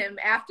dating him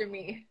after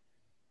me.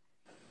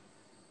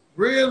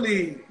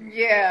 Really?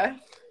 Yeah.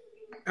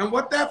 And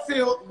what that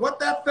felt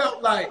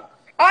like?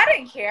 Oh, I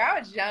didn't care. I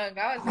was young.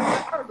 I was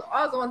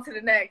on to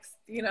the next,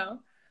 you know.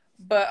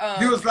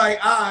 But you was like,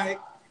 all right.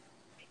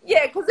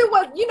 Yeah, because it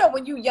was, you know,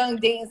 when you young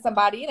dating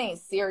somebody, it ain't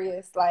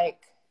serious.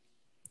 Like,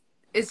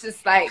 it's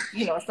just like,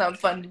 you know, something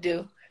fun to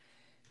do.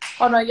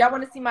 Hold on, y'all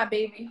want to see my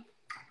baby?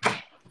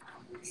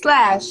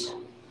 Slash.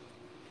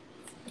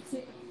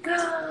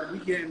 We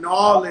getting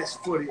all this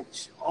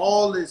footage,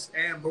 all this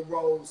Amber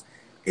Rose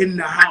in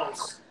the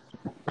house.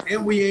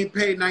 And we ain't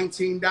paid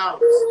 $19.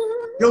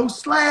 Yo,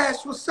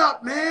 Slash, what's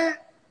up, man?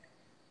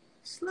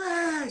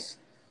 Slash.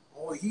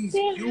 Oh, he's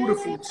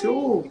beautiful,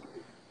 too.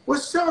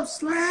 What's up,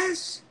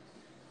 Slash?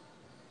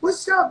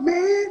 What's up,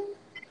 man?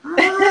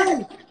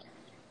 Hi.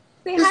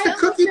 It's the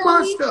Cookie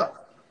Monster.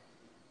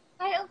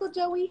 Hi, Uncle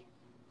Joey.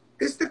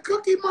 It's the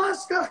Cookie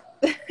Monster.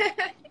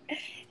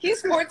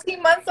 He's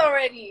 14 months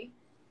already.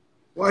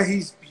 Well,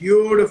 he's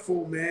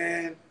beautiful,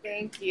 man.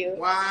 Thank you.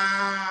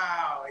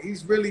 Wow.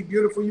 He's really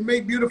beautiful. You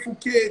make beautiful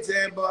kids,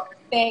 Amber.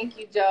 Thank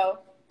you, Joe.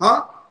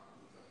 Huh?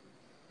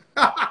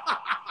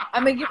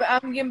 I'm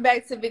giving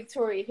back to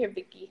Victoria here,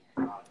 Vicky.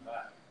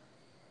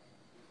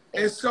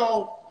 And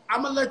so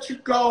I'm gonna let you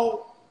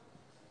go.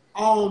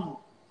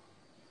 Joe,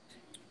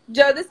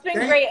 this has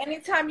been great.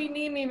 Anytime you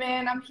need me,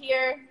 man, I'm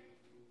here.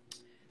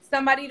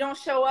 Somebody don't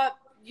show up,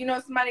 you know,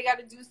 somebody got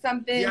to do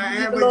something. Yeah,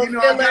 Amber, you know,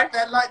 I got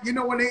that, like, you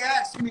know, when they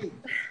ask me,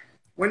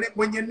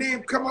 when your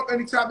name come up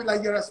anytime, be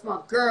like, yo, that's my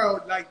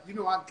girl. Like, you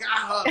know, I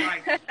got her.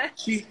 Like,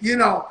 she, you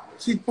know,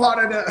 she's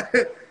part of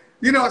the,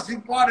 you know, she's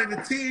part of the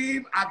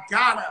team. I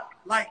got her.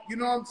 Like, you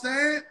know what I'm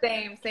saying?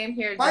 Same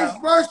here, Joe. Vice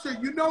versa,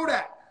 you know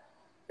that.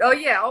 Oh,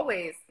 yeah,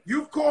 always.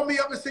 You've called me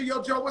up and said,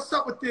 yo, Joe, what's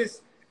up with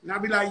this? And I'll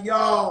be like,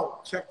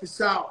 yo, check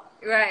this out.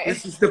 Right.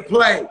 This is the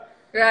play.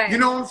 Right. You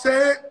know what I'm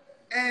saying?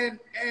 And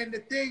the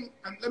thing,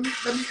 let me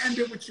end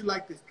it with you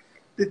like this.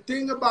 The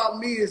thing about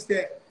me is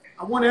that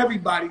I want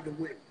everybody to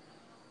win.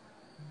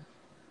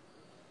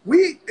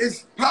 We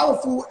as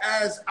powerful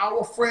as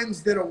our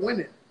friends that are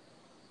winning.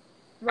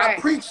 Right.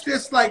 I preach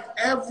this like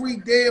every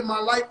day of my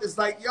life. It's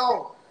like,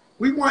 yo,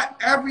 we want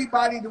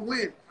everybody to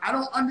win. I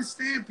don't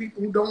understand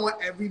people who don't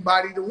want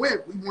everybody to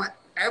win. We want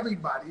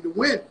everybody to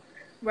win.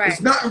 Right.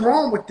 There's nothing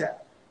wrong with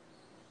that.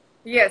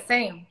 Yeah,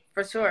 same,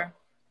 for sure.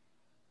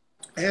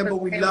 Amber,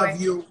 we love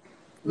you.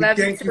 We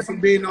thank you for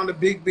being on the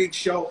Big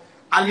Show.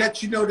 I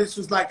let you know this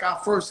was like our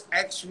first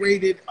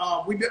X-rated.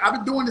 I've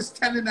been doing this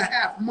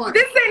 10.5 months.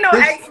 This ain't no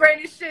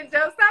X-rated shit,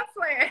 Joe. Stop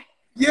playing.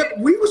 Yeah,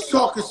 we was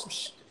talking some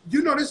shit.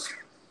 You know this.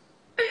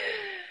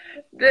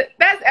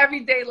 That's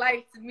everyday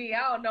life to me.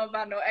 I don't know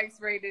about no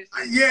X-rated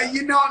shit. Yeah,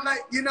 you know,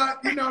 like you know,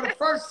 the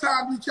first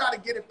time you try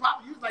to get it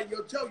popping, you was like,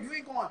 yo, Joe, you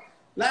ain't going.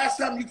 Last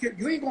time you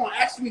ain't gonna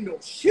ask me no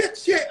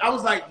shit. I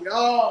was like,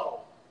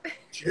 yo,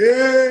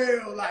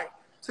 chill. Like.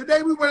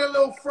 Today we went a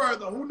little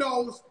further. Who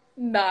knows?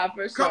 Nah,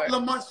 for sure. A couple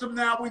of months from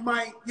now, we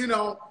might, you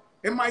know,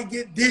 it might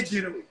get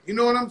digital. You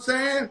know what I'm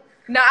saying?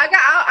 No,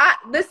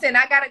 listen,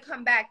 I got to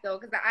come back, though,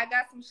 because I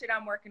got some shit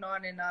I'm working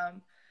on, and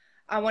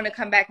I want to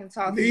come back and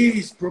talk to you.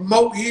 Please,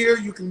 promote here.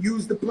 You can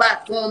use the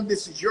platform.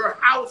 This is your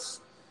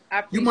house.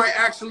 You might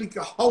actually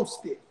can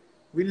host it.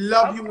 We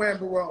love you,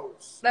 Amber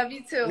Rose. Love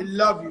you, too. We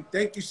love you.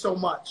 Thank you so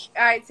much.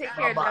 All right, take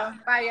care, Joe.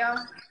 Bye, y'all.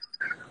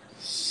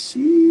 Sheesh.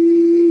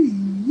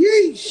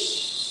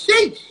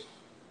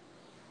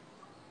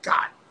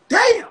 God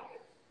damn.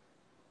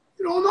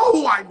 You don't know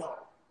who I know.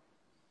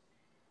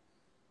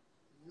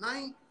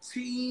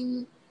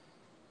 $19.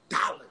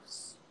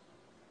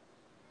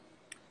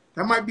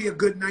 That might be a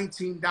good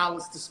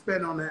 $19 to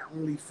spend on that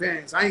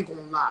OnlyFans. I ain't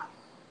gonna lie.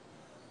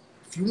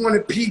 If you want a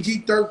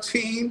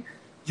PG-13,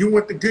 you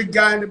want the good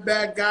guy and the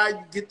bad guy,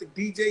 you get the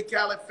DJ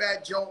Khaled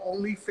Fat Joe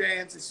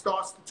OnlyFans. It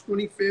starts the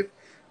 25th.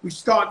 We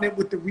starting it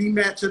with the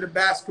rematch of the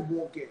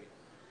basketball game.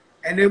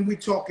 And then we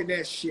talking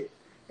that shit.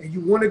 And you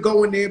want to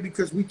go in there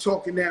because we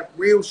talking that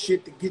real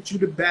shit to get you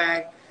the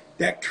bag,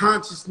 that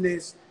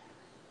consciousness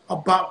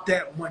about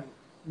that money.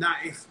 Now,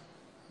 if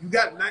you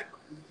got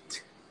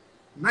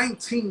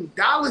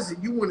 $19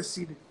 and you want to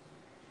see the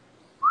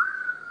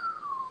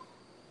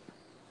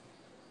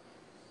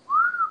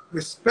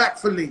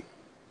respectfully,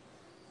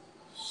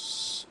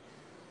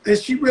 and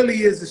she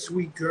really is a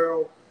sweet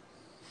girl.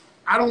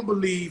 I don't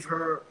believe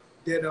her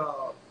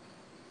that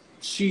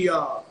she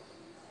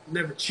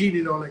never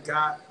cheated on a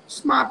guy.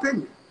 It's my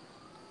opinion.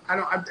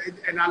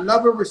 And I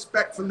love her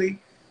respectfully,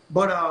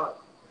 but I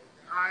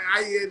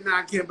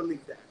can't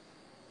believe that.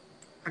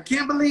 I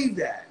can't believe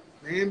that,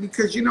 man,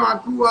 because you know I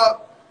grew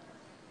up.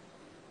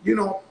 You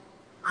know,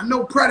 I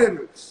know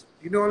predators.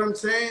 You know what I'm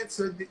saying?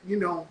 So you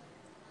know,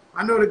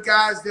 I know the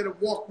guys that'll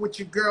walk with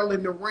your girl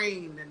in the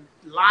rain and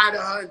lie to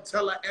her and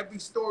tell her every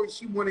story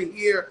she want to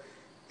hear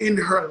in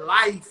her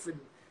life and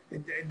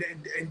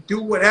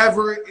do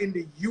whatever in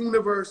the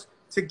universe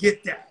to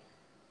get that.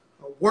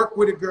 Or work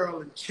with a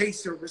girl and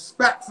chase her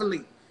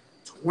respectfully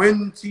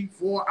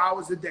 24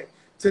 hours a day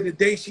to the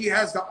day she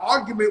has the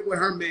argument with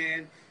her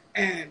man,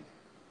 and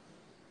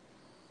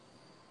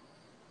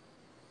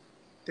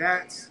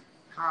that's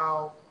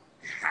how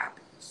it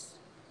happens.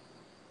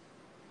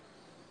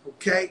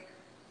 Okay?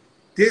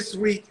 This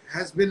week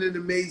has been an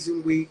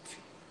amazing week.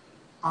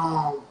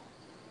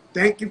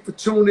 Thank you for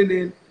tuning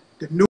in. The new